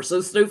power. So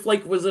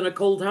Snowflake was in a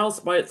cold house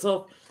by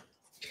itself.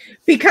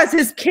 Because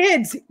his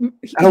kids.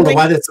 I don't know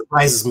why that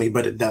surprises me,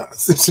 but it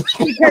does.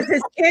 Because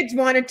his kids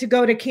wanted to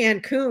go to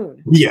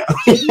Cancun. Yeah.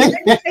 He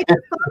didn't take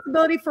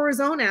responsibility for his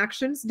own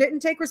actions,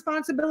 didn't take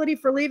responsibility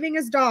for leaving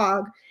his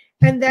dog,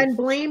 and then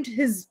blamed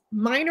his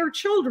minor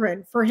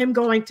children for him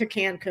going to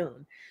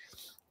Cancun.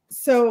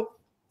 So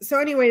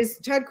anyways,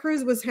 Ted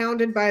Cruz was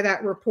hounded by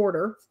that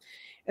reporter.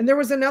 And there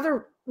was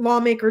another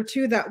lawmaker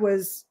too that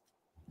was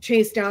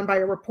chased down by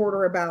a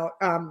reporter about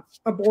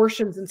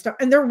abortions and stuff,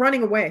 and they're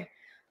running away.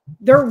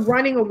 They're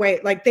running away.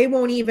 Like they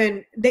won't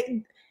even,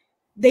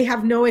 they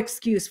have no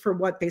excuse for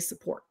what they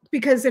support,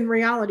 because in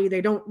reality,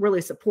 they don't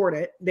really support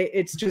it.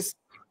 It's just,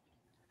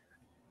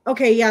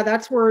 okay, yeah,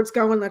 that's where it's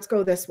going. Let's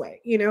go this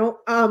way, you know?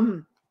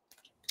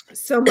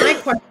 So my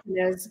question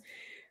is,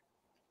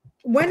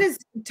 when is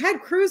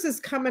Ted Cruz is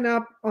coming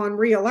up on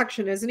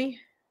re-election, isn't he?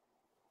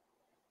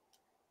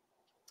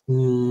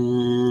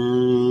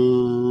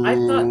 I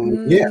thought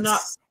yes.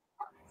 not.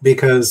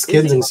 Because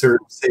Kinzinger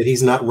said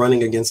he's not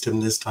running against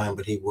him this time,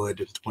 but he would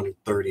in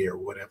 2030 or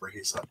whatever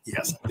he's up.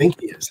 Yes, I think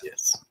he is.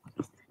 Yes.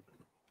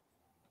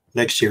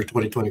 Next year,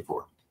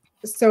 2024.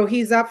 So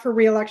he's up for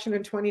re-election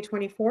in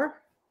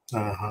 2024?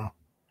 Uh-huh.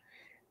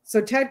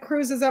 So Ted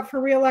Cruz is up for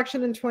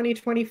re-election in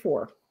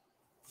 2024.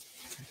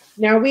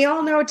 Now, we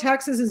all know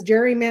Texas is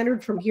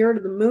gerrymandered from here to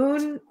the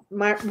moon.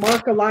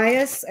 Mark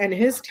Elias and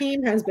his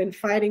team has been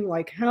fighting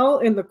like hell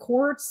in the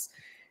courts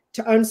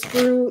to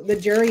unscrew the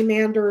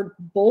gerrymandered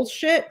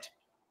bullshit.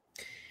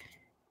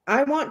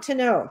 I want to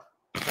know,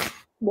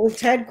 will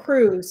Ted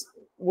Cruz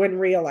win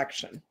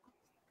re-election?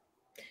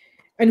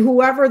 And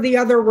whoever the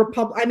other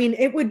I mean,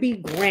 it would be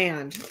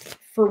grand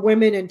for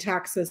women in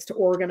Texas to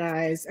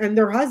organize, and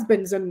their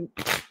husbands and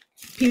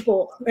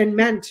people and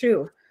men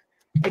too,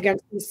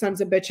 against these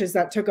sons of bitches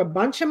that took a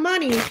bunch of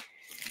money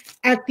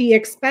at the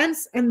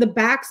expense and the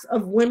backs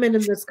of women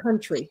in this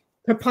country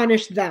to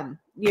punish them,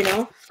 you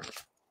know?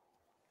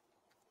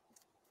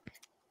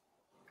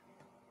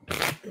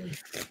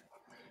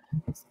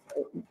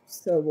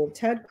 So will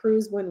Ted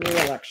Cruz win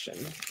re-election?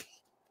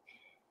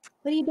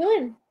 What are you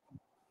doing?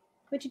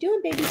 What you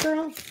doing, baby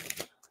girl?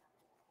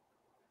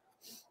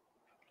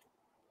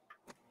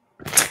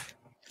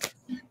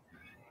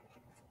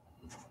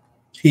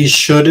 He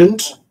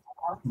shouldn't,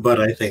 but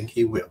I think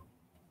he will.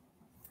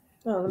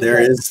 Oh, there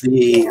is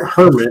the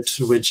Hermit,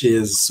 which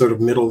is sort of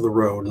middle of the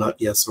road,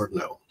 not yes or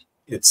no.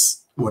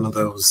 It's one of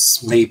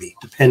those maybe,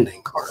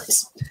 depending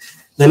cards.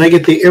 Then I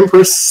get the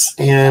Empress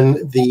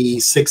and the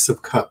Six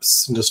of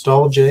Cups,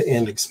 nostalgia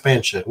and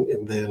expansion.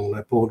 And then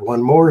I pulled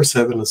one more,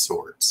 Seven of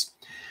Swords.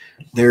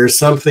 There's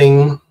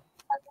something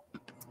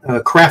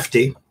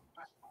crafty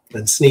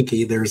and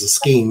sneaky. There's a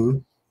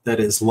scheme that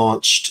is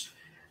launched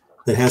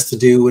that has to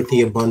do with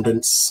the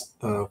abundance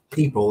of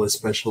people,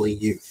 especially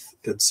youth.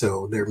 And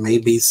so there may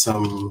be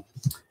some,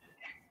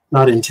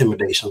 not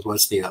intimidation,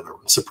 what's the other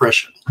one?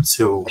 Suppression.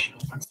 So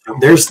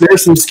there's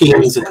some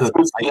schemes that could,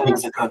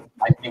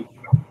 I think.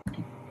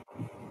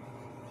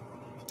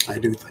 I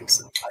do think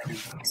so.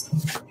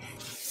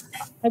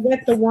 I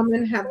bet the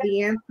woman have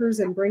the answers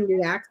and bring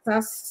the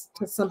access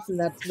to something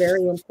that's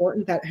very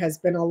important that has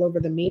been all over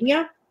the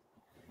media.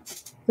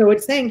 So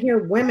it's saying here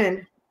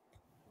women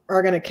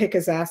are going to kick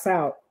his ass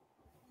out,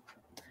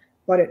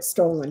 but it's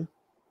stolen,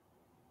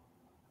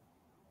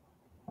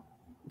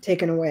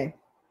 taken away.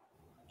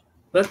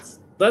 That's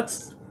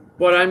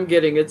what I'm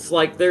getting. It's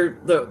like they're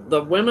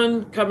the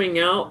women coming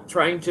out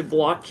trying to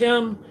block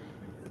him.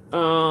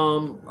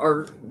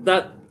 Are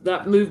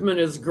that movement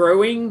is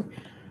growing,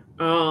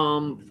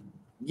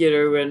 you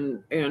know,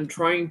 and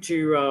trying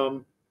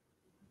to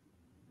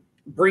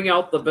bring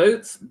out the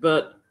votes.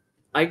 But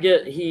I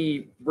get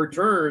he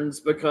returns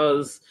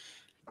because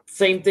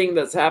same thing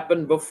that's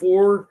happened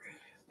before.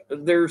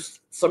 There's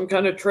some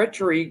kind of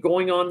treachery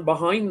going on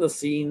behind the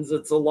scenes.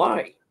 It's a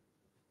lie.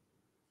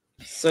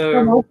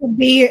 So it could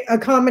be a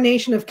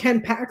combination of Ken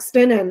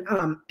Paxton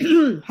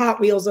and Hot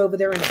Wheels over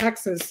there in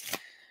Texas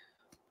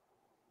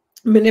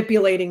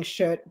manipulating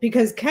shit,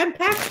 because Ken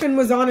Paxton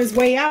was on his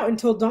way out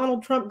until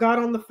Donald Trump got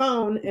on the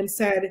phone and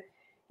said,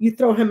 you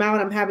throw him out,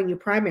 I'm having you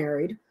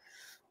primaried,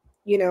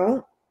 you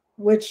know,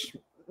 which,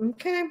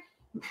 okay.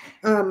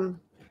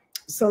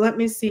 So let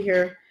me see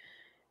here.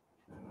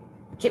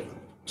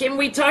 Can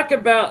we talk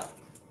about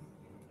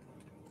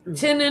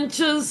 10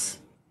 inches?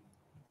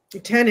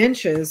 10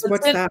 inches.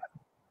 What's that?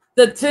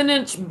 The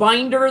 10-inch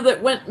binder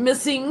that went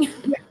missing.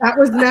 That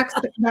was next.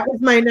 That was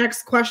my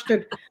next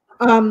question.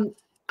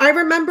 I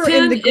remember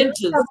in the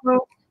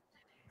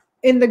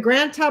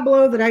grand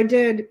tableau that I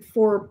did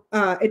for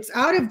it's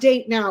out of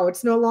date now.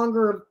 It's no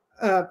longer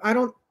I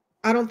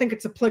don't think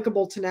it's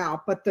applicable to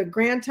now, but the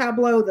grand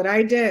tableau that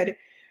I did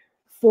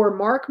for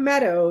Mark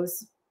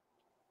Meadows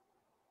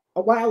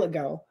a while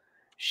ago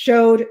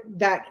showed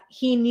that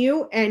he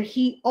knew, and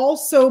he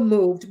also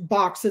moved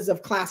boxes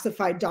of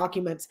classified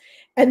documents.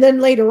 And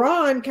then later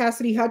on,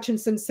 Cassidy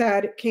Hutchinson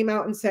came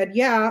out and said,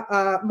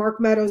 yeah,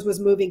 Mark Meadows was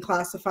moving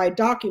classified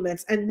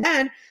documents. And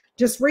then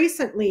just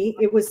recently,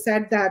 it was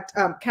said that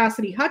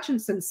Cassidy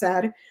Hutchinson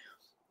said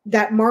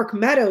that Mark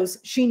Meadows,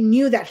 she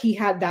knew that he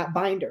had that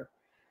binder.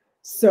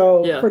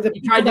 So yeah, for the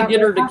he tried to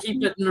get her to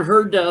keep it in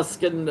her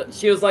desk, and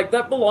she was like,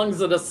 that belongs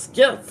in a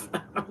skiff.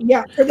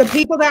 Yeah, for the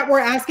people that were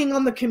asking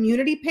on the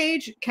community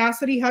page,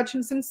 Cassidy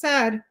Hutchinson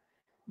said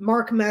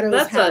Mark Meadows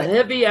That's a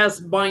heavy-ass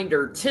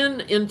binder,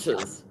 10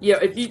 inches. Yeah,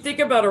 if you think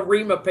about a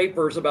ream of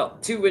paper is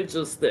about 2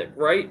 inches thick,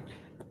 right?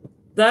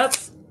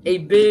 That's a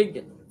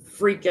big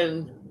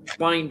freaking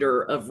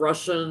binder of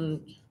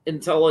Russian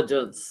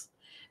intelligence.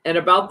 And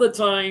about the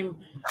time,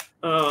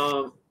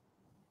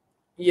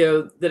 you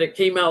know, that it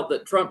came out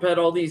that Trump had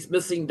all these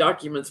missing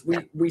documents,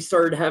 we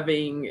started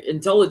having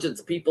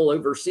intelligence people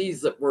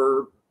overseas that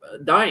were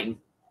dying.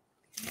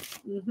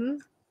 Mm-hmm.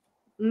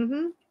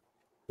 Mm-hmm.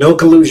 No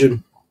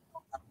collusion.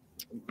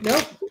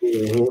 Nope.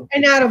 Mm-hmm.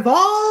 And out of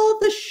all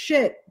the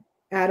shit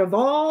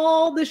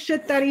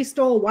that he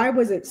stole, why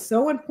was it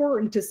so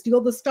important to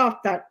steal the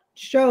stuff that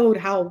showed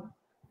how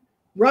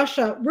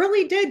Russia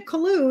really did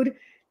collude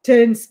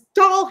to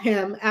install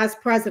him as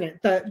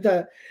president?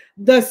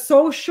 The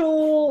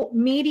social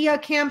media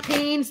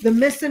campaigns, the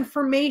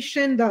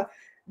misinformation, the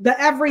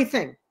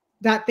everything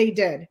that they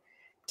did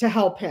to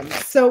help him.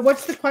 So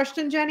what's the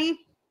question, Jenny?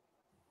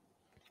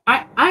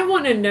 I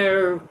want to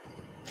know,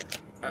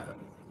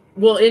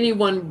 will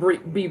anyone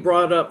be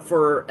brought up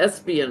for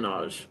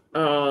espionage?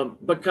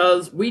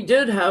 Because we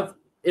did have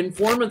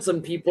informants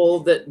and people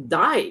that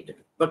died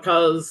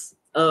because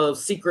of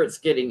secrets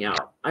getting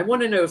out. I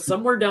want to know,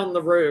 somewhere down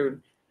the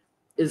road,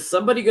 is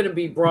somebody going to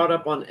be brought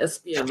up on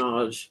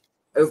espionage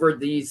over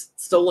these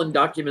stolen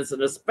documents,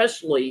 and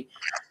especially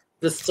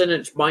the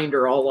Stenich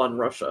binder all on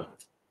Russia?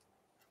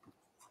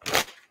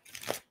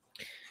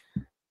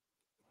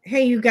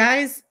 Hey, you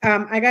guys,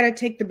 I got to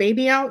take the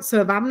baby out.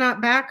 So if I'm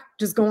not back,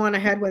 just go on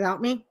ahead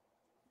without me.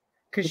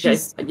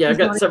 Because Okay. I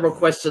got several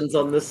questions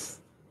on this.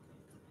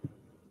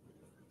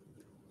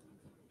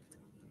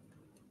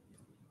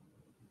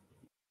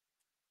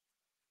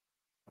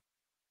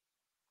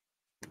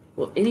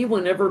 Will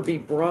anyone ever be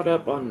brought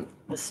up on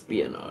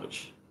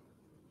espionage?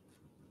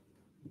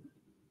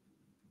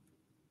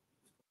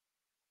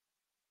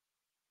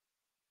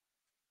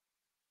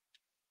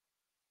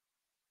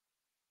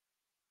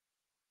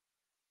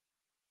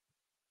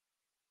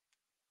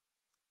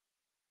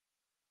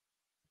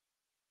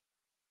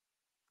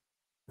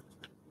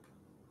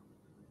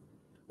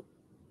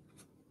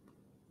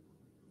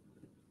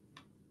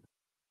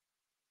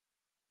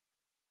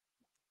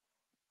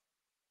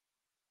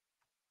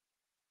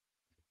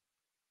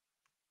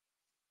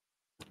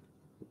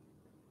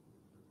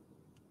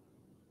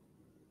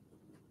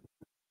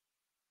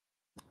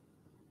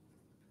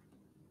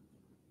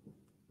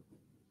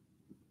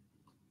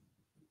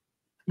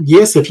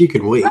 Yes, if you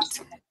can wait.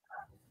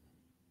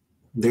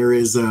 There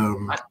is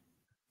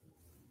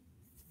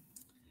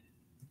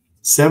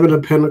Seven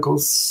of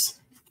Pentacles,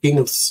 King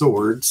of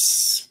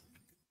Swords.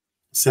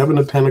 Seven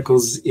of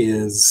Pentacles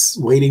is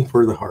waiting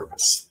for the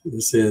harvest.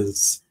 This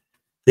is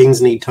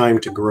things need time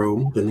to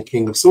grow. Then the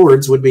King of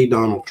Swords would be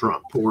Donald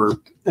Trump, or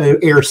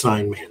air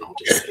sign man, I'll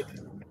just say.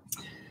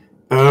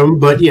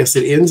 But yes,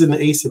 it ends in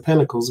the Ace of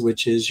Pentacles,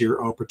 which is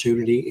your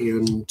opportunity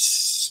and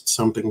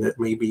something that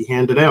may be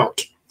handed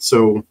out.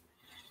 So,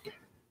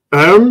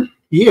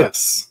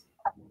 yes,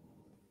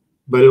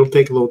 but it'll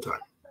take a little time.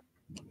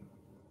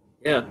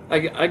 Yeah,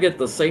 I get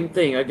the same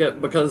thing. I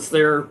get, because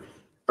there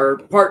are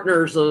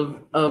partners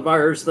of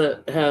ours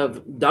that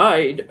have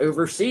died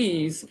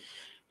overseas,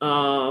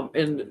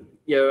 and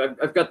you know,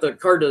 I've got the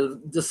card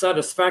of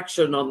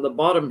dissatisfaction on the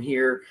bottom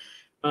here,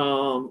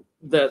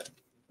 that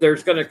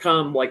there's going to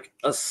come like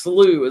a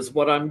slew, is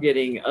what I'm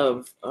getting,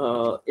 of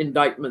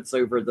indictments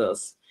over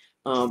this.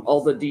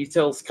 All the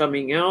details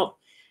coming out,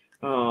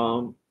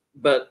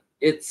 but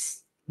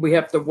we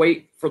have to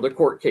wait for the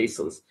court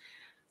cases.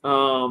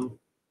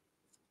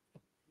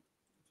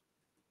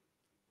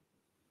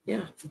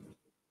 Yeah.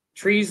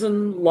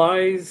 Treason,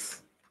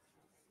 lies,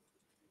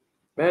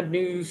 bad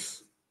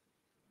news,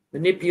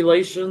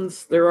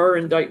 manipulations. There are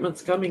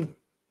indictments coming.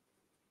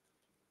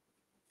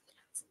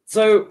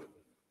 So,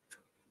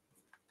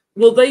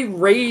 will they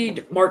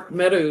raid Mark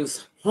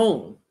Meadows'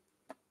 home?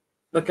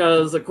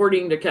 Because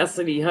according to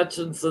Cassidy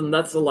Hutchinson,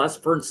 that's the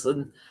last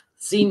person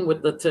seen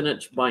with the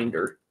 10-inch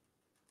binder.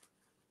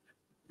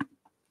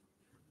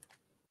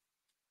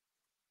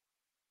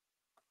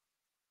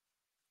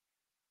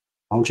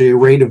 I'll you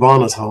raid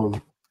Ivana's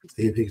home.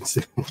 See if you can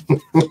see.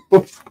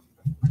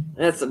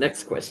 That's the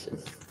next question.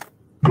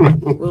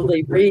 Will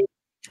they raid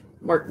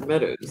Mark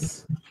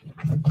Meadows?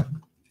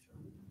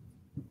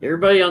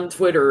 Everybody on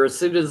Twitter, as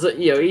soon as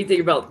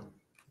anything about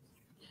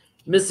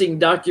missing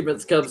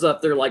documents comes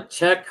up, they're like,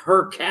 check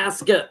her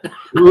casket.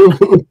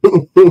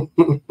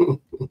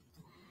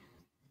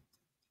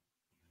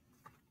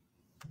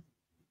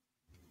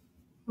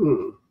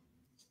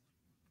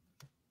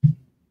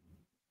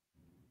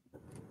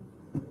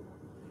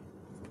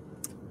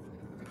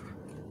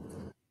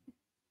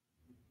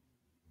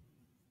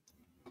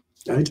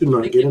 I do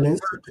not get an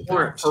answer.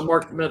 Warrant for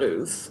Mark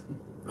Meadows'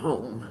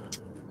 home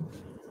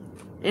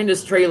and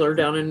his trailer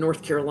down in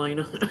North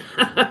Carolina.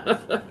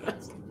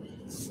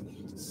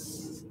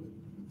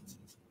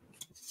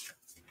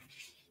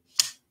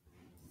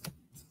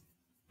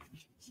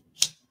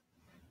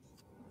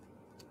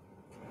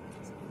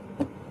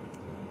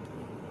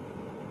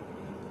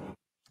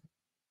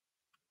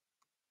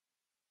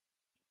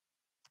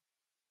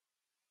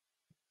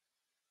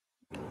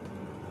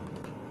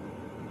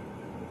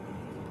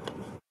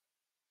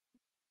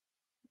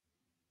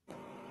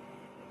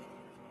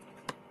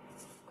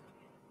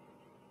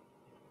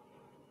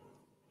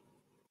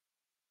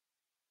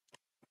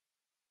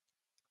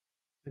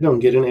 I don't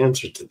get an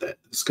answer to that.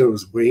 This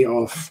goes way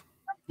off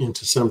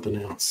into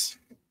something else.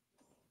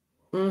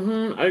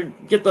 I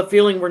get the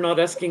feeling we're not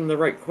asking the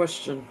right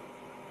question.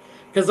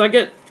 Because I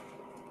get,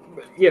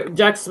 yeah,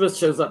 Jack Smith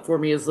shows up for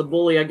me as the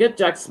bully. I get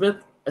Jack Smith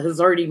has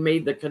already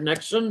made the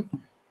connection.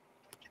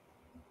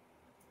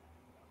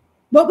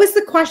 What was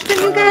the question,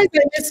 you guys? I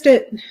missed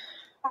it.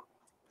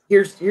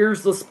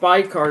 Here's the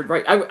spy card,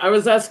 right? I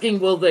was asking,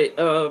 will they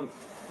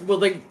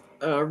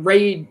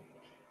raid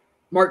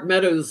Mark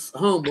Meadows'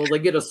 home? Will they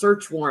get a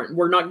search warrant?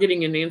 We're not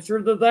getting an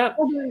answer to that.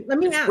 Let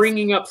me ask.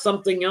 Bringing up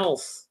something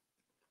else.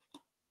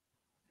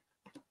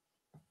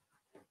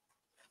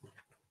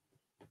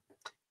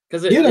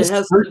 Because it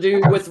has to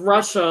do with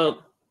Russia.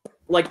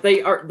 Like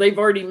they've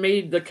already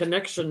made the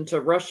connection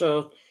to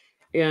Russia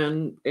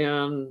and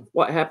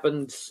what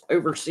happened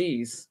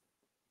overseas.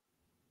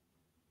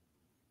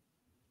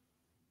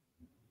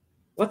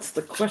 What's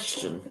the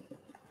question?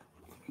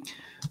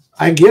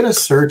 I get a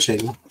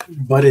searching,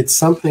 but it's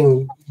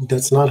something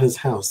that's not his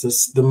house.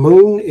 The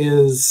moon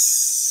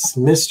is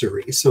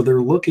mystery, so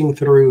they're looking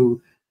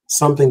through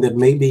something that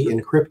may be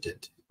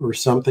encrypted or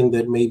something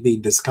that may be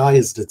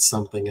disguised as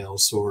something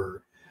else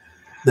or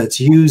that's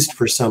used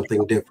for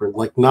something different,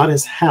 like not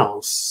his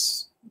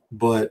house,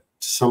 but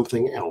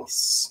something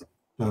else.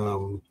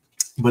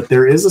 But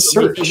there is a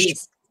search.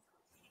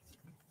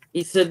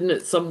 He's hidden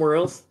it somewhere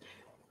else.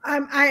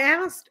 I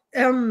asked,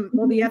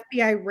 will the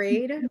FBI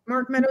raid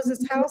Mark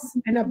Meadows' house?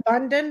 An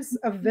abundance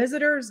of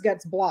visitors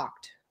gets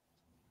blocked.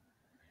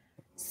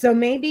 So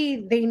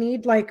maybe they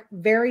need like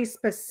very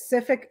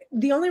specific.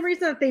 The only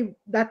reason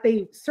that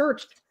they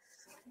searched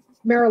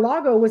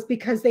Mar-a-Lago was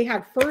because they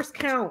had first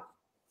count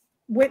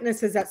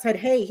witnesses that said,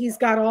 hey, he's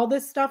got all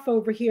this stuff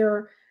over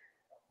here.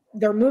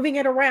 They're moving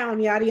it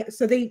around, yada, yada.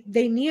 So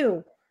they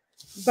knew.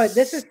 But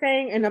this is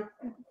saying, and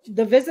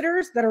the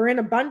visitors that are in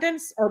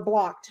abundance are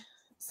blocked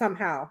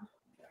somehow.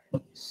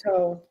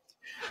 So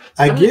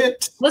I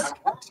get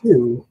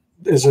too,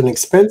 there's an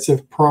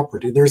expensive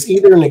property. There's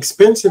either an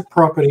expensive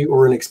property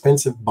or an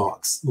expensive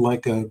box,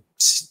 like a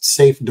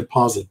safe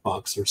deposit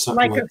box or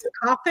something like that.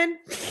 Coffin?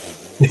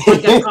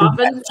 Like a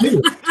coffin?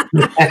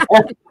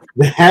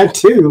 That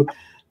too.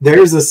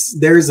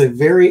 There's a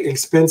very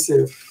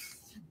expensive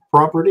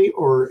property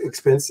or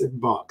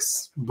expensive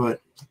box, but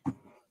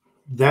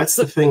that's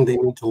the thing they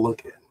need to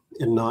look at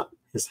and not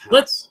his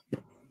house.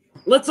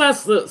 Let's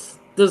ask this.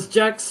 Does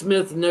Jack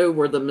Smith know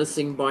where the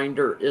missing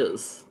binder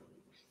is?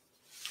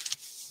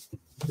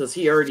 Does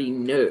he already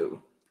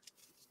know?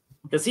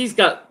 Because he's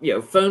got,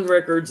 phone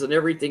records and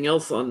everything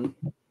else on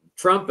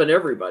Trump and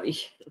everybody.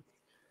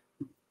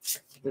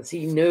 Does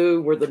he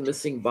know where the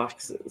missing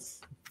box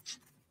is?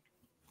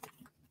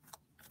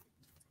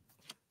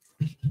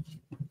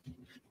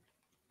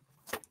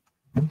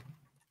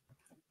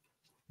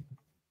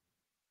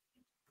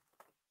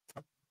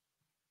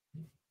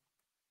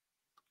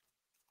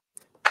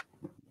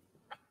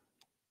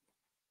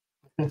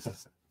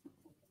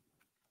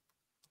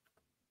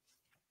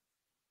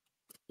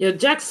 Yeah,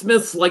 Jack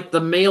Smith's like the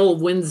male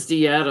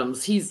Wednesday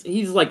Addams.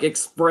 He's like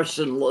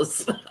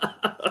expressionless.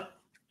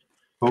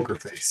 Poker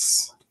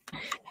face.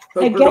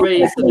 Poker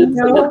face. They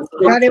know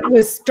that it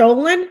was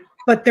stolen,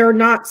 but they're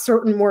not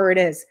certain where it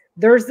is.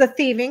 There's the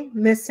thieving,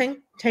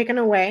 missing, taken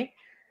away.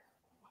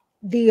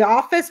 The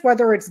office,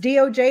 whether it's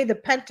DOJ, the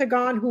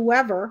Pentagon,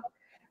 whoever,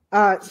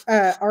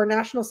 our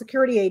national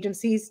security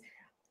agencies,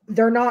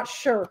 they're not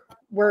sure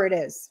where it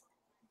is.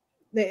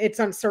 It's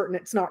uncertain.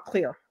 It's not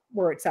clear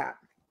where it's at.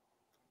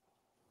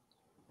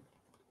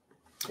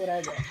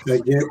 I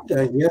get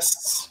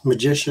yes,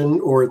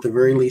 magician, or at the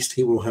very least,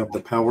 he will have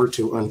the power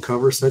to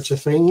uncover such a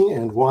thing.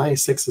 And why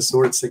Six of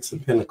Swords, Six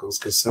of Pentacles?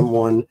 Because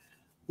someone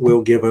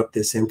will give up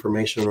this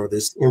information, or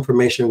this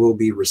information will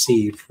be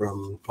received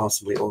from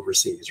possibly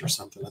overseas or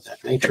something of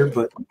that nature.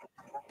 But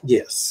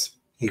yes,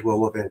 he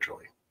will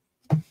eventually.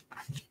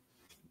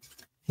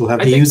 He'll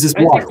have to use his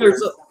water.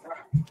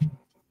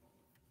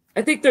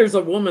 I think there's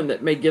a woman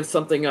that may give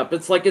something up.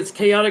 It's like it's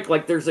chaotic.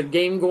 Like there's a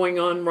game going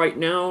on right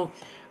now.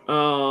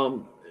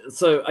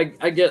 So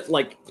I get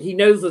like he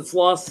knows it's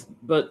lost,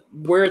 but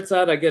where it's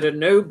at, I get a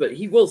no. But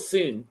he will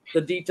soon. The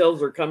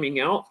details are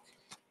coming out.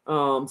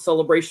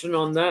 Celebration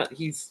on that.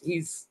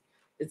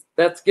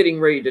 That's getting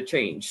ready to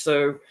change.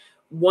 So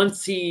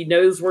once he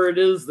knows where it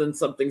is, then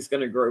something's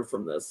going to grow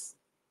from this.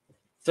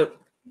 So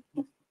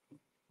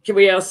can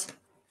we ask,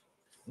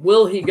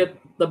 will he get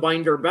the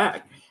binder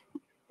back?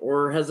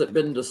 Or has it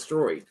been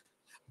destroyed?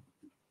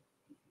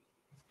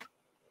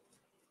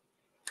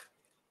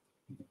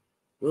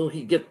 Will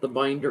he get the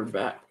binder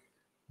back?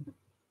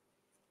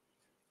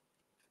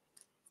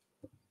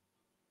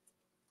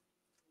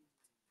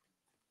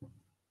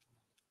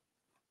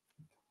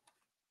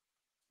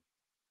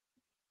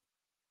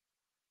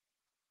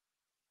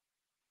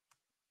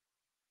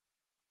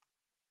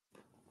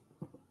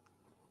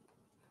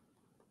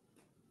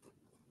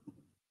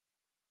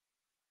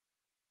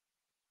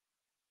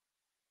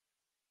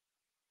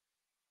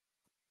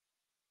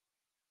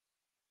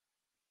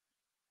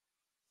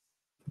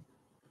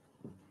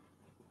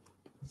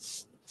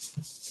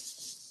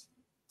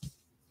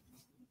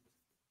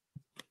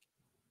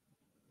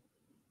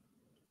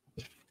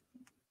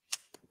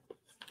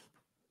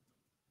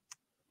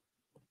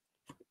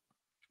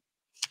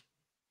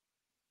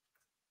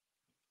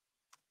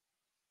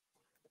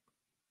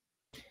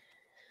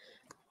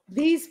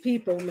 These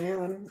people,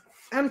 man,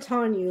 I'm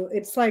telling you,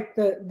 it's like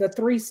the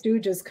Three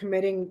Stooges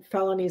committing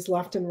felonies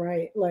left and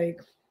right. Like,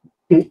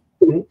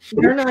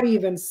 they're not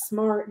even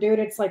smart, dude.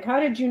 It's like, how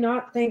did you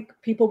not think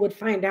people would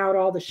find out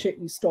all the shit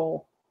you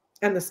stole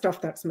and the stuff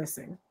that's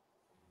missing?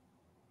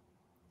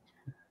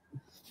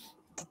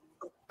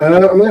 I'm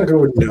gonna go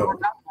with no.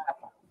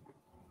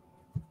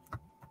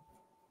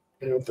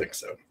 I don't think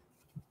so.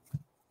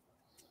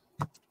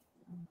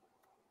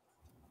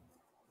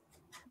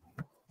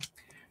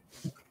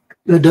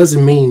 That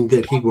doesn't mean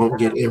that he won't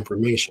get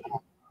information,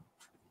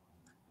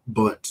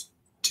 but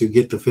to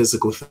get the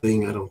physical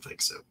thing, I don't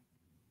think so.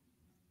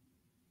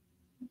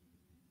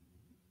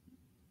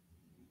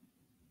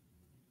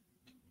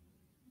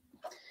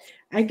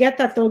 I get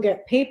that they'll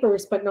get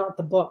papers, but not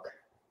the book.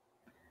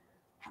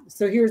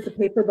 So here's the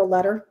paper, the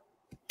letter.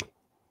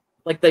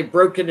 Like they've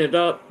broken it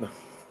up.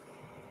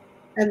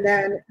 And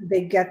then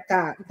they get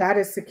that. That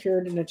is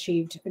secured and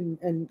achieved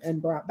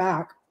and brought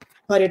back.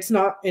 But it's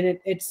not in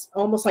it. It's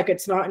almost like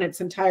it's not in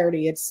its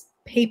entirety. It's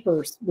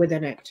papers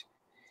within it.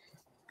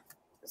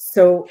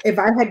 So if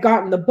I had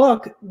gotten the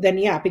book, then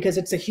yeah, because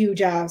it's a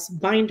huge ass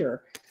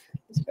binder.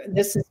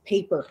 This is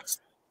paper.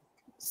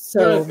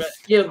 So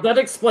yeah, that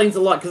explains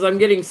a lot because I'm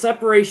getting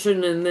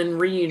separation and then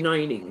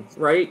reuniting,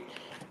 right?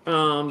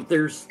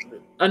 There's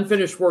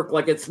unfinished work,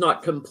 like it's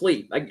not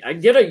complete. I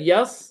get a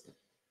yes.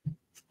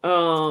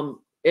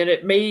 And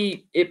it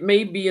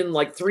may be in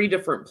like 3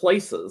 different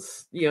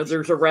places. You know,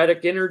 there's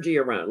erratic energy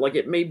around. Like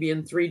it may be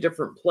in 3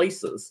 different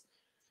places.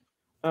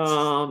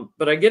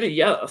 But I get a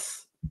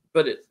yes.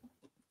 But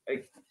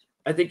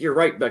I think you're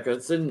right, Becca.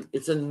 It's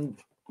in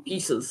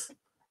pieces.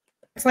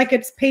 It's like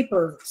it's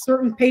paper.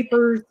 Certain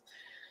papers,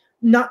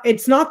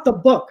 it's not the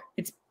book.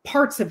 It's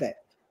parts of it.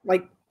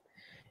 Like,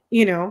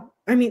 you know,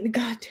 I mean,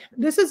 God,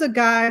 this is a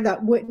guy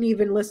that wouldn't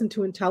even listen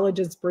to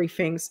intelligence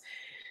briefings.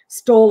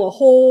 Stole a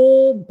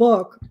whole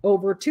book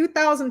over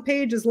 2,000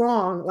 pages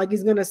long. Like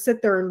he's going to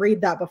sit there and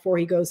read that before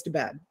he goes to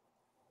bed.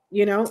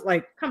 You know,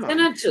 like, come on. 10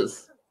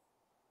 inches.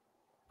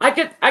 I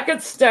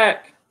could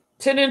stack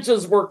 10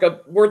 inches worth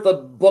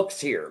of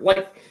books here.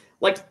 Like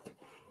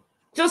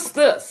just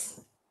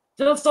this,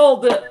 just all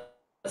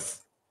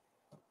this.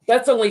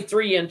 That's only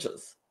 3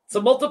 inches.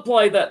 So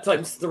multiply that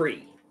times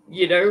 3,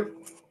 you know,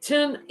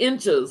 10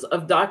 inches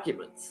of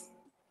documents.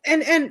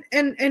 And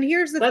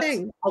here's the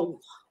thing.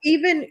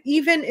 Even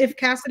if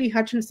Cassidy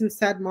Hutchinson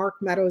said Mark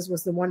Meadows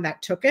was the one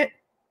that took it,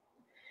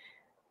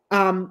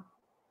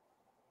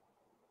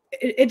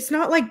 it's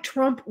not like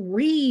Trump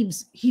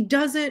reads. He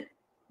doesn't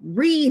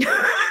read.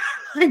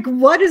 Like,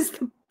 what is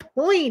the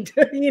point?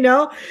 You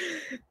know?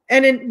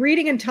 And in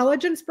reading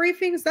intelligence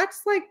briefings,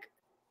 that's like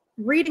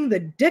reading the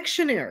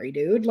dictionary,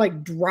 dude.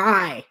 Like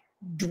dry.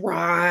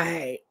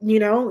 You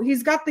know?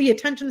 He's got the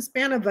attention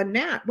span of a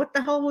gnat. What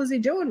the hell was he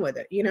doing with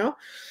it? You know?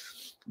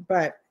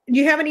 But do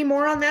you have any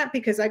more on that?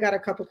 Because I got a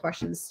couple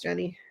questions,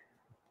 Jenny.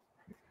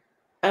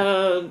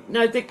 No,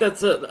 I think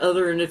that's it.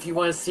 Other than if you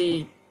want to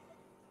see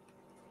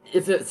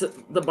if it's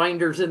the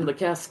binder's in the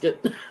casket.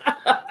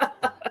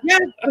 Yeah,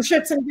 for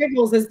shits and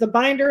giggles, is the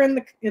binder in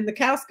the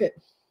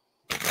casket?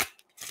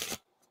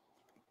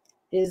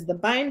 Is the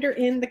binder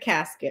in the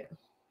casket?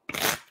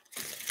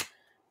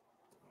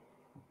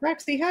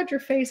 Rexy, how'd your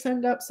face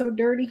end up so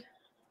dirty?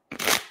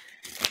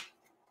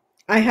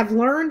 I have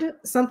learned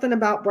something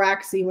about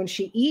Braxy. When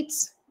she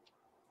eats,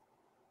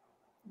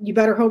 you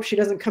better hope she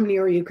doesn't come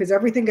near you because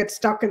everything gets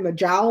stuck in the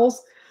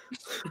jowls.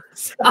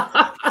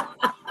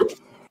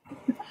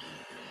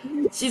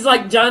 She's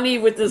like Johnny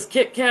with his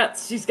Kit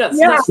Kats. She's got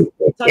stuff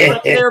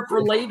up there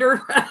for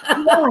later.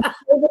 Yeah,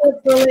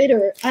 for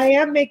later. I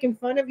am making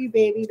fun of you,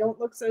 baby. Don't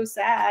look so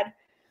sad.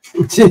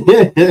 He's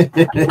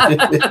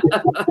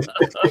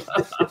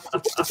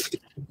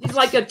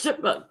like a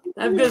chipmunk.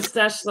 I'm going to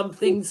stash some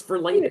things for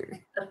later.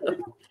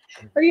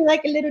 Are you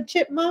like a little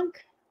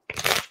chipmunk?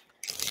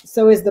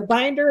 So is the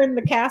binder in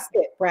the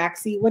casket,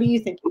 Braxy? What do you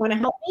think? You want to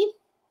help me?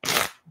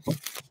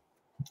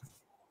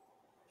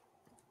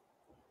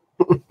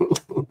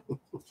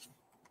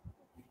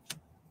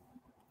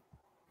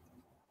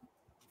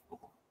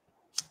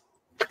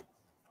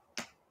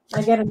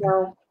 I gotta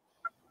know.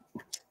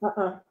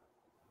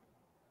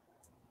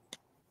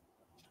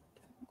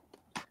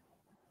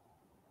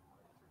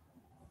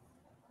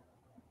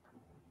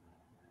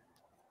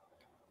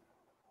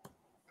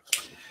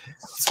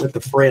 It's with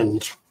a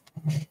friend,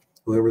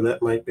 whoever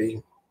that might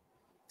be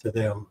to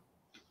them.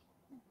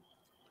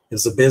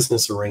 It's a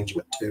business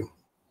arrangement too.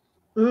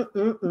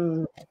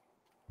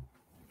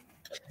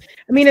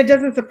 I mean, it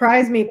doesn't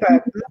surprise me,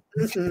 but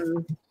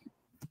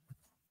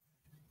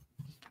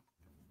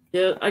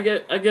yeah, I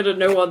get a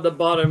no on the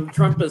bottom.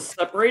 Trump is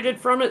separated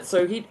from it,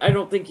 so I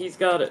don't think he's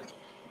got it.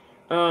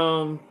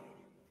 But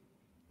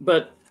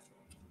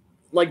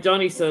like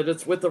Johnny said,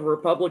 it's with a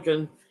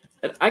Republican.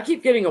 And I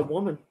keep getting a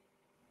woman.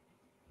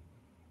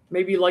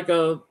 Maybe like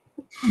a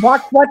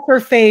what's her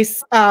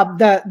face?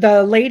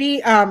 The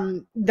lady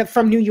from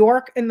New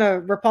York in the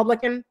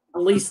Republican.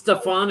 Elise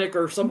Stefanik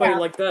or somebody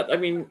like that. I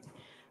mean,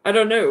 I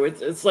don't know.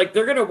 It's like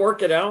they're gonna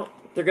work it out.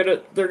 They're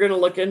gonna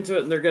look into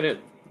it and they're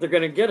they're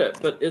going to get it,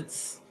 but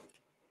it's.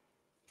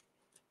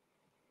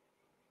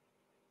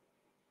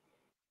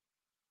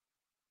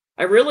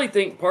 I really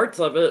think parts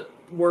of it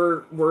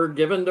were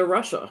given to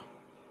Russia.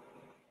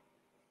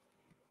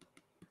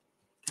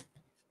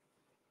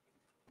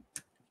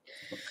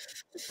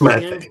 My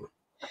thing.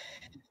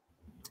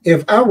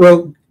 If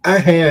I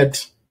had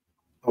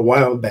a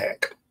while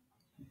back,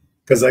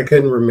 because I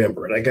couldn't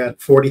remember it. I got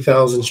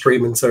 40,000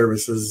 streaming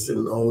services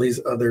and all these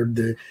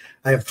other.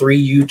 I have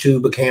 3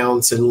 YouTube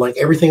accounts, and like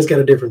everything's got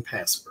a different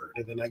password.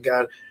 And then I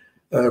got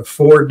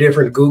 4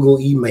 different Google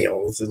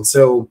emails, and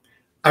so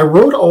I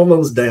wrote all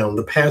those down,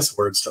 the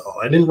passwords to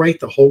all. I didn't write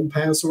the whole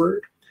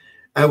password.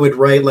 I would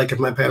write, like, if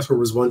my password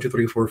was 1 2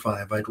 3 4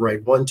 5, I'd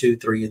write 1 2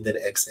 3 and then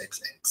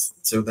XXX.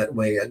 So that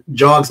way it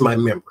jogs my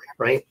memory,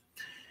 right?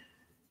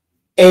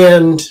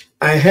 And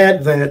I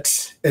had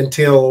that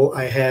until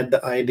I had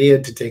the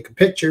idea to take a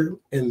picture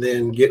and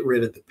then get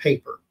rid of the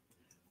paper.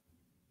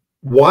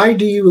 Why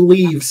do you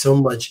leave so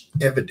much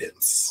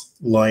evidence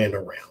lying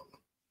around?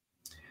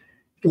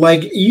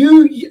 Like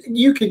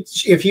you could,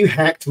 if you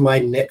hacked my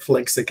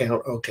Netflix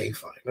account, okay,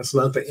 fine. That's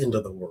not the end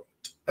of the world.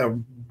 A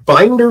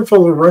binder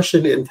full of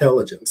Russian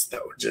intelligence,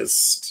 though,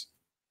 just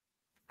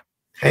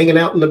hanging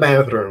out in the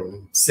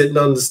bathroom, sitting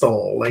on the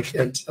stall.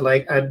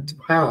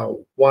 How?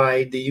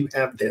 Why do you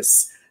have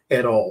this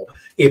at all?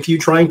 If you're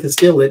trying to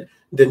steal it,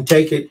 then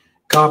take it,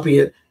 copy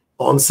it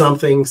on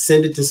something,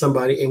 send it to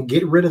somebody, and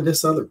get rid of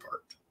this other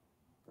part.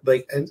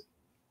 Like I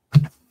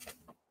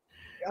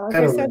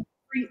said,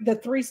 the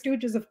 3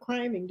 Stooges of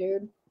climbing,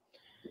 dude.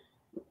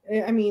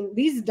 I mean,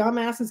 these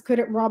dumbasses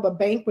couldn't rob a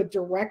bank with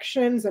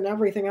directions and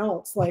everything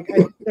else. Like,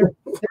 they're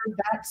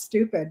that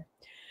stupid.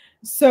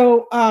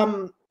 So,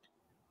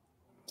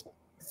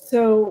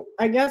 so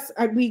I guess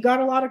we got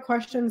a lot of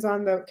questions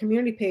on the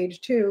community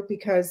page too,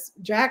 because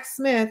Jack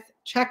Smith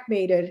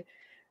checkmated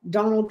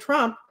Donald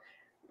Trump,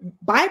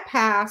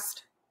 bypassed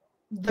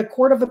the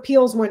Court of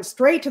Appeals, went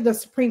straight to the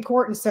Supreme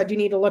Court and said, you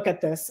need to look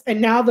at this. And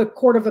now the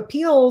Court of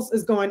Appeals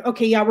is going,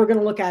 okay, yeah, we're going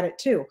to look at it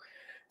too.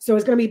 So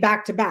it's going to be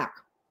back to back.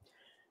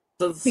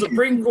 The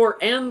Supreme Court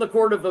and the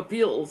Court of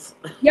Appeals.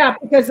 Yeah,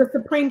 because the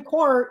Supreme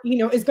Court, you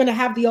know, is going to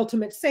have the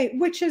ultimate say,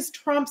 which is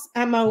Trump's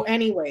MO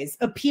anyways.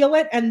 Appeal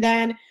it and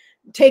then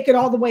take it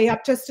all the way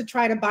up just to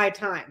try to buy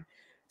time.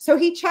 So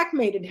he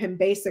checkmated him,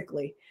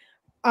 basically.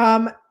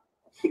 And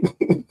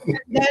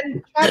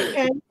then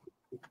Chuck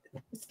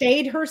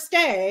stayed her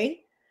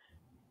stay,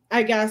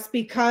 I guess,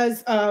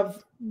 because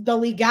of the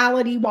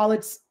legality while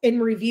it's in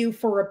review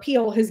for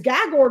appeal. His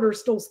gag order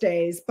still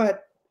stays,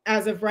 but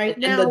as of right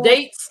now, and the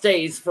date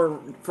stays for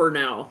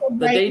now.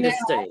 The date is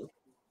staying.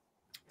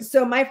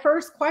 So my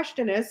first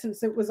question is,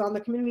 since it was on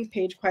the community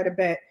page quite a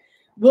bit,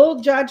 will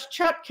Judge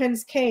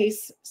Chutkan's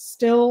case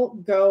still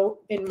go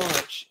in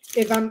March?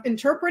 If I'm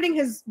interpreting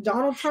his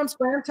Donald Trump's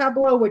grand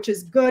tableau, which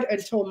is good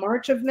until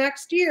March of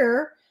next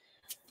year,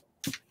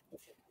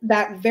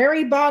 that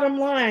very bottom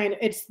line,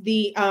 it's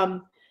the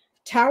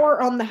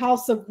Tower on the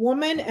House of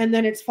Woman, and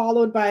then it's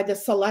followed by the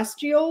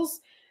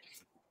Celestials.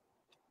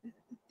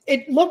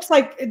 It looks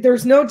like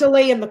there's no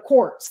delay in the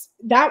courts.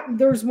 That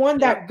there's one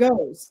that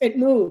goes, it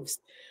moves.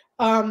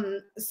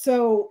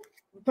 So,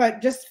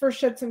 but just for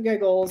shits and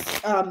giggles,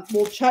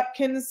 will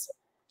Chutkan's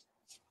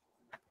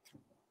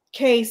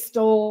case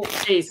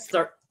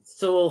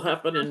still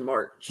happen in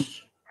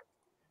March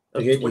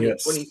of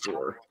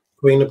 2024?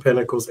 Queen of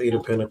Pentacles, 8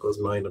 of Pentacles,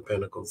 9 of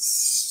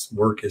Pentacles.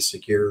 Work is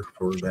secure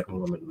for that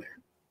woman there.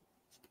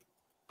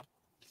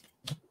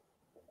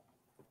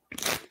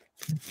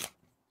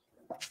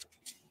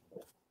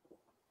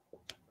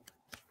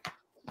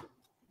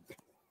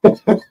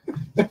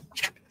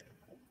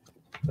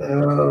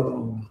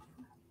 Oh,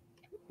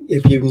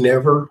 if you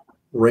never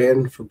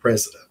ran for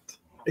president,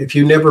 if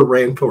you never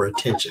ran for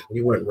attention,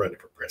 you weren't running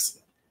for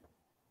president.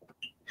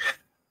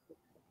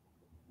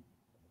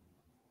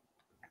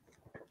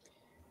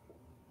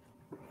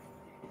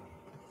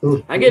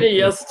 I get a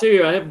yes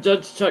too. I have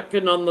Judge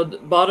Chutkan on the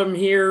bottom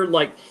here.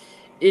 Like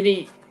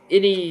any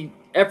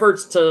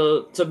efforts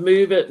to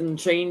move it and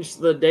change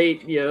the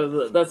date, you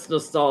know, that's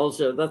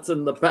nostalgia. That's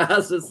in the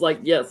past. It's like,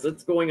 yes,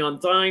 it's going on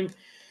time.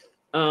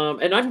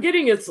 And I'm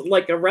getting it's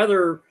like a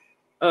rather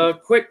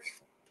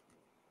quick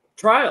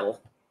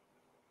trial,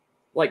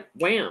 like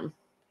wham.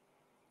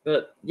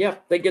 But yeah,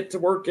 they get to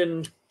work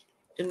in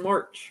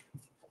March.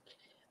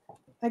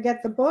 I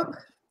get the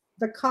book,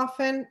 the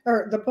coffin,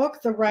 or the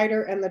book, the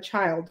writer, and the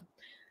child.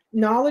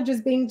 Knowledge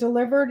is being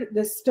delivered.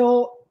 This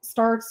still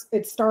starts.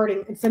 It's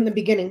starting. It's in the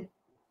beginning,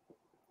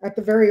 at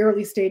the very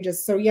early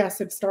stages. So yes,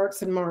 it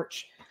starts in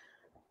March.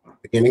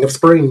 Beginning of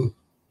spring.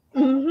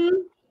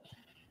 Mm-hmm.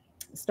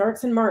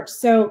 Starts in March.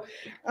 So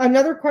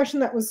another question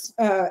that was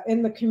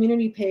in the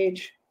community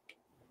page: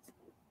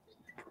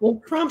 will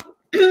Trump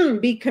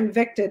be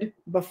convicted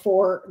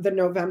before the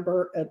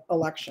November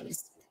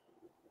elections?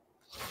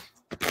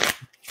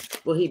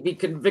 Will he be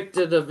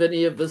convicted of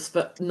any of his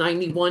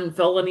 91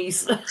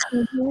 felonies?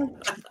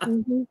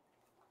 Mm-hmm.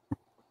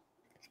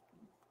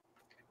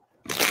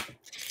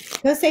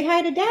 Go say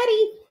hi to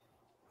Daddy.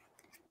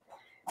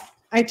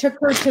 I took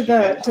her to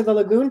the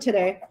lagoon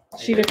today.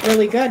 She did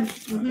really good.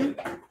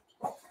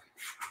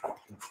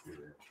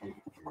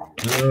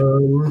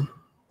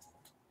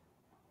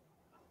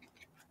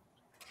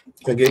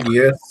 I get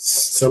yes,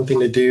 something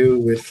to do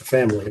with the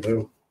family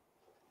though.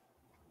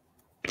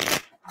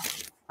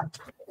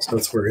 So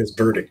that's where his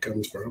verdict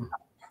comes from.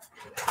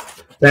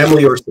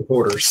 Family or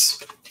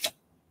supporters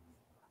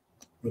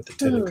with the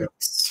Ten of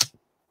Cups.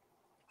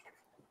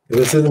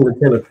 This isn't the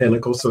Ten of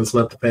Pentacles, so it's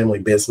not the family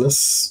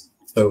business.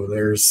 So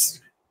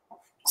there's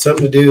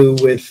something to do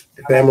with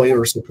family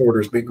or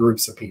supporters, big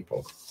groups of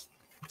people.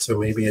 So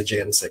maybe a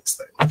Jan 6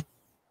 thing.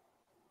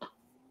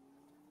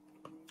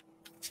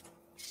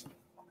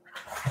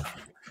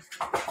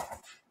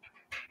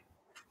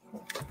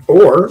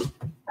 Or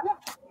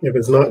if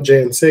it's not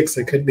Jan 6,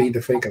 it could be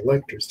the fake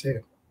electors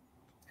too.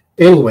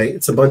 Anyway,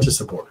 it's a bunch of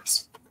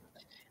supporters.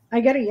 I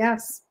get a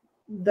yes.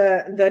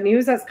 The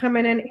news that's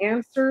coming in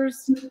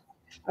answers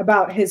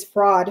about his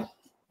fraud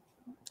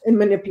and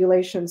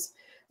manipulations.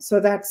 So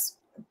that's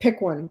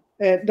pick one.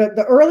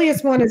 The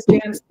earliest one is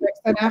Jan 6,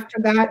 and after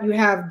that you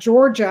have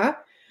Georgia.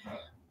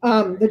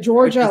 The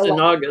Georgia which is in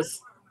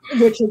August.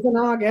 Which is in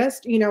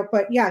August, you know,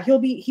 but yeah, he'll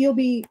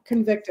be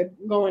convicted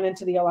going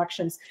into the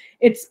elections.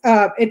 It's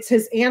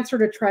his answer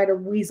to try to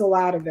weasel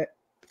out of it,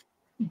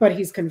 but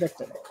he's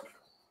convicted.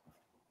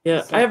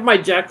 Yeah, so. I have my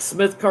Jack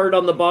Smith card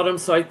on the bottom,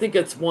 so I think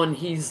it's one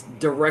he's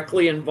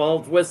directly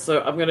involved with.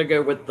 So I'm going to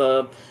go with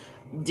the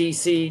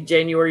DC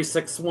January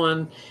 6th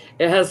one.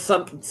 It has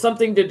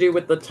something to do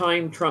with the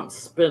time Trump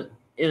spent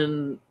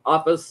in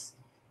office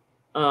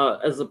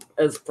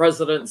as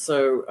president.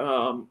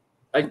 So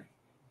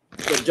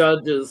the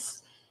judge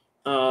is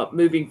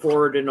moving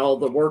forward and all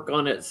the work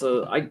on it.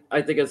 So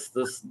I think it's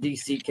this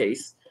DC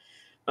case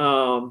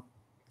will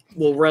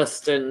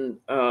rest, and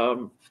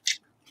I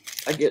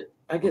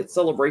get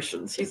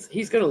celebrations.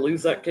 He's going to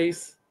lose that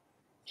case.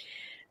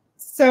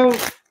 So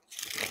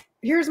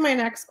here's my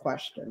next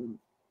question.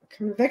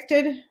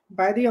 Convicted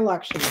by the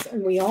elections,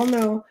 and we all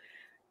know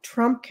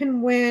Trump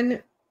can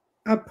win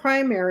a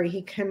primary.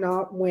 He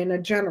cannot win a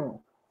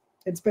general.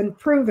 It's been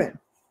proven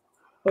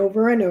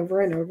over and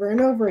over and over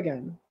and over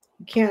again.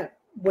 You can't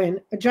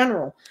win a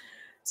general.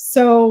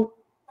 So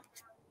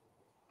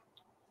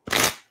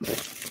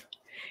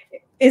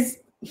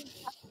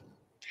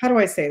how do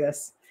I say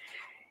this?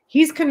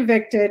 He's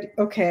convicted,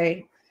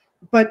 okay,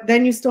 but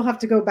then you still have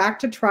to go back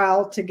to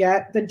trial to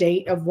get the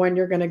date of when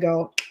you're going to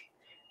go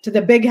to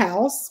the big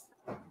house.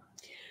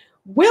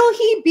 Will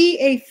he be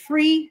a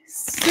free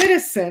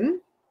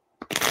citizen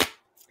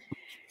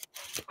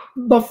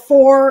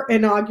before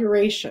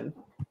inauguration?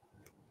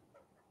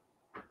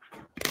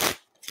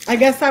 I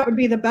guess that would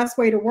be the best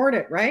way to word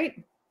it,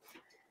 right?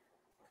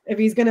 If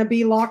he's going to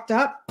be locked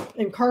up,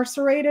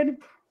 incarcerated.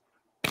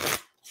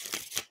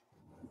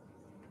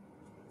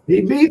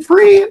 He'd be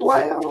free at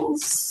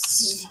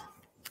last.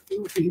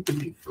 He'd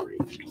be free.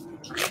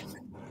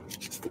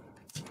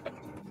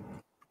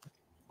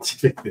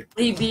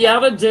 He'd be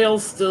out of jail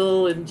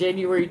still in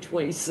January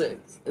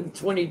 26th in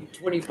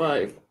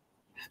 2025.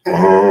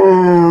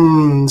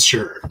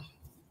 Sure.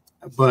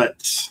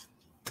 But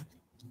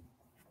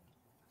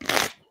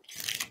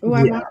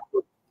yeah,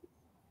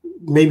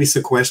 maybe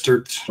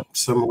sequestered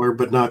somewhere,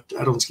 but not.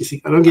 I don't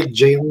get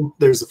jail.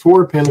 There's the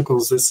Four of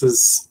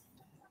Pentacles.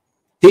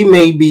 He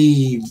may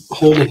be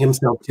holding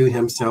himself to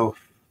himself,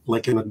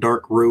 like in a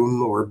dark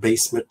room or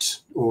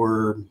basement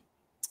or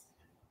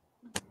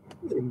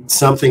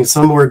something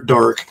somewhere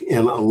dark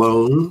and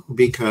alone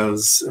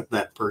because of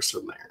that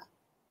person there.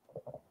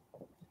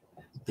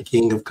 The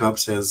King of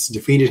Cups has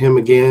defeated him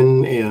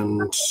again,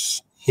 and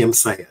him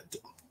sad.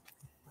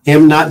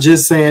 Him not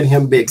just sad,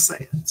 him big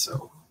sad.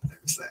 So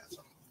there's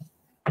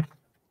that.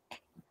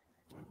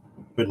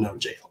 But no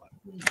jail.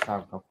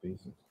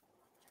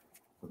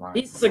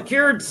 He's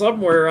secured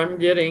somewhere, I'm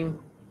getting.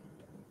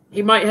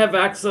 He might have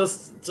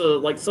access to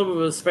like some of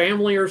his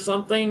family or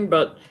something,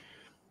 but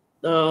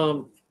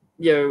you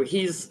know,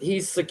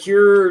 he's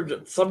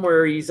secured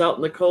somewhere. He's out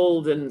in the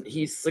cold, and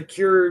he's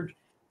secured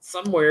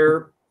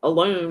somewhere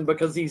alone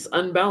because he's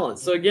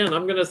unbalanced. So again,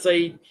 I'm gonna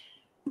say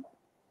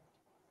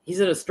he's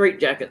in a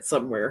straitjacket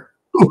somewhere.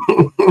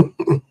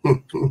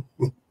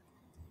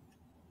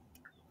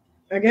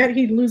 Again,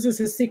 he loses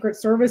his Secret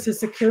Service, his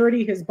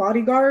security, his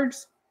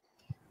bodyguards.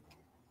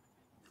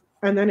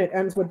 And then it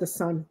ends with the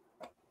sun.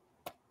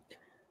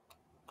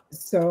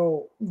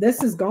 So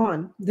this is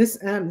gone.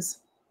 This ends.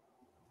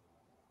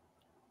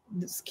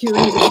 The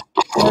security.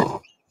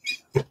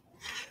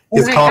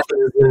 His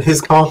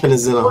coffin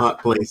is in a hot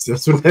place.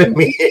 That's what that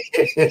means.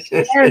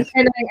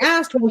 And I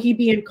asked, will he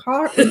be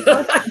incarcerated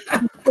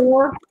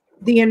before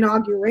the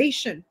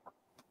inauguration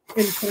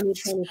in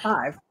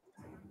 2025?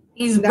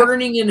 He's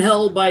burning in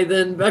hell by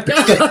then,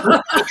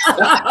 Becca.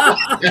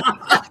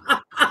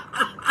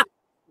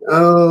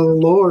 Oh,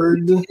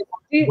 Lord.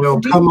 Well,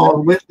 come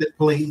on with it,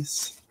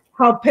 please.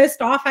 How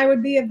pissed off I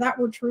would be if that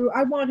were true.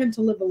 I want him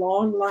to live a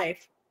long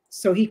life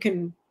so he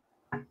can.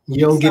 You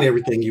don't get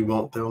everything you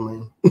want, though,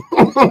 man.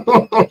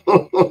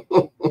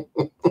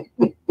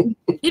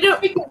 You know,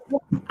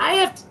 I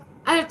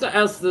I have to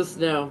ask this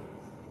now,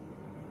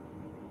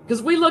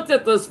 because we looked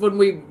at this when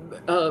we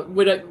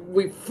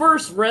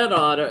first read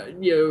on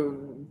it,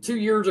 2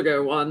 years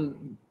ago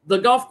on the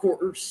golf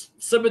course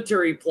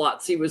cemetery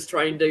plots he was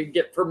trying to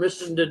get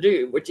permission to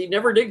do, which he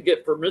never did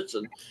get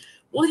permission.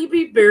 Will he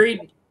be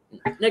buried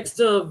next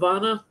to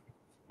Vanna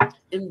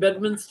in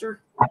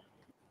Bedminster?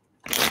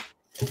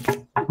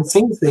 It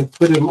seems they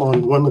put him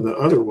on one of the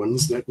other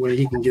ones. That way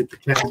he can get the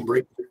tax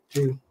break there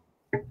too.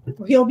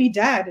 He'll be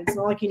dead. It's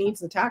not like he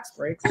needs the tax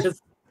breaks.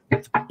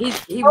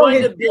 He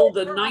wanted to build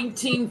a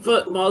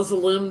 19-foot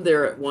mausoleum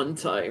there at one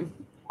time.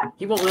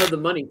 He won't have the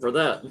money for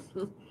that.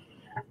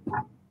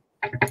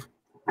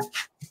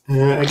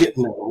 I get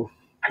no.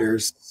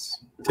 There's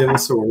 10 of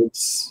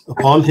swords.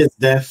 Upon his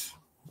death,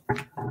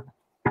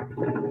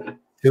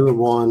 2 of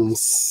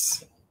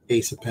wands,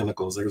 Ace of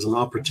pentacles. There's an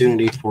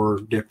opportunity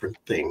for different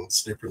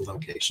things, different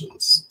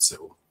locations.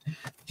 So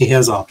he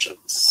has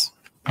options.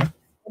 I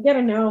get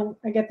a no.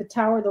 I get the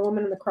tower, the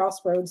woman in the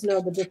crossroads.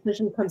 No, the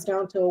decision comes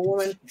down to a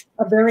woman,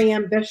 a very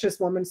ambitious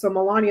woman. So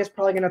Melania's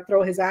probably going to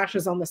throw his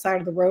ashes on the side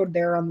of the road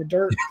there on the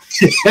dirt.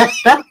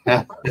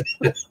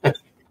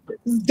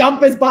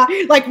 Dump his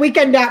body like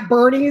Weekend at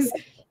Bernie's.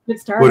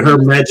 With her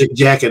magic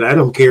jacket. I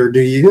don't care,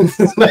 do you?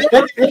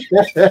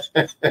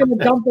 Gonna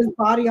dump his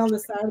body on the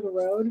side of the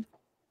road.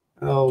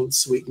 Oh,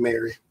 sweet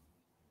Mary.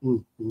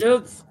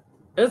 Mm-hmm.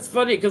 It's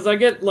funny because I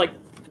get like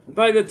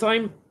by the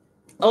time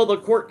all the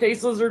court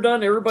cases are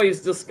done,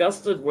 everybody's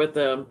disgusted with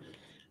them.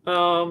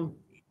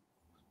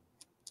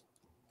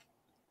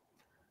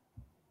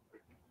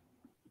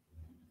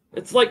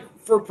 It's like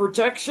for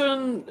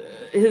protection,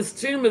 his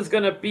tomb is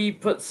going to be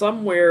put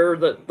somewhere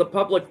that the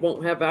public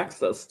won't have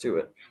access to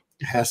it.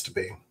 It has to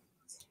be.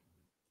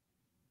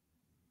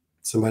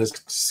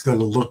 Somebody's going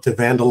to look to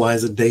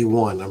vandalize it day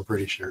one, I'm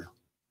pretty sure.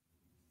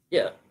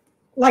 Yeah.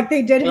 Like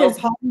they did his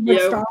Hollywood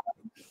star.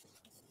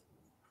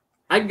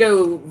 I'd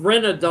go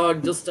rent a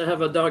dog just to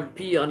have a dog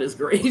pee on his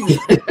grave.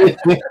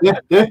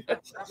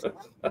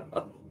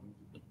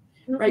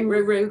 Right,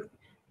 Roo.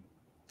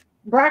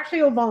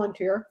 Braxley will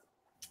volunteer.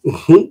 Yeah,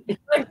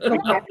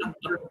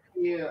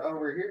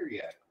 over here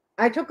yet.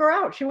 I took her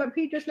out. She went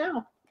pee just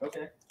now.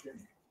 Okay.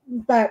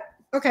 But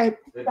okay.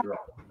 Good girl.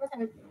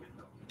 Okay.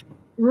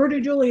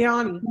 Rudy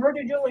Giuliani.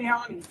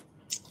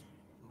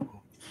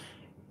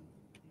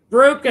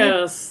 Broke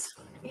ass.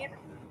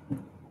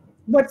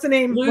 What's the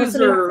name?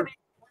 Loser.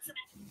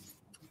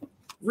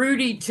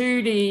 Rudy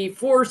Tootie.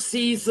 Four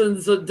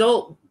Seasons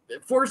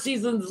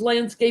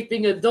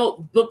landscaping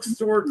adult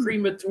bookstore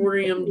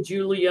crematorium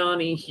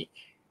Giuliani.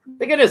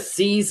 They're gonna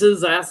seize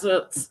his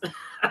assets.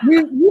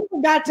 You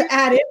forgot to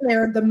add in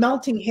there the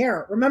melting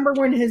hair. Remember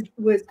when his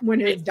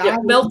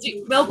dad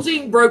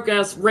melting broke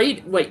ass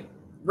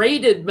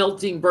rated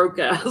melting broke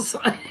ass.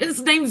 His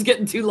name's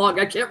getting too long.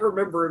 I can't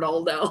remember it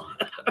all now.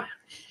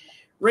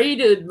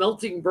 Rated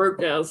melting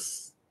broke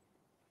ass.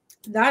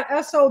 That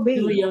SOB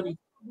Giuliani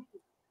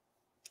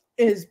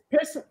is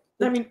pissing.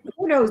 I mean,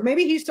 who knows?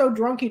 Maybe he's so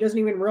drunk he doesn't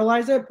even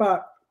realize it.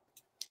 But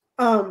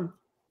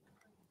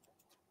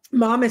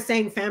Mom is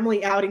saying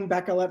family outing,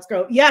 Becca. Let's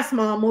go. Yes,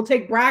 Mom. We'll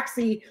take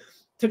Braxy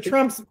to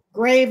Trump's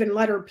grave and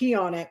let her pee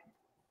on it.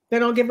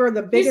 Then I'll give her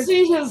the biggest.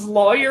 You see his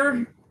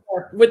lawyer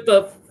with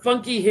the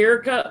funky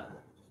haircut?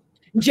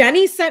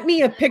 Jennie sent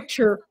me a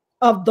picture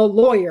of the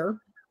lawyer.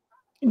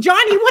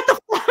 Johnie, what the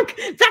fuck?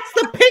 That's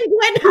the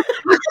penguin.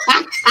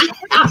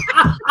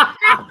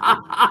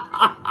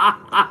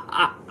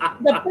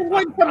 The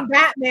penguin from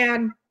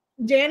Batman.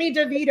 Danny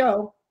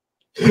DeVito.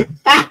 He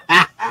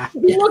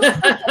looks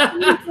like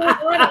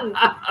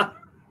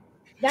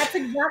that's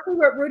exactly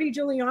what Rudy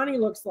Giuliani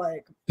looks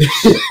like.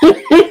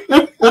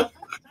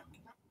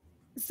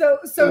 So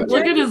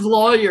look at his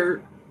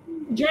lawyer.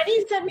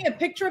 Jennie sent me a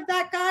picture of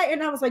that guy,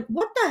 and I was like,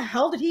 "What the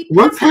hell did he?"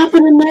 What's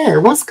happening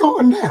there? What's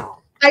going down?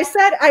 I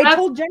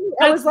told Jennie,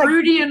 I was like,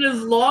 Rudy and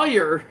his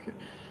lawyer.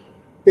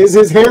 Is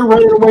his hair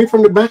running away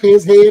from the back of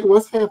his head?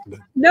 What's happening?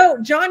 No,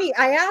 Johnie.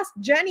 I asked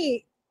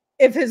Jennie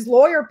if his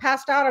lawyer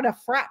passed out at a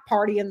frat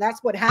party, and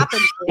that's what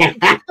happened to him.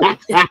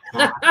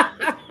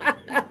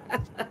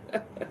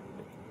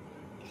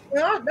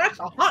 Yeah, that's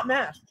a hot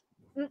mess.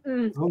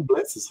 Oh,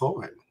 bless his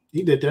heart.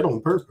 He did that on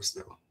purpose,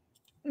 though.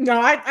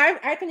 No,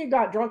 I think he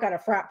got drunk at a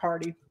frat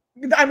party.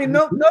 I mean,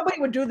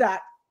 nobody would do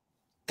that.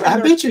 I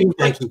bet you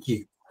think he's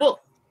cute. Well,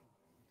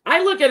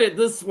 I look at it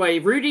this way.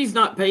 Rudy's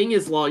not paying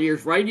his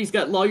lawyers, right? He's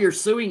got lawyers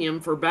suing him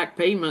for back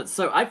payments.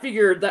 So I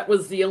figured that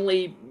was the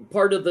only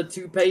part of the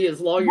toupee his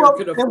lawyer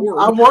could afford.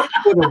 I worked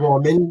with a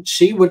woman.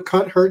 She would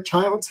cut her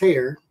child's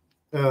hair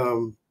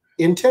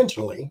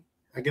intentionally.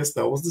 I guess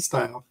that was the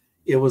style.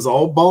 It was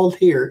all bald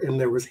hair, and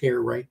there was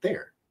hair right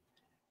there.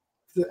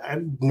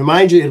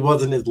 Mind you, it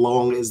wasn't as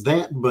long as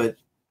that, but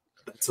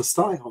that's a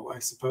style, I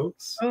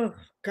suppose. Oh,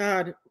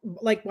 God.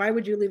 Like, why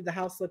would you leave the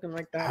house looking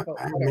like that? But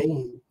I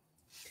mean,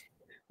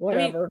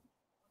 whatever. I mean,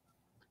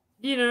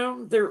 you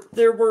know,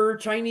 there were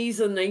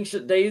Chinese in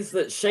ancient days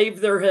that shaved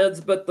their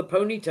heads, but the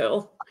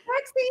ponytail.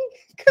 Maxine,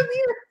 come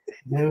here.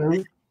 yeah.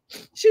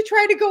 She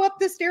tried to go up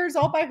the stairs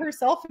all by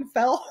herself and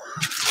fell.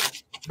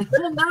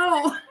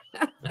 No.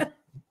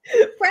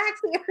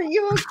 Braxy, are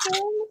you okay?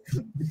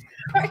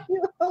 Are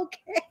you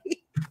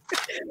okay?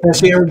 Has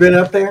she ever been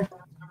up there?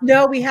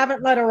 No, we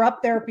haven't let her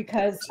up there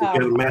because She's got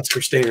to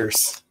master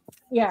stairs.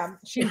 yeah,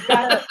 she's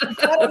got to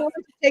learn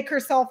to take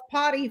herself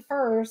potty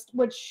first,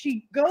 which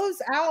she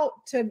goes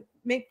out to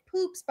make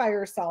poops by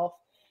herself.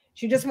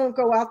 She just won't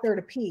go out there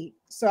to pee.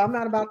 So I'm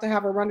not about to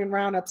have her running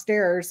around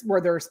upstairs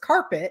where there's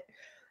carpet,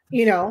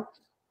 you know,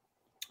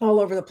 all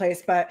over the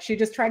place. But she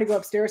just tried to go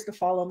upstairs to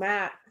follow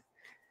Matt.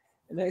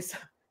 And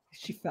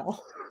she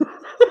fell.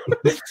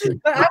 But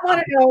I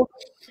want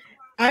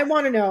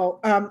to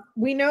know.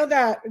 We know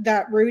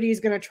that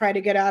Rudy's going to try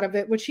to get out of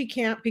it, which he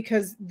can't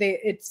because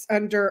it's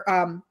under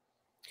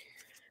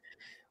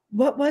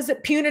what was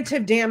it?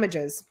 Punitive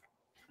damages.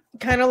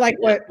 Kind of like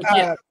what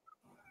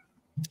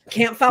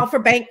can't file for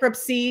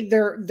bankruptcy.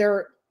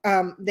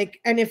 And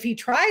if he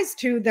tries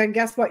to, then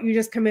guess what? You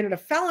just committed a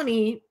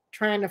felony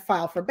trying to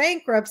file for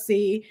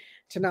bankruptcy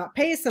to not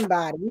pay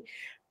somebody.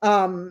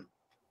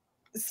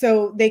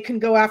 So they can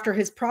go after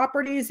his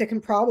properties. They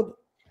can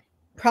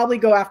probably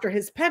go after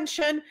his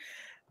pension.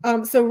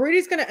 So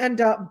Rudy's going to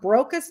end up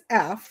broke as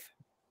F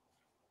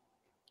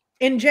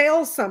in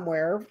jail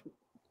somewhere,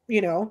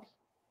 you know.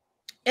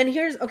 And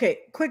here's, okay,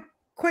 quick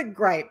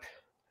gripe.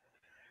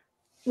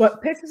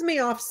 What pisses me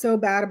off so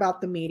bad about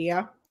the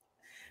media,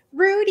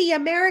 Rudy,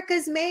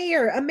 America's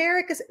mayor,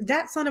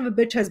 that son of a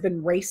bitch has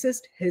been racist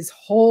his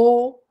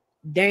whole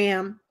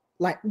damn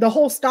life. The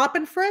whole stop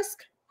and frisk,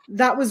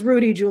 that was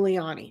Rudy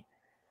Giuliani.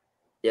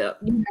 Yeah.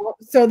 You know,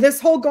 so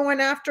this whole going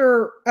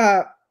after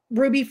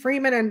Ruby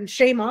Freeman and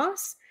Shay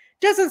Moss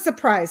doesn't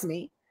surprise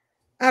me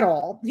at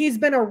all. He's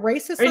been a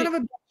racist son of a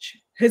bitch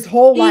his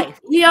whole life.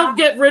 He helped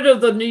get rid of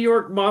the New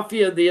York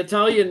mafia, the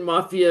Italian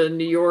mafia in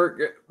New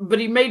York, but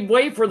he made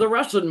way for the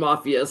Russian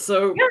mafia.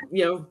 So,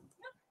 you know.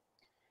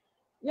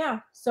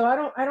 Yeah. So I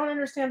don't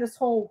understand this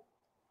whole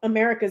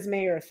America's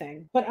mayor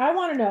thing. But I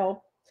want to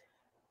know,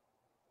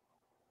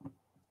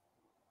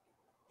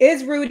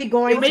 is Rudy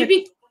going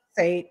to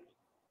say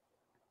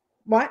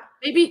what?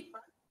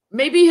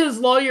 Maybe his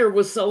lawyer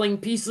was selling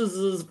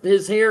pieces of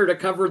his hair to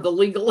cover the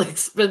legal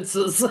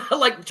expenses,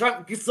 like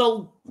Trump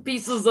sold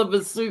pieces of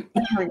his suit.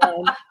 Oh my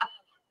God.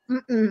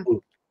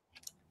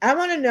 I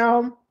want to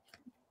know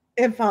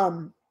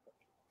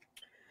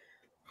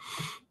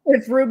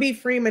if Ruby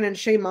Freeman and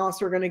Shay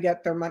Moss are going to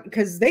get their money,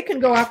 because they can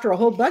go after a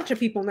whole bunch of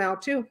people now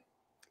too.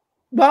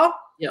 Well,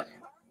 yeah.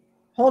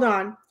 Hold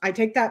on, I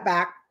take that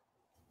back.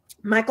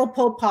 Michael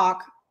Popak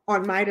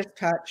on Midas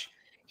Touch,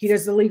 he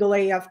does the Legal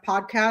AF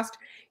podcast.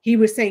 He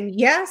was saying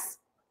yes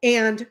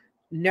and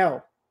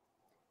no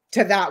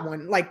to that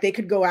one. Like they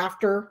could go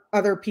after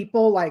other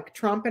people like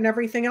Trump and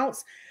everything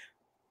else.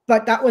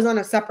 But that was on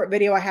a separate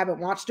video. I haven't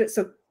watched it.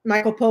 So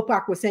Michael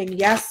Popak was saying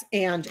yes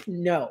and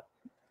no.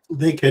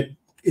 They could,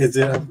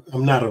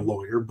 I'm not a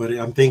lawyer, but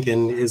I'm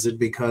thinking, is it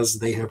because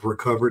they have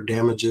recovered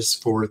damages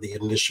for the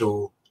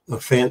initial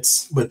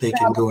offense, but they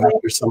can go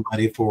after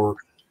somebody for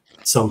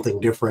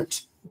something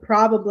different?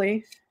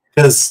 Probably.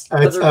 Because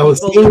I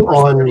was seeing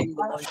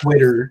on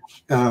Twitter,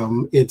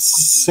 it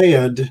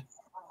said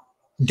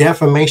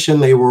defamation,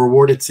 they were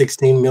awarded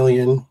 16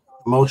 million,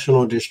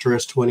 emotional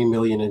distress 20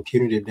 million, and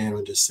punitive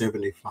damages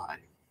 75.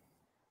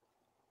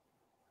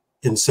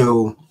 And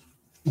so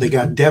they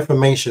got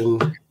defamation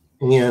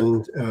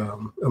and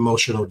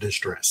emotional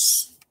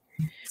distress.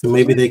 So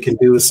maybe they can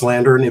do a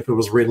slander, and if it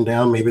was written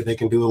down, maybe they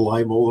can do a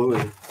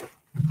libel.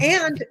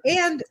 And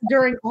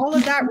during all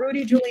of that,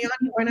 Rudy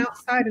Giuliani went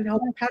outside and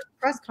held a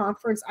press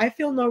conference. I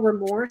feel no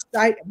remorse.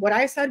 What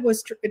I said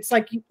was, it's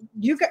like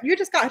you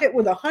just got hit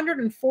with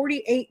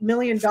 $148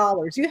 million.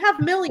 You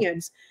have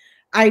millions.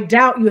 I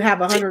doubt you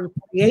have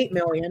 148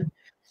 million.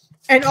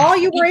 And all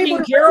you were able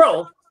to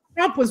do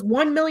Trump was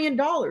 $1 million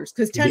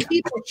because 10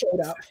 people showed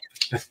up.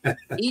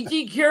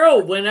 E.G.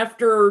 Carroll went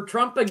after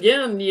Trump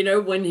again, you know,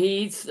 when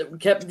he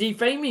kept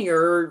defaming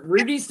her.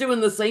 Rudy's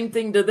doing the same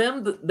thing to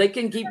them. They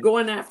can keep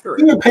going after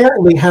it. He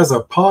apparently has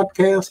a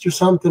podcast or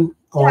something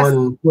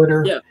on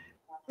Twitter. Yeah.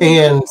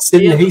 And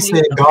he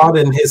said God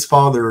and his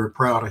father are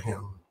proud of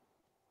him.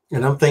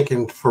 And I'm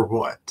thinking, for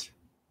what?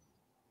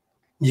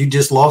 You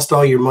just lost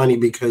all your money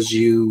because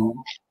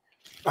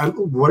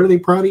what are they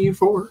proud of you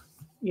for?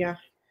 Yeah.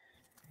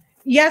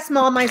 Yes,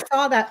 Mom, I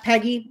saw that,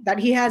 Peggy, that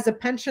he has a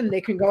pension.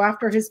 They can go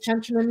after his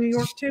pension in New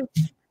York, too.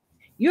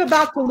 You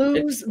about to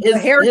lose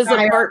his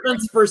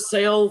apartment's for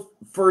sale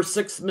for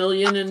 $6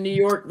 million in New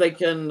York. They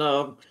can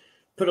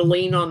put a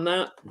lien on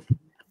that.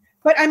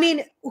 But, I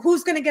mean,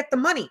 who's going to get the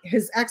money?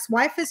 His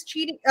ex-wife is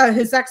cheating.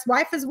 His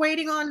ex-wife is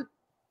waiting on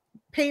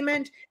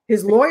payment.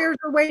 His lawyers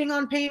are waiting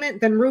on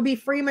payment. Then Ruby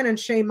Freeman and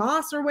Shay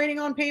Moss are waiting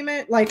on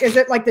payment. Like, is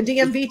it like the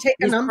DMV take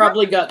a number? He's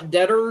probably got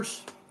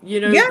debtors, you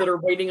know, that are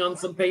waiting on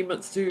some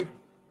payments too.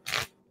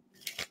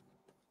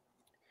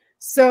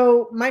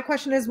 So my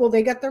question is, will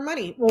they get their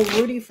money? Will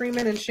Rudy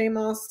Freeman and Shay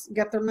Moss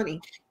get their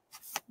money?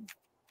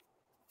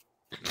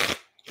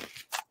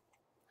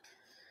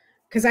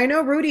 Because I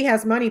know Rudy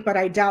has money, but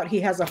I doubt he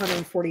has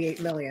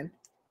 148 million.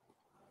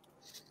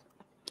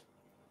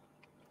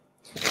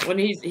 When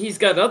he's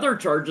got other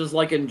charges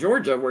like in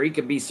Georgia where he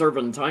could be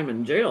serving time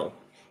in jail.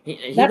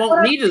 He That's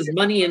won't need his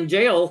money in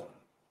jail.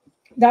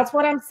 That's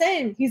what I'm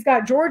saying. He's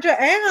got Georgia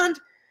and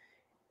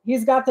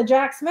he's got the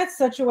Jack Smith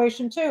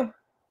situation too.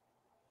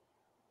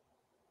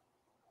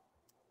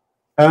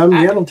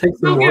 Yeah, it'll take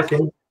some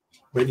working,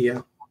 but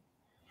yeah,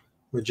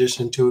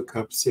 Magician, Two of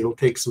Cups. It'll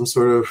take some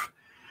sort of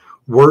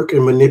work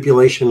and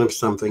manipulation of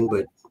something,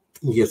 but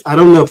yes, I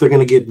don't know if they're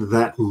going to get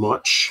that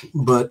much,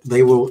 but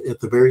they will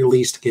at the very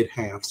least get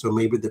half. So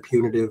maybe the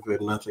punitive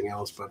and nothing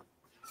else, but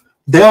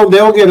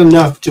they'll get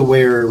enough to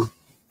where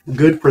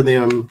good for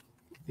them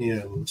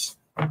and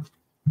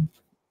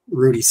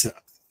Rudy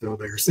Seth. So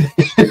there's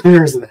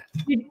there's that.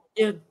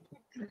 Yeah.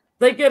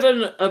 They get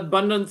an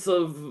abundance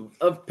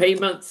of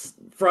payments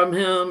from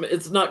him.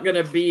 It's not going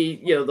to be,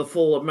 the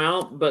full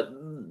amount, but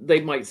they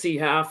might see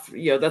half.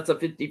 That's a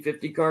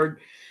 50-50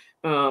 card.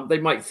 They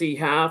might see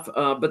half,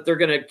 but they're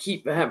going to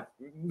keep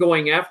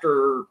going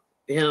after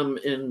him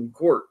in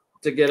court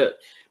to get it.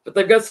 But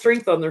they've got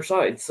strength on their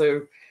side.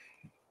 So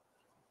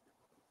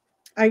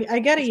I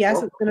get a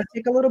yes. It's going to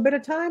take a little bit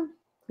of time.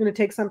 It's going to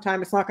take some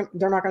time.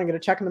 They're not going to get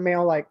a check in the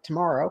mail like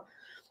tomorrow,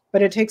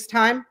 but it takes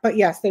time. But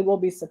yes, they will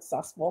be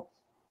successful.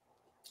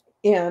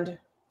 And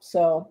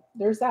so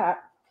there's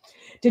that.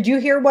 Did you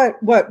hear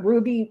what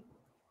Ruby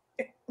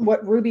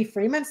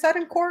Freeman said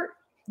in court?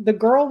 The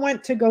girl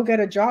went to go get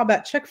a job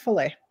at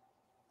Chick-fil-A.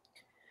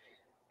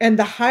 And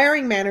the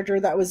hiring manager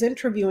that was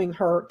interviewing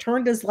her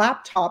turned his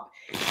laptop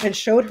and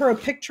showed her a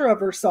picture of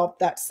herself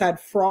that said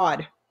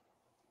fraud.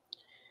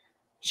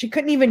 She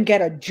couldn't even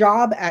get a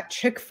job at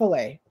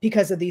Chick-fil-A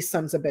because of these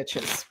sons of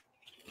bitches.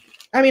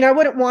 I mean, I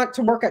wouldn't want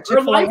to work at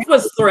Chick-fil-A. Her life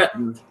was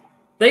threatened.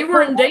 They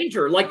were in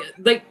danger. Like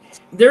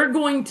they're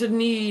going to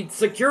need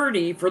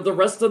security for the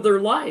rest of their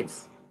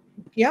lives.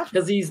 Yeah.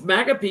 Because these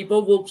MAGA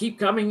people will keep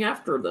coming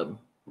after them.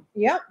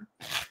 Yep.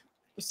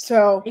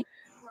 So,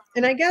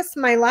 and I guess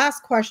my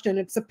last question,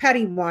 it's a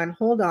petty one.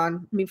 Hold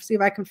on. Let me see if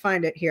I can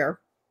find it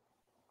here.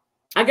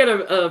 I got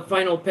a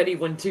final petty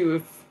one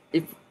too,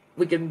 if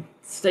we can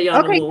stay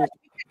on a little.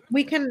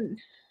 We can.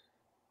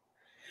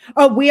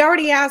 Oh, we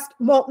already asked.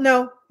 Well,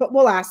 no, but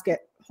we'll ask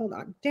it. Hold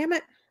on. Damn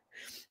it.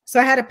 So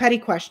I had a petty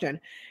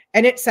question,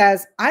 and it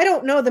says, I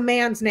don't know the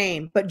man's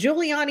name, but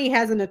Giuliani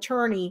has an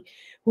attorney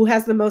who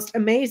has the most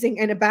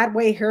amazing and a bad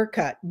way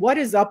haircut. What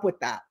is up with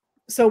that?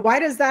 So why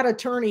does that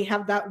attorney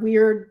have that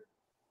weird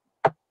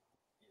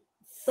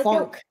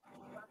funk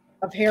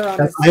of hair on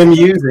his head? I am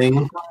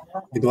using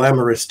the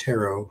Glamorous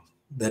Tarot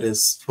that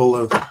is full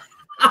of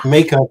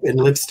makeup and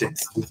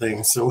lipsticks and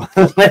things. So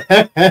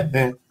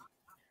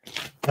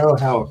oh,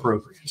 how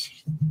appropriate.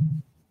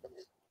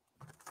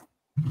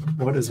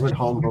 What is with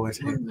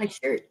homeboys here? My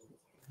shirt.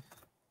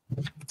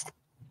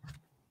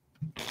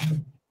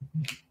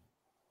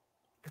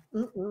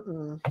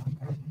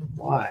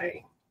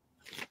 Why?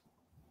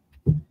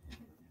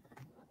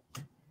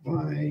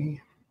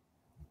 Why?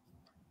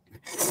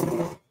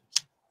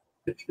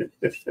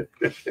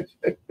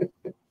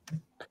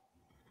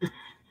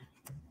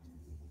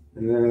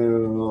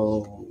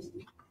 No.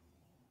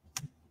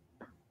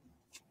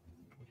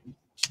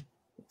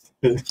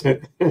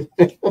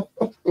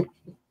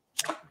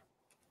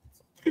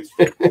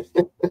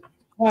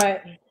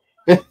 What?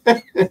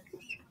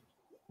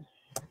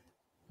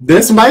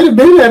 This might have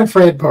been at a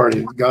Fred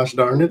party. Gosh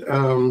darn it.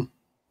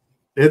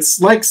 It's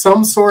like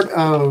some sort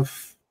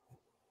of.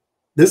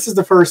 This is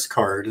the first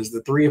card. Is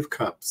the Three of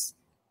Cups.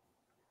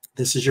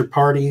 This is your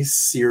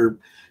parties.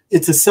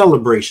 It's a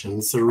celebration.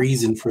 It's a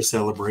reason for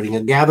celebrating.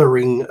 A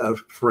gathering of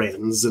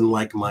friends and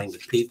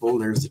like-minded people.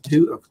 There's the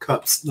Two of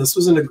Cups. This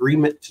was an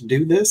agreement to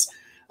do this.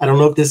 I don't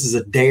know if this is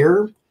a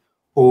dare,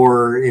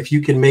 or if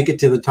you can make it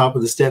to the top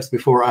of the steps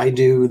before I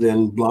do,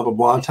 then blah blah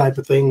blah type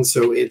of thing.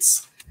 So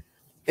it's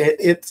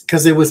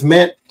because it was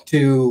meant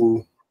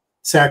to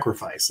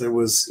sacrifice. It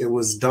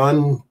was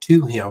done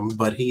to him,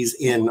 but he's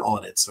in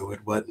on it, so it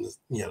wasn't,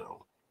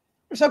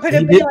 So could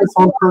it be like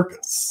on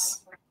purpose?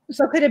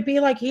 So could it be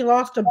like he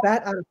lost a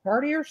bet at a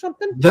party or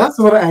something? That's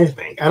what I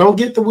think. I don't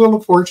get the Wheel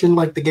of Fortune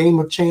like the Game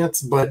of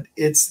Chance, but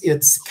it's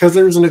because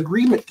there's an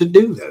agreement to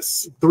do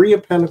this. Three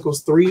of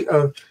Pentacles, Three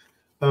of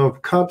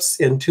Cups,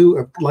 and Two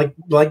of like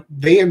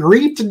they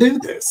agreed to do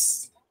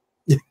this.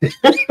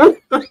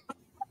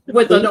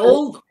 With an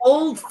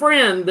old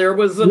friend, there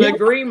was an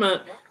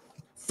agreement,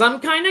 some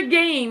kind of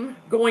game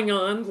going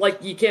on.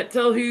 Like you can't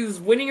tell who's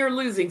winning or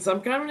losing,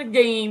 some kind of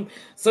game.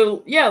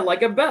 So yeah,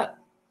 like a bet.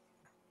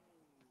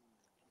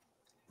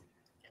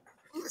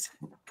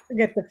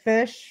 Get the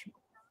fish,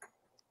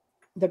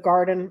 the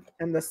garden,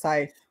 and the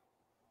scythe.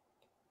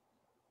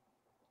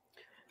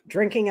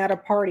 Drinking at a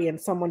party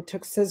and someone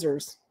took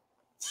scissors.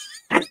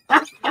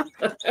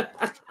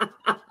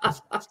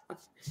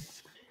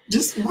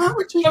 Just why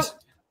would you?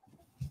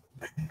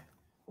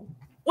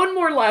 One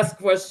more last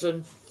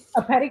question.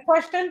 A petty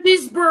question?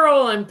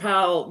 Peaceboro and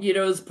Powell,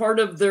 as part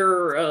of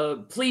their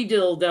plea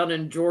deal down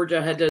in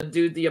Georgia, had to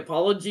do the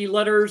apology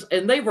letters,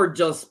 and they were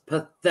just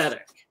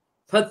pathetic.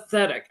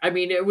 Pathetic. I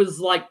mean, it was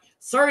like,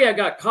 sorry I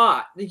got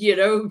caught,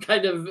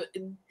 kind of.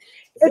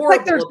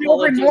 like there's no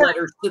apology remorse.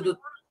 letters to the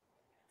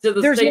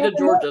There's state no of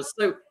Georgia.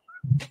 So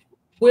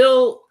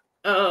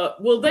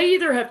will they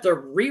either have to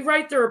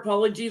rewrite their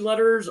apology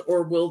letters,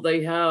 or will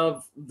they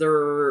have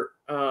their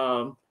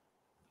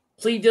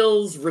plea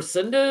deals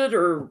rescinded,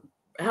 or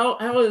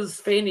how is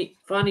Fannie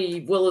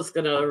Willis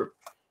going to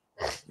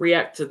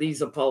react to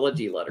these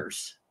apology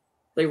letters?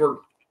 They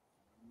were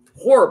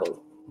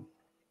horrible,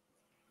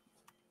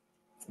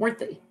 weren't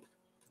they?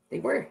 They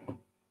were.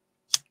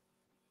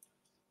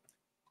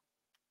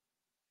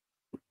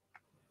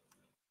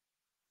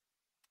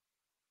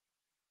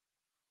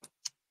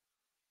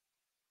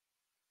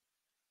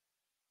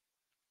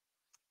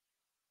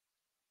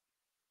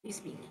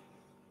 Excuse me.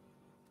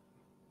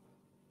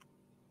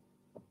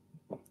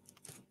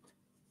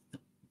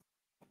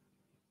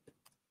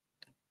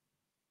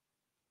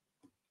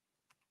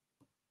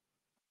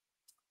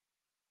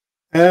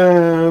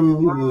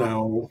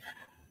 No.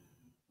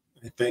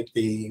 I think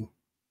the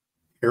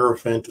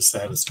Hierophant is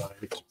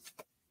satisfied.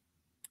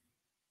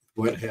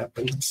 What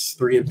happens?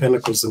 Three of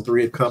Pentacles and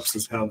Three of Cups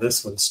is how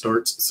this one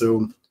starts.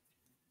 So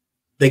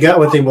they got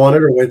what they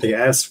wanted or what they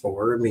asked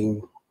for. I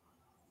mean,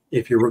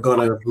 if you were going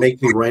to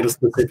make me write a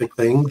specific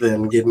thing,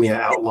 then give me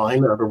an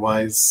outline.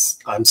 Otherwise,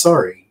 I'm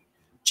sorry.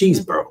 Cheese,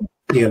 bro.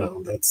 You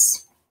know,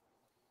 that's...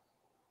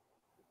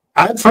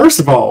 First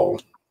of all,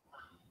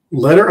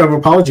 letter of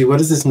apology.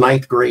 What is this,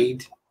 9th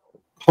grade?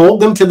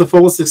 Hold them to the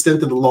fullest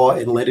extent of the law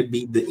and let it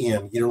be the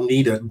end. You don't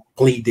need a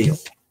plea deal.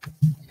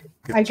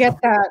 I get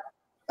that.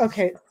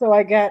 Okay, so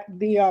I get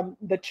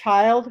the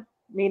child,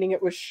 meaning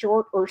it was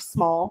short or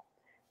small,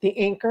 the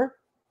anchor,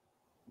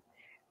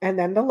 and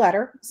then the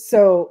letter.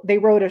 So they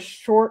wrote a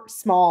short,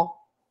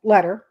 small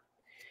letter,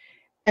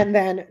 and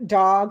then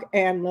dog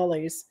and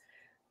lilies.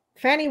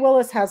 Fannie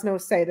Willis has no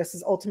say. This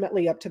is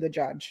ultimately up to the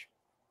judge.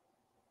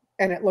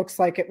 And it looks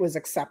like it was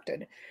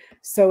accepted.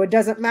 So it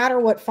doesn't matter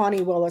what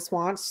Fannie Willis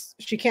wants.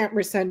 She can't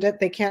rescind it.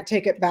 They can't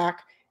take it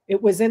back. It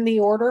was in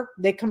the order.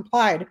 They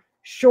complied.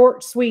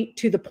 Short, sweet,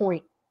 to the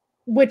point.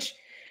 Which,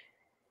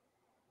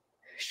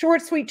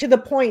 short, sweet, to the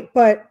point.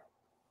 But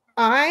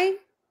I,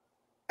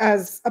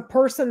 as a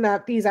person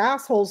that these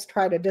assholes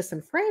try to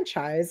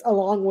disenfranchise,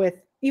 along with,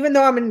 even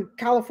though I'm in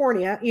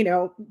California, you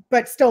know,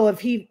 but still,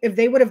 if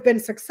they would have been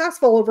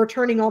successful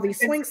overturning all these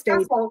swing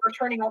states,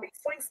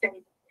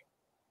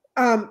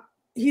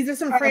 he's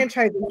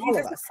disenfranchising all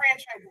of us.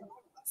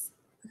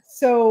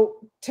 So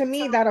to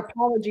me, that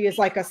apology is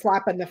like a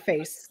slap in the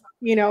face.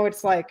 You know,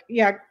 it's like,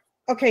 yeah,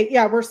 okay,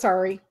 yeah, we're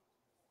sorry.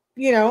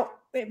 You know,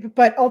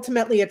 but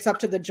ultimately it's up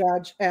to the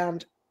judge,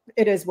 and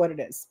it is what it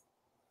is.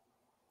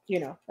 You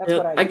know, that's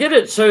what I get.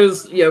 It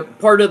shows, you know,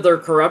 part of their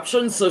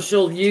corruption. So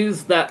she'll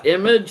use that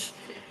image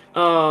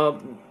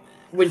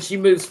when she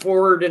moves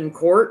forward in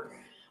court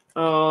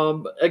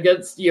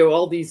against, you know,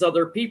 all these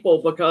other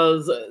people,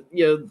 because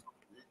you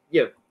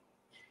know,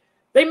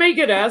 they may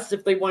get asked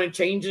if they want to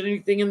change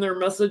anything in their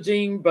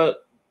messaging,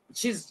 but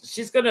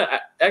she's going to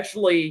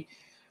actually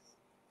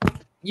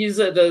use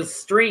it as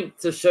strength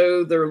to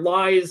show their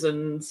lies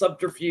and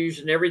subterfuge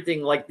and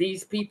everything. Like,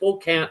 these people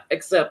can't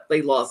accept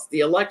they lost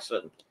the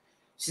election.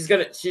 She's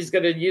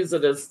gonna use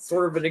it as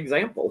sort of an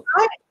example.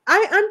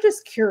 I'm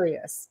just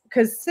curious,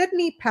 because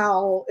Sidney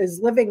Powell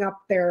is living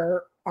up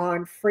there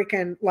on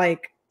freaking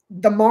like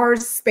the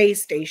Mars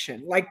space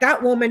station. Like,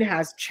 that woman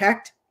has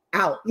checked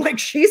out. Like,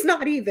 she's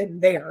not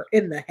even there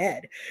in the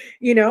head,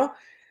 you know?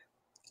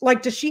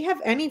 Like, does she have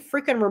any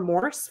freaking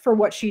remorse for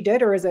what she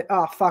did, or is it,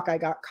 oh fuck, I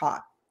got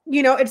caught?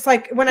 You know, it's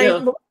like when I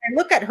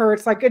look at her,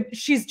 it's like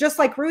she's just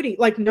like Rudy,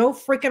 like no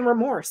freaking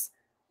remorse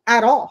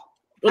at all,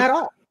 at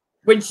all.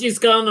 When she's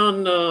gone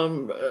on,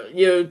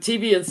 you know,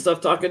 TV and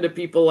stuff, talking to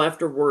people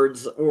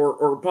afterwards,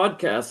 or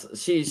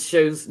podcasts, she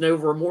shows no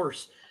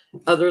remorse,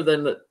 other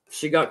than that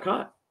she got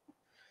caught.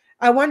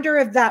 I wonder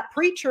if that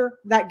preacher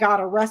that got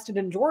arrested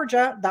in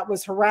Georgia, that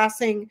was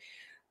harassing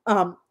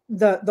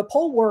the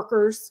poll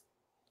workers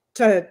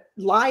to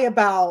lie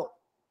about,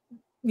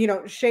 you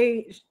know,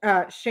 Shay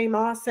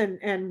Moss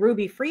and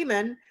Ruby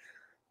Freeman.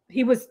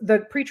 He was the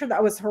preacher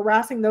that was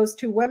harassing those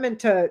two women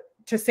to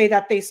say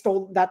that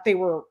they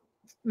were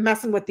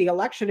messing with the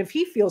election. If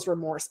he feels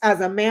remorse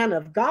as a man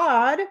of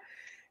God,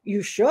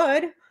 you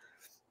should.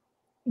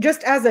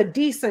 Just as a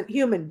decent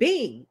human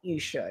being, you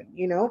should,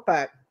 you know,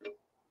 but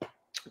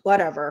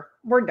whatever.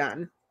 We're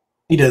done.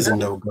 He doesn't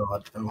know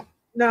God, though.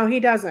 No,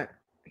 he doesn't.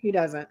 He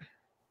doesn't.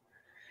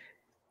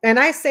 And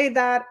I say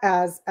that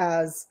as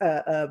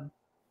a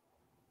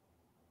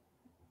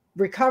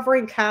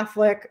recovering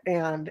Catholic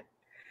and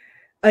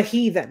a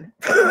heathen.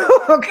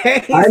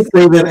 Okay. I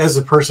say that as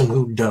a person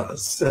who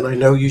does. And I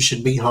know you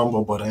should be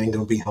humble, but I ain't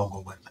going to be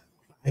humble with it.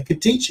 I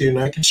could teach you and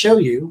I could show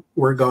you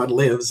where God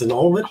lives and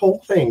all that whole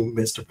thing,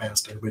 Mr.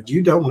 Pastor, but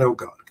you don't know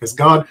God, because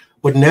God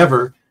would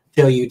never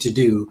tell you to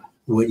do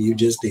what you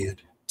just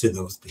did to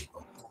those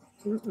people.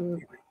 So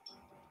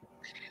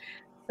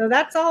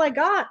that's all I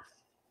got.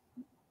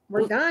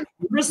 We're done.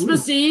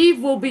 Christmas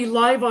Eve will be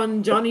live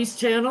on Johnny's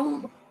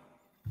channel.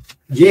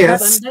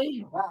 Yes.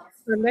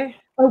 Sunday.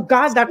 Oh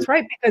God, that's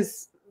right,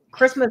 because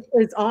Christmas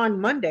is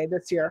on Monday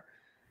this year.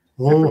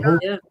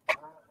 Yeah.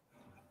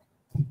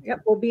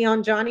 Yep, we'll be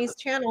on Johnny's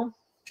channel.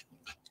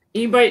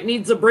 Anybody that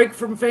needs a break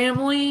from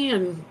family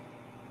and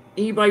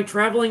anybody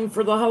traveling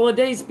for the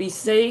holidays, be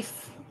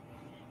safe.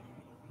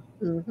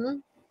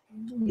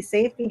 Be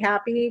safe, be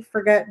happy.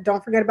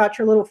 Don't forget about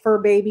your little fur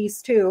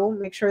babies too.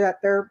 Make sure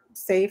that they're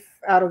safe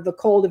out of the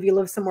cold if you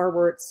live somewhere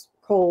where it's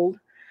cold.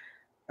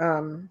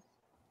 That's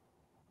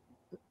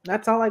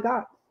all I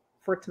got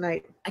for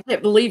tonight. I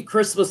can't believe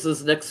Christmas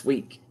is next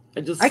week.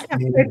 It's like,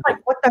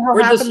 what the hell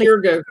where'd happened? this year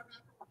go?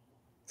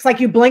 It's like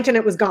you blinked and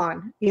it was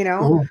gone, you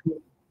know?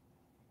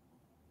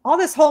 All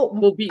this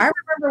whole, I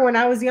remember when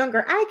I was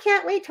younger, I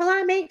can't wait till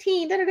I'm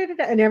 18. Da, da, da,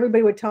 da, and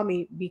everybody would tell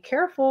me, be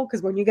careful,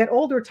 because when you get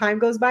older, time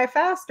goes by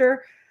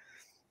faster.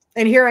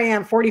 And here I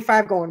am,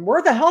 45, going,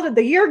 where the hell did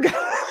the year go?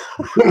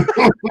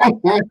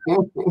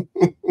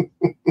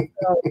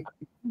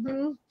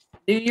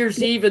 New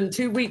Year's Eve in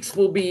 2 weeks,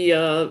 we'll be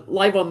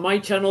live on my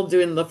channel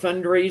doing the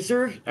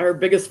fundraiser, our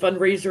biggest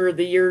fundraiser of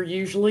the year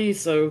usually.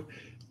 So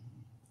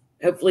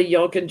hopefully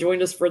y'all can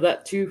join us for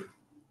that too.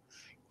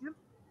 Yep,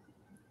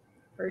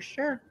 for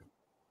sure.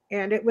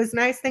 And it was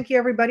nice. Thank you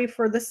everybody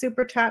for the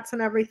super chats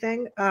and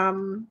everything.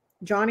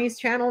 Johnny's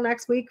channel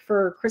next week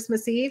for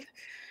Christmas Eve.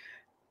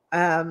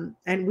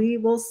 And we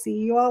will see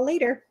you all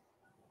later.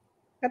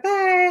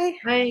 Bye-bye.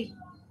 Bye.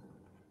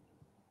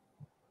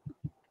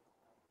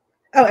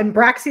 Oh, and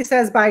Braxy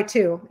says bye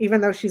too,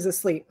 even though she's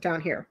asleep down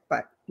here,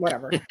 but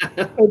whatever.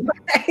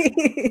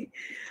 Bye.